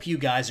I hope you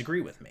guys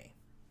agree with me.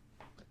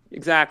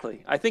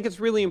 Exactly. I think it's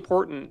really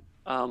important,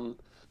 to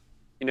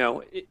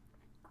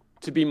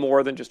be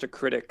more than just a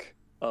critic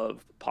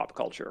of pop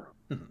culture.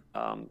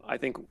 Mm-hmm. I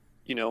think,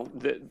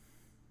 the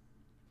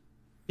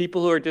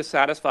people who are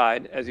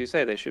dissatisfied, as you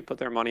say, they should put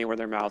their money where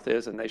their mouth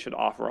is, and they should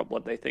offer up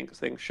what they think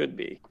things should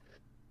be.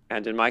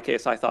 And in my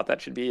case, I thought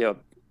that should be a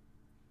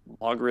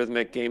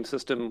logarithmic game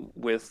system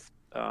with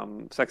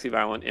sexy,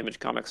 violent image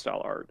comic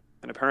style art.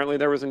 And apparently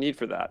there was a need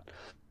for that.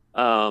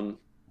 The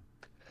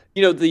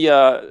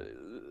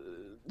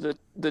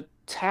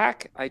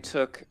tack I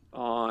took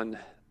on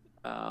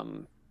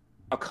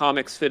how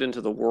comics fit into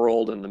the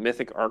world and the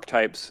mythic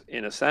archetypes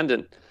in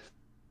Ascendant.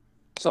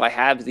 So I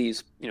have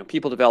these,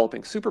 people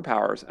developing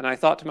superpowers, and I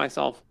thought to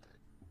myself,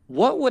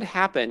 what would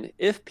happen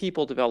if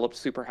people developed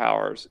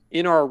superpowers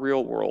in our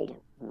real world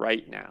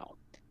right now?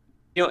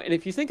 And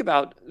if you think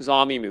about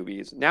zombie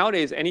movies,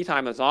 nowadays,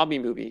 anytime a zombie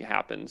movie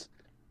happens,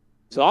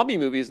 zombie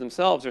movies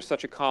themselves are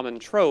such a common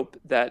trope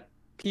that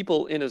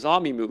people in a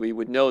zombie movie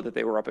would know that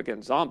they were up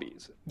against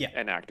zombies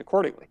and act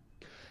accordingly.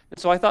 And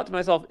so I thought to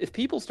myself, if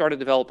people started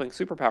developing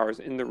superpowers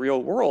in the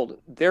real world,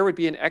 there would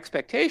be an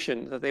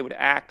expectation that they would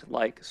act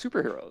like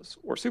superheroes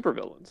or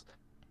supervillains.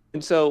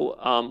 And so,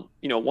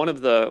 one of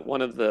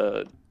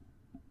the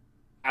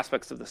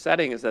aspects of the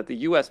setting is that the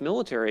U.S.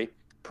 military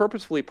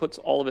purposefully puts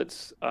all of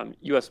its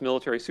U.S.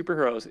 military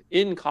superheroes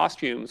in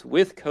costumes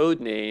with code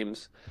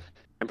names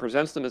and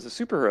presents them as a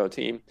superhero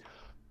team,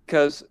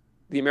 because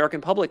the American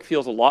public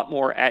feels a lot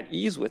more at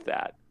ease with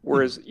that.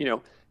 Whereas,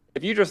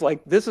 if you just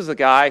this is a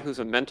guy who's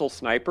a mental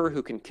sniper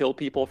who can kill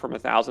people from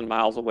 1,000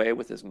 miles away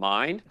with his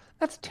mind,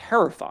 that's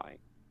terrifying,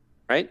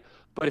 right?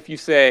 But if you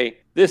say,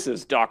 this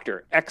is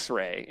Dr.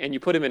 X-Ray, and you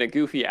put him in a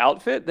goofy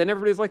outfit, then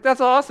everybody's like,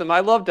 that's awesome.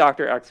 I love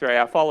Dr. X-Ray.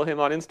 I follow him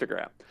on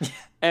Instagram.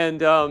 And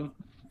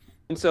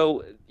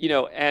so,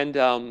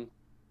 the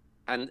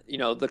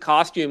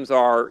costumes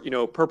are,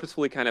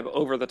 purposefully kind of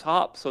over the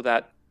top so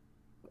that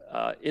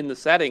in the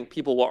setting,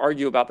 people will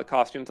argue about the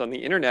costumes on the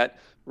internet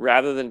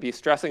rather than be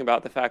stressing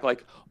about the fact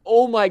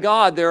oh my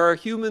God, there are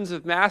humans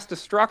of mass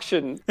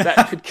destruction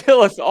that could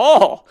kill us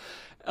all,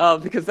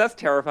 because that's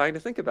terrifying to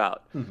think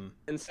about. Mm-hmm.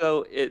 And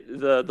so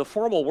the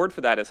formal word for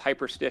that is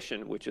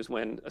hyperstition, which is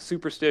when a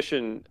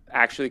superstition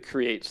actually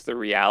creates the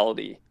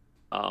reality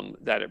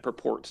that it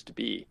purports to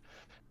be.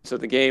 So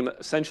the game,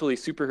 essentially,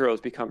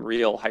 superheroes become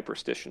real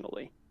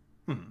hyperstitionally.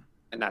 Mm-hmm.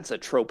 And that's a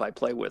trope I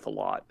play with a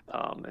lot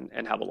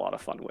and have a lot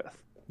of fun with.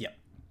 Yep.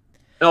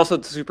 And also,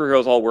 the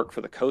superheroes all work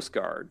for the Coast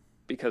Guard,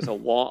 because a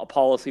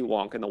policy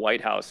wonk in the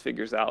White House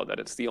figures out that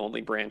it's the only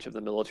branch of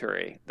the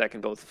military that can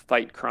both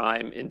fight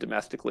crime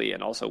domestically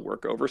and also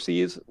work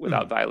overseas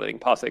without violating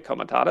posse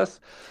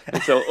comitatus.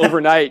 And so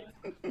overnight,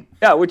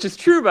 which is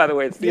true, by the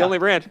way, it's the only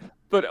branch.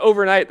 But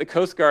overnight, the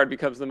Coast Guard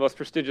becomes the most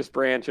prestigious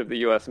branch of the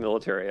U.S.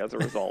 military as a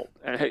result,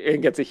 and it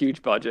gets a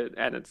huge budget.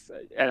 And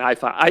I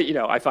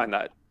find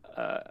that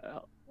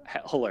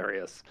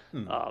hilarious.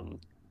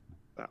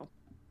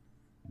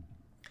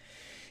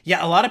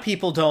 Yeah, a lot of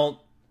people don't.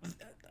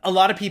 a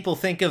lot of people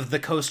think of the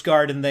Coast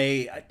Guard and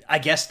they, I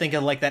guess, think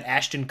of like that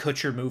Ashton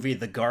Kutcher movie,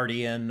 The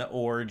Guardian,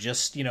 or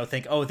just,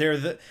 think, oh, they're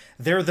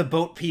the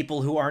boat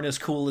people who aren't as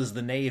cool as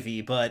the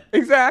Navy. But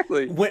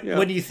exactly.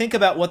 When you think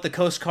about what the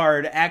Coast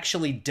Guard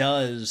actually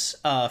does,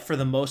 for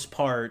the most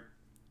part,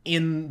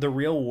 in the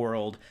real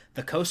world,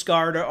 the Coast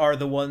Guard are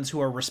the ones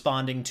who are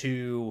responding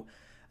to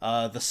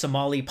the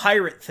Somali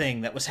pirate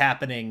thing that was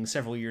happening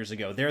several years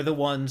ago. They're the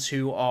ones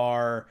who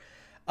are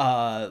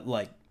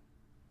like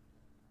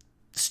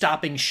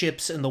stopping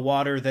ships in the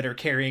water that are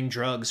carrying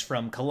drugs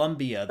from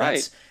Colombia.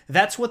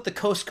 That's what the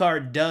Coast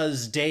Guard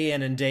does day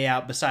in and day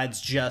out, besides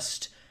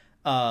just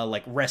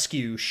like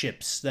rescue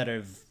ships that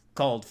have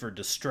called for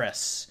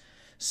distress.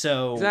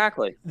 So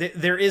exactly,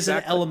 there is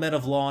an element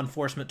of law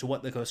enforcement to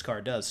what the Coast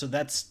Guard does. So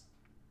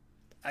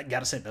I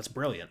gotta say, that's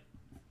brilliant.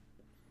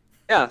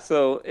 Yeah,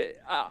 so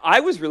I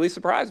was really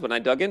surprised when I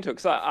dug into it,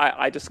 because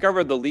I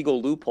discovered the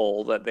legal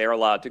loophole that they're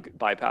allowed to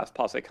bypass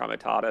posse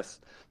comitatus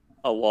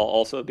while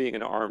also being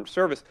an armed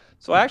service.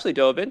 So I actually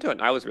dove into it,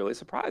 and I was really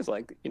surprised.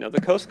 Like,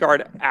 the Coast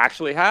Guard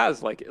actually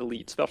has like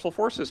elite special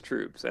forces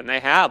troops, and they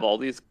have all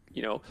these,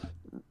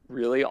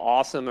 really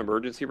awesome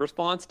emergency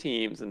response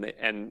teams,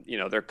 and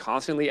they're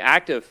constantly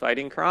active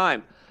fighting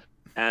crime,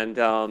 and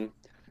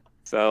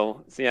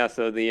so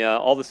the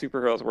all the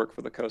superheroes work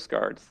for the Coast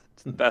Guard.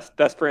 It's the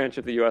best branch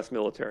of the U.S.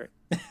 military.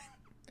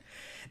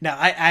 Now,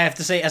 I have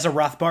to say, as a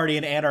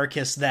Rothbardian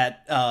anarchist,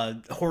 that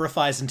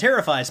horrifies and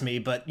terrifies me.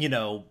 But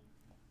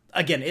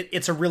again,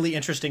 it's a really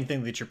interesting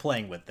thing that you're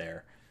playing with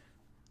there.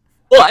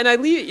 Well, and I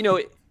leave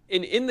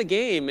in the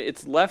game,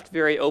 it's left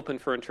very open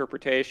for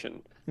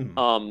interpretation.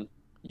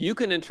 You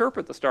can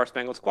interpret the Star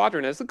Spangled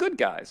Squadron as the good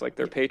guys, like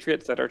they're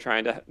patriots that are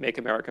trying to make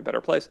America a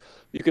better place.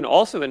 You can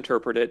also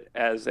interpret it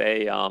as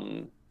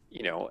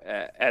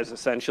as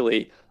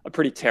essentially a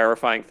pretty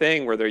terrifying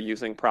thing where they're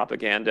using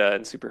propaganda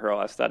and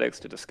superhero aesthetics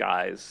to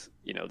disguise,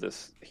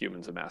 this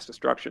humans of mass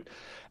destruction.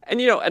 And,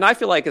 and I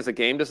feel like as a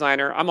game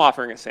designer, I'm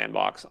offering a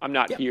sandbox. I'm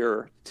not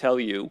here to tell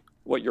you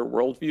what your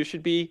worldview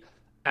should be.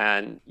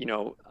 And,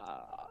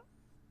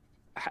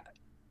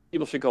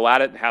 people should go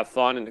at it and have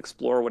fun and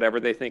explore whatever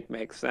they think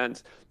makes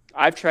sense.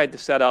 I've tried to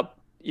set up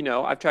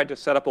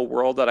a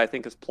world that I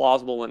think is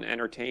plausible and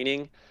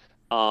entertaining,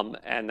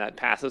 and that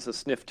passes a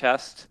sniff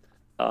test.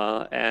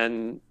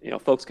 And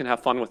folks can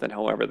have fun with it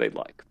however they'd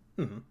like.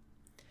 Mm-hmm.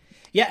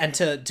 Yeah, and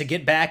to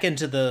get back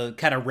into the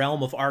kind of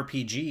realm of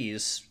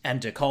RPGs,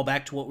 and to call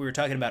back to what we were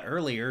talking about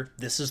earlier,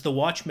 this is the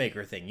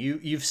Watchmaker thing.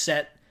 You've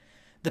set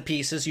the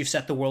pieces, you've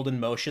set the world in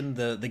motion,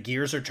 the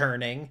gears are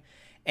turning.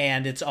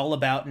 And it's all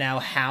about now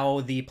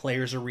how the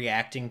players are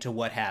reacting to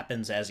what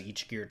happens as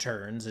each gear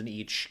turns and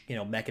each,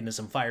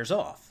 mechanism fires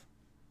off.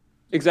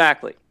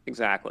 Exactly.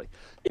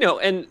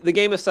 And the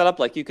game is set up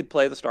like you could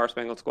play the Star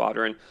Spangled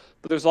Squadron,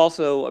 but there's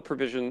also a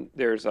provision.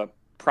 There's a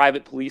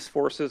private police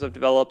forces have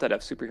developed that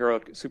have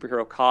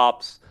superhero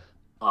cops.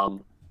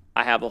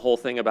 I have a whole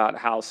thing about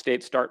how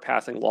states start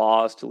passing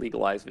laws to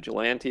legalize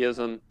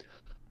vigilantism.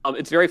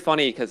 It's very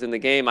funny because in the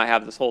game I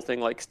have this whole thing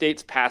like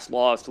states pass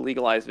laws to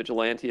legalize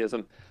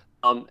vigilantism.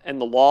 And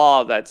the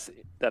law that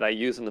I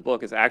use in the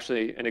book is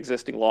actually an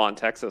existing law in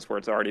Texas where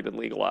it's already been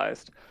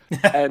legalized.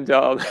 And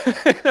I'm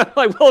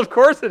like, well, of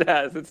course it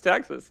has. It's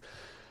Texas.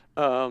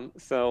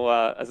 So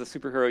as a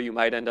superhero, you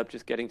might end up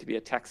just getting to be a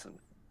Texan.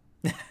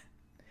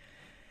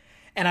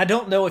 And I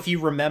don't know if you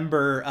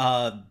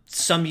remember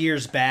some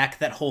years back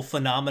that whole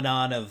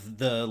phenomenon of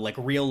the like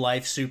real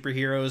life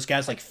superheroes,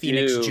 guys like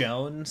Phoenix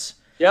Jones.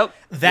 Yep.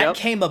 That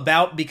came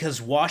about because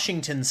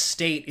Washington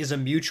State is a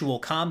mutual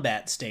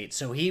combat state.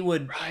 So he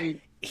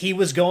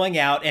was going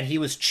out and he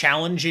was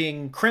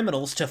challenging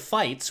criminals to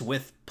fights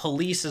with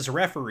police as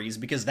referees,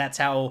 because that's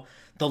how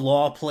the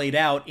law played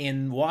out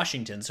in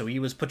Washington. So he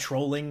was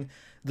patrolling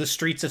the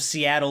streets of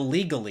Seattle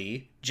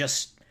legally,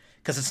 just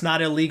because it's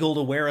not illegal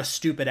to wear a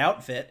stupid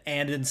outfit.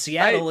 And in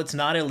Seattle, it's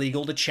not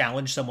illegal to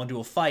challenge someone to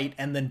a fight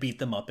and then beat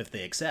them up if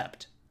they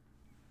accept.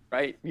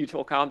 Right.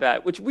 Mutual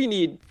combat, which we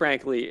need,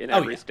 frankly, in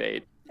every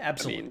state.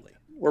 Absolutely. I mean,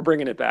 we're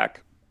bringing it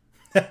back.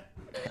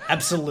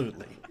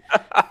 Absolutely.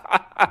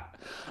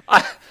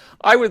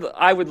 I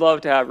would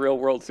love to have real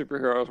world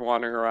superheroes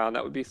wandering around.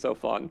 That would be so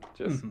fun.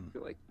 Just be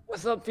like,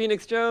 "What's up,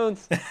 Phoenix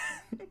Jones?"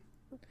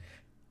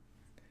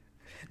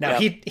 Now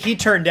he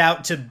turned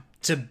out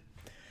to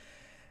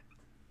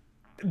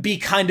be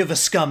kind of a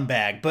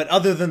scumbag, but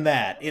other than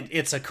that,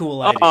 it's a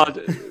cool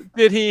idea.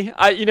 Did he?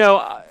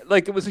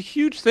 Like it was a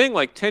huge thing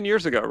like 10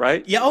 years ago,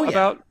 right?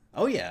 Yeah.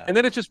 Oh yeah. And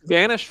then it just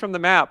vanished from the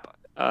map.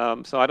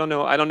 So I don't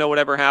know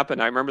whatever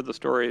happened. I remember the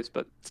stories,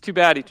 but it's too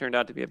bad he turned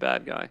out to be a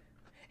bad guy.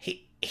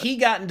 He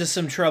got into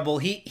some trouble.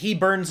 He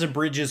burned some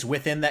bridges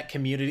within that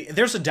community.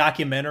 There's a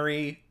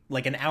documentary,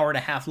 like an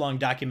hour-and-a-half long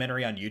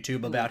documentary on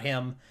YouTube about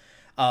him,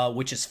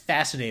 which is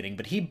fascinating.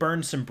 But he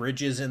burned some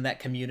bridges in that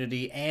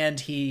community, and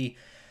he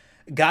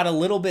got a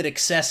little bit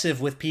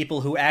excessive with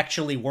people who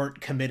actually weren't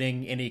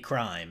committing any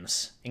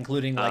crimes,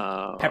 including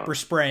like pepper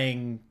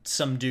spraying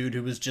some dude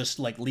who was just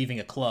like leaving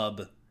a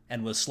club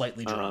and was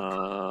slightly drunk.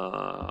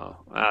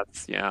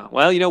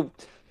 Well,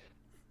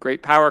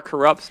 great power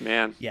corrupts,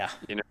 man. Yeah.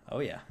 You know, Oh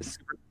yeah.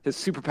 his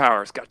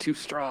superpowers got too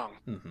strong.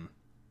 Mm-hmm.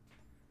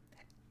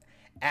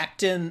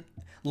 Acton,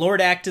 Lord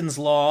Acton's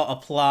law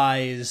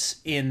applies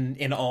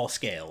in all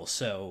scales,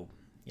 so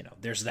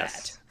there's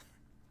that.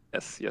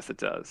 Yes, it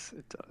does.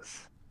 It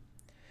does.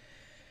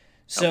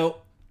 So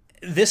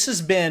this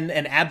has been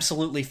an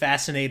absolutely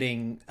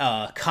fascinating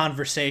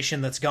conversation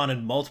that's gone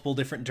in multiple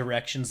different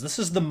directions. This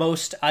is the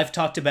most I've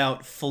talked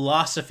about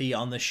philosophy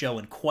on the show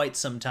in quite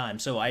some time,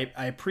 so I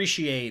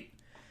appreciate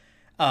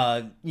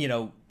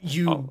you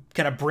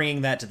kind of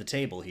bringing that to the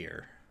table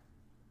here.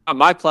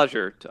 My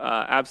pleasure.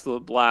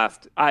 Absolute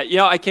blast.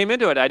 I came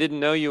into it. I didn't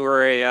know you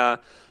were a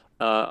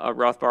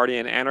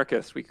Rothbardian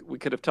anarchist. We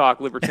could have talked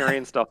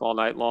libertarian stuff all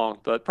night long,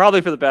 but probably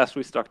for the best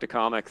we stuck to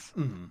comics.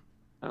 Mm-hmm.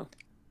 Oh.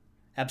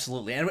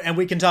 Absolutely, and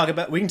we can talk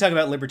about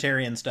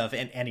libertarian stuff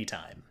at any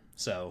time.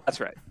 So that's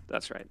right.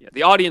 Yeah,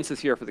 the audience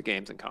is here for the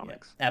games and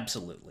comics. Yeah,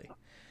 absolutely.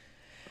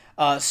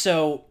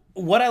 So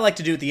what I like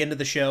to do at the end of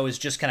the show is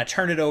just kind of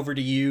turn it over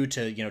to you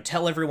to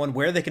tell everyone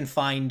where they can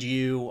find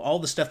you, all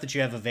the stuff that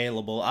you have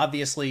available.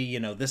 Obviously,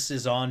 this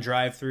is on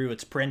DriveThru.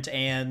 It's print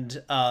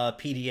and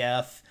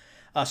PDF.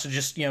 So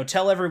just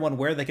tell everyone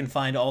where they can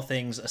find all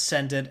things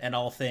Ascendant and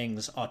all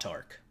things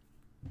Autark.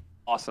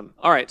 Awesome.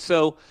 All right,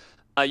 so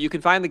you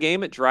can find the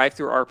game at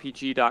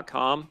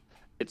drivethrurpg.com.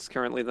 It's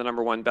currently the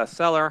 #1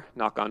 bestseller,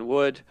 knock on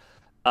wood.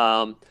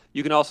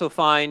 You can also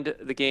find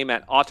the game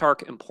at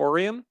Autark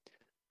Emporium,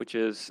 which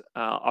is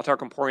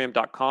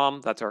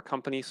autarkemporium.com. That's our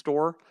company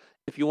store.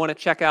 If you want to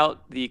check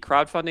out the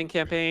crowdfunding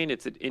campaign,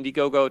 it's at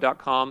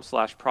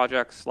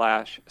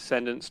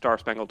indiegogo.com/project/Ascendant Star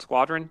Spangled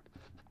Squadron.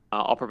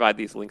 I'll provide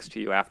these links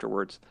to you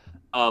afterwards.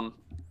 And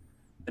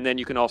then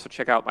you can also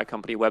check out my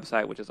company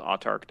website, which is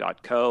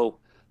autark.co.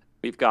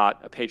 We've got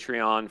a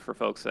Patreon for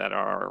folks that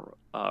are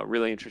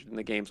really interested in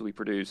the games we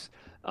produce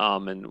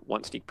and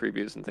want sneak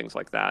previews and things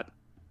like that.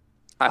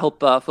 I hope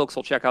folks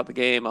will check out the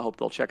game. I hope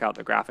they'll check out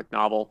the graphic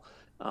novel.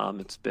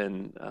 It's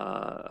been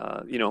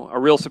a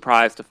real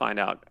surprise to find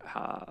out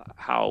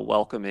how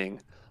welcoming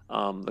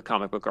the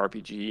comic book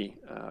RPG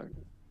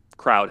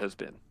crowd has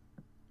been.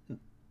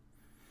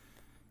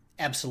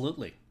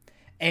 Absolutely.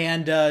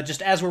 And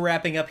just as we're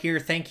wrapping up here,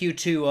 thank you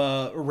to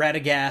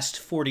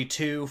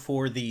Radagast42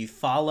 for the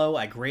follow.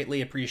 I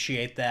greatly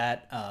appreciate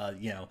that.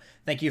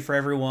 Thank you for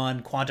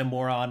everyone, Quantum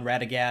Moron,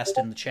 Radagast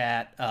in the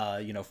chat,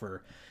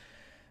 for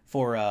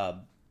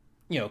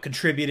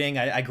contributing.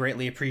 I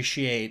greatly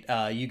appreciate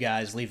you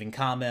guys leaving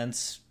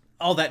comments.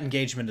 All that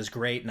engagement is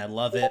great, and I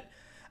love it.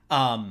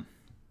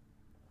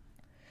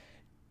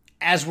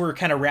 As we're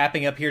kind of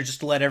wrapping up here, just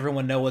to let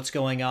everyone know what's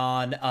going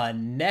on,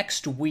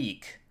 next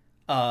week,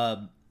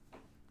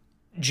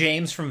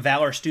 James from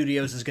Valor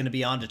Studios is going to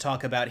be on to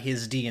talk about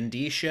his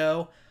D&D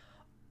show.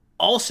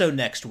 Also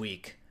next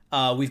week,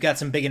 we've got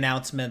some big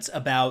announcements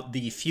about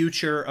the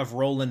future of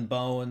Rollin'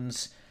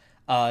 Bones.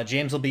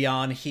 James will be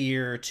on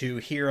here to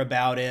hear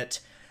about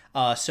it.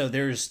 So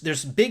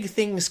there's big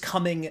things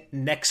coming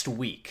next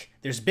week.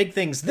 There's big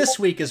things this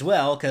week as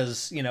well,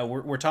 because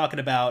we're talking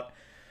about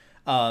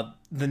the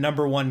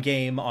 #1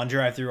 game on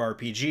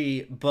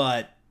DriveThruRPG,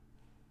 but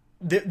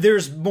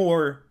there's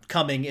more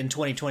coming in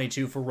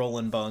 2022 for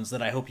Rollin' Bones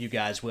that I hope you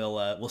guys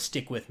will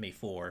stick with me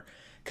for,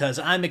 because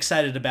I'm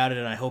excited about it,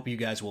 and I hope you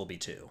guys will be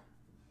too.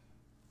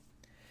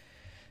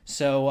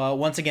 So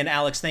once again,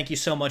 Alex, thank you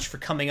so much for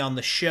coming on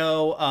the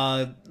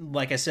show.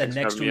 Like I said,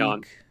 next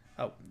week.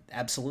 Oh,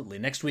 absolutely.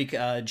 Next week,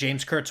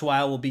 James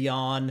Kurzweil will be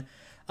on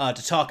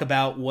to talk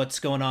about what's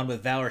going on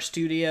with Valor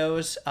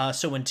Studios.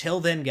 So until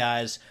then,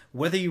 guys,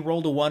 whether you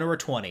rolled a 1 or a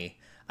 20,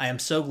 I am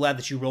so glad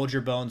that you rolled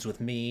your bones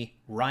with me,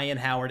 Ryan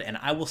Howard, and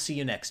I will see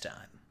you next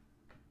time.